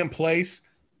over the damn place.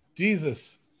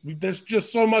 Jesus. There's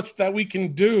just so much that we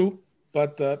can do,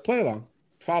 but play along.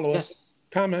 Follow us.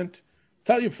 Comment.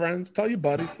 Tell your friends. Tell your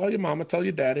buddies. Tell your mama. Tell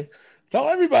your daddy. Tell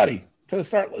everybody to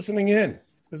start listening in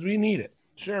because we need it.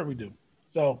 Sure, we do.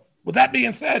 So, with that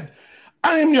being said,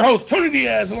 I am your host, Tony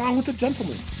Diaz, along with the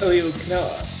gentleman. Elio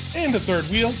Canoa. And the third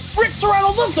wheel. Rick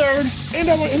Serrano the third. And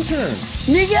our intern.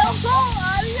 Miguel Cole.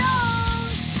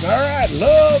 Adios. All right.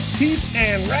 Love, peace,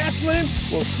 and wrestling.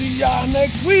 We'll see y'all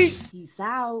next week. Peace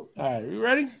out. All right. You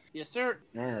ready? Yes, sir.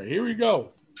 All right. Here we go.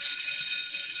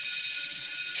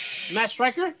 Matt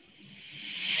Striker?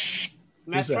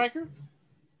 Matt Striker?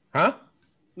 Huh?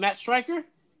 Matt Striker?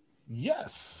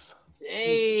 Yes.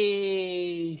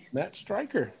 Hey. Matt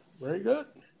Striker. Very good.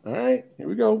 All right. Here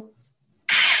we go.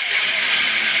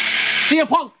 CM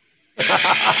Punk.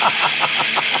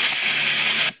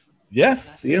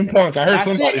 Yes, CM Punk. I heard That's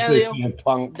somebody it, say Elio. CM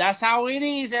Punk. That's how it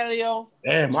is, Elio.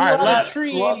 Damn. Two All out of right. the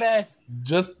tree, ain't bad.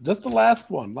 Just the last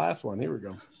one. Last one. Here we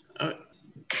go.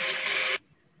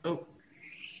 Oh,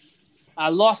 I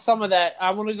lost some of that.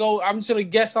 I'm just gonna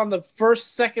guess on the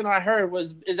first second I heard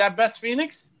is that Beth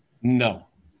Phoenix? No.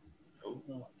 You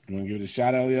want to give it a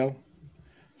shot, Elio?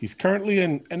 He's currently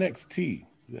in NXT,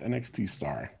 the NXT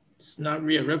star. it's not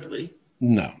Rhea Ripley.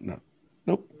 No.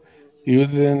 Nope. He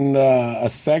was in a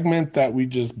segment that we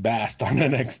just bashed on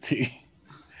NXT.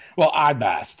 Well, I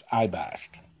bashed.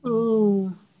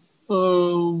 Oh.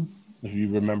 If you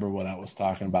remember what I was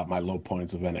talking about, my low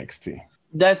points of NXT.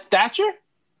 That's Thatcher?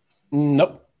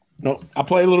 Nope. I'll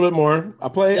play a little bit more.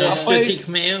 I'll play. Jesse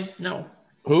Kamea? No.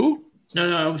 Who?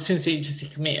 No, I was going to say Jesse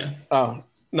Kamea. Oh,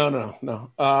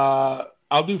 no.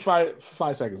 I'll do 5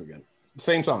 seconds again.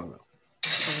 Same song, though.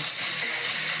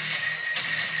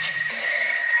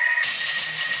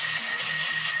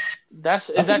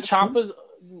 Is that Ciampa's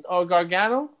or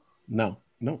Gargano? No.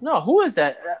 No, who is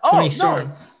that? Tony No.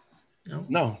 Storm.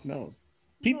 No.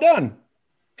 Pete Dunne.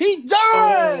 Pete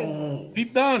Dunne!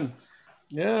 Pete Dunne.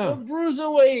 The Yeah.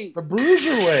 Bruiserweight. The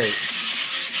Bruiserweight.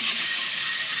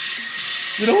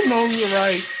 You don't know me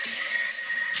right.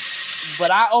 But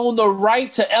I own the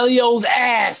right to Elio's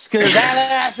ass because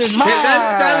that ass is mine. That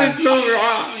sounded so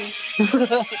wrong.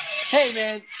 Hey,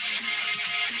 man.